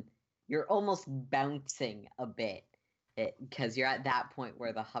 You're almost bouncing a bit because you're at that point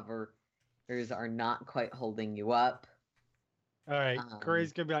where the hovers are not quite holding you up. All right,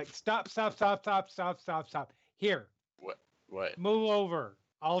 Cori's gonna be like, stop. Here, What? move over.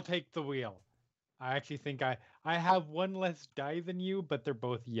 I'll take the wheel. I actually think I have one less die than you, but they're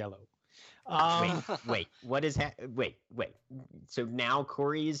both yellow. Wait. What is wait. So now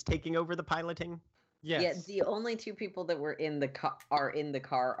Cori is taking over the piloting? Yes. Yeah, the only two people that were in the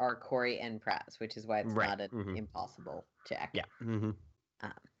car are Cori and Praz, which is why it's Right, not impossible check. Yeah. Mm-hmm.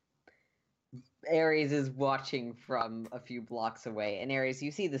 Ares is watching from a few blocks away, and Ares,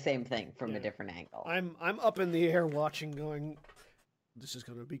 you see the same thing from a different angle. I'm up in the air watching, going, "This is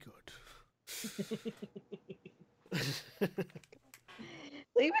gonna be good."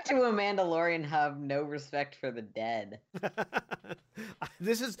 Leave it to a Mandalorian hub, no respect for the dead.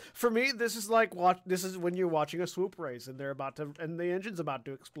 This is for me. This is like This is when you're watching a swoop race and and the engine's about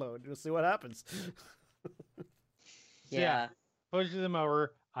to explode. You'll see what happens. Yeah. Push them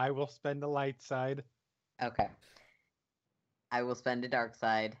over. I will spend a light side. Okay. I will spend a dark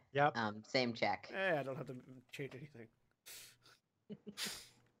side. Yep. Same check. I don't have to change anything.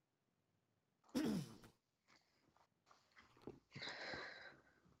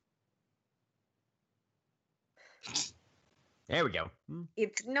 There we go.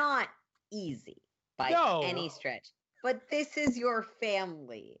 It's not easy by any stretch, but this is your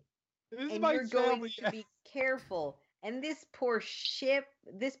family. This is and my you're family. going to be careful. And this poor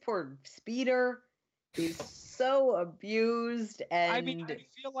speeder is so abused. And I mean, I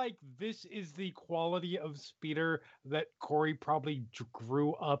feel like this is the quality of speeder that Cori probably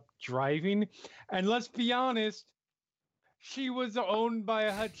grew up driving. And let's be honest, she was owned by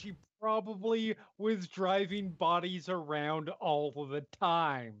a hut. She probably was driving bodies around all the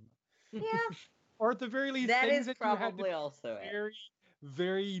time. yeah, Or at the very least, that things is that you had to probably be also it. very,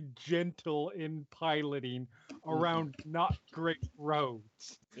 very gentle in piloting around not great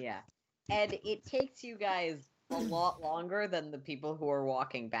roads. Yeah. And it takes you guys a lot longer than the people who are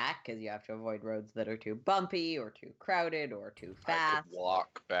walking back because you have to avoid roads that are too bumpy or too crowded or too I fast. could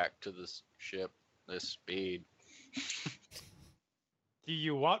walk back to the ship this speed. Do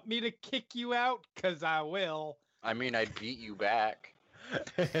you want me to kick you out? Because I will. I mean, I'd beat you back.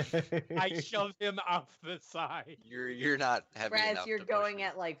 I shove him off the side. You're not heavy Whereas enough you're to push going me.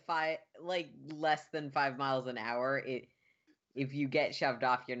 at like less than 5 miles an hour. If you get shoved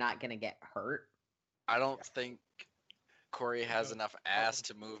off, you're not gonna get hurt. I don't think Cori has enough ass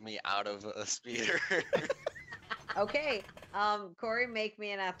to move me out of a speeder. Okay, Cori, make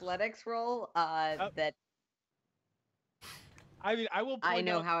me an athletics roll. That I mean, I will. I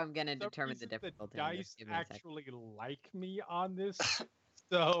know out how I'm gonna for some determine the reason difficulty. The Just dice give me a second. actually like me on this,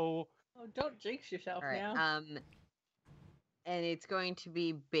 so Oh, don't jinx yourself All right. now. And it's going to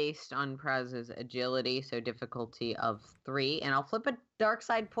be based on Praz's agility, so difficulty of 3. And I'll flip a dark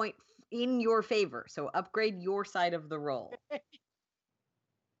side point in your favor, so upgrade your side of the roll.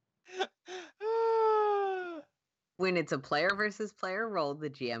 When it's a player versus player roll, the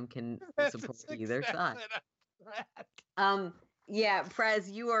GM can support either side. Yeah,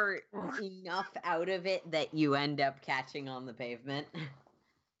 Praz, you are enough out of it that you end up catching on the pavement.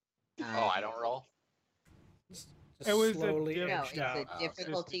 Oh, I don't roll? It was slowly a No, edged it's out. the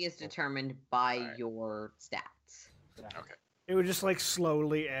difficulty is determined by Alright. your stats. Okay. It was just like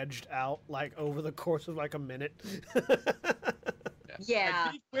slowly edged out, like over the course of like a minute.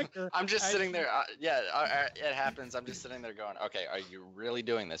 Yeah. I'm just sitting there. It happens. I'm just sitting there going, okay, are you really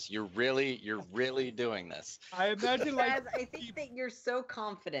doing this? You're really doing this. I imagine like Praz, I think that you're so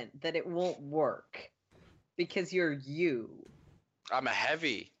confident that it won't work because you're you. I'm a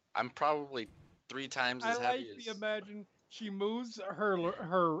heavy. I'm probably 3 times as I heavy like as. to imagine she moves her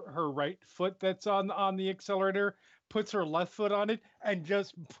right foot that's on the accelerator, puts her left foot on it, and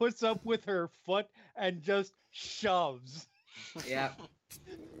just puts up with her foot and just shoves. Yeah.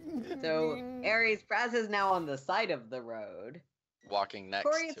 So Aries, Praz is now on the side of the road. Walking next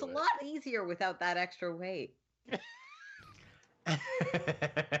Cori, it's to a it. lot easier without that extra weight.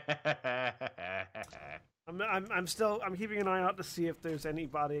 I'm keeping an eye out to see if there's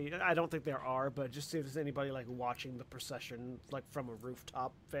anybody. I don't think there are, but just see if there's anybody like watching the procession, like from a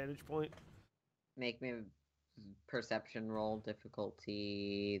rooftop vantage point. Make me a perception roll,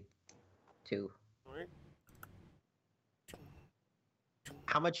 difficulty 2. All right.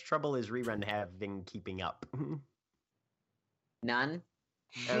 How much trouble is Rerun having keeping up? None.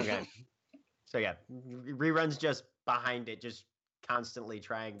 Okay. So yeah, Rerun's just behind it, just constantly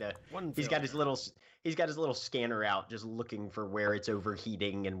trying to. He's got his little scanner out, just looking for where it's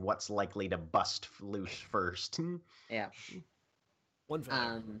overheating and what's likely to bust loose first. Yeah. One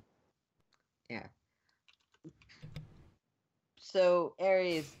failure. Yeah. So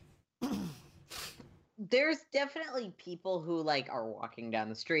Aries, there's definitely people who like are walking down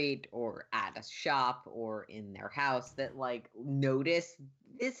the street or at a shop or in their house that like notice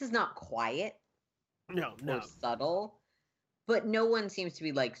this is not quiet No. or subtle, but no one seems to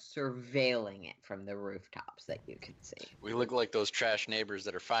be like surveilling it from the rooftops that you can see. We look like those trash neighbors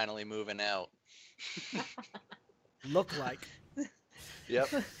that are finally moving out. Look like. Yep.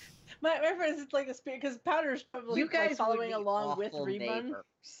 My reference is like a spirit because Powder's probably You guys like, following would be along with awful Rerun. neighbors.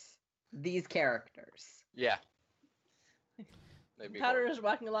 These characters. Yeah. Maybe Powder is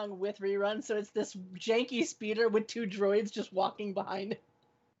walking along with Rerun, so it's this janky speeder with 2 droids just walking behind.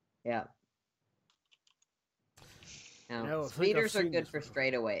 Yeah. Now, No, I think I've speeders are seen good this for before.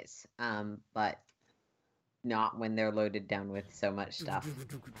 straightaways, but not when they're loaded down with so much stuff.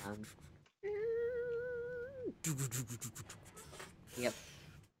 Yep.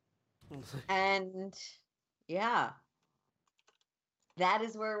 And yeah, that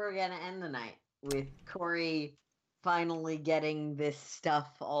is where we're gonna end the night, with Cori finally getting this stuff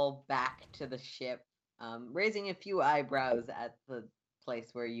all back to the ship, raising a few eyebrows at the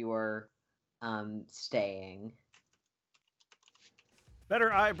place where you are staying.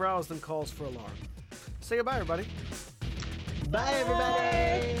 Better eyebrows than calls for alarm. Say goodbye, everybody. Bye, everybody.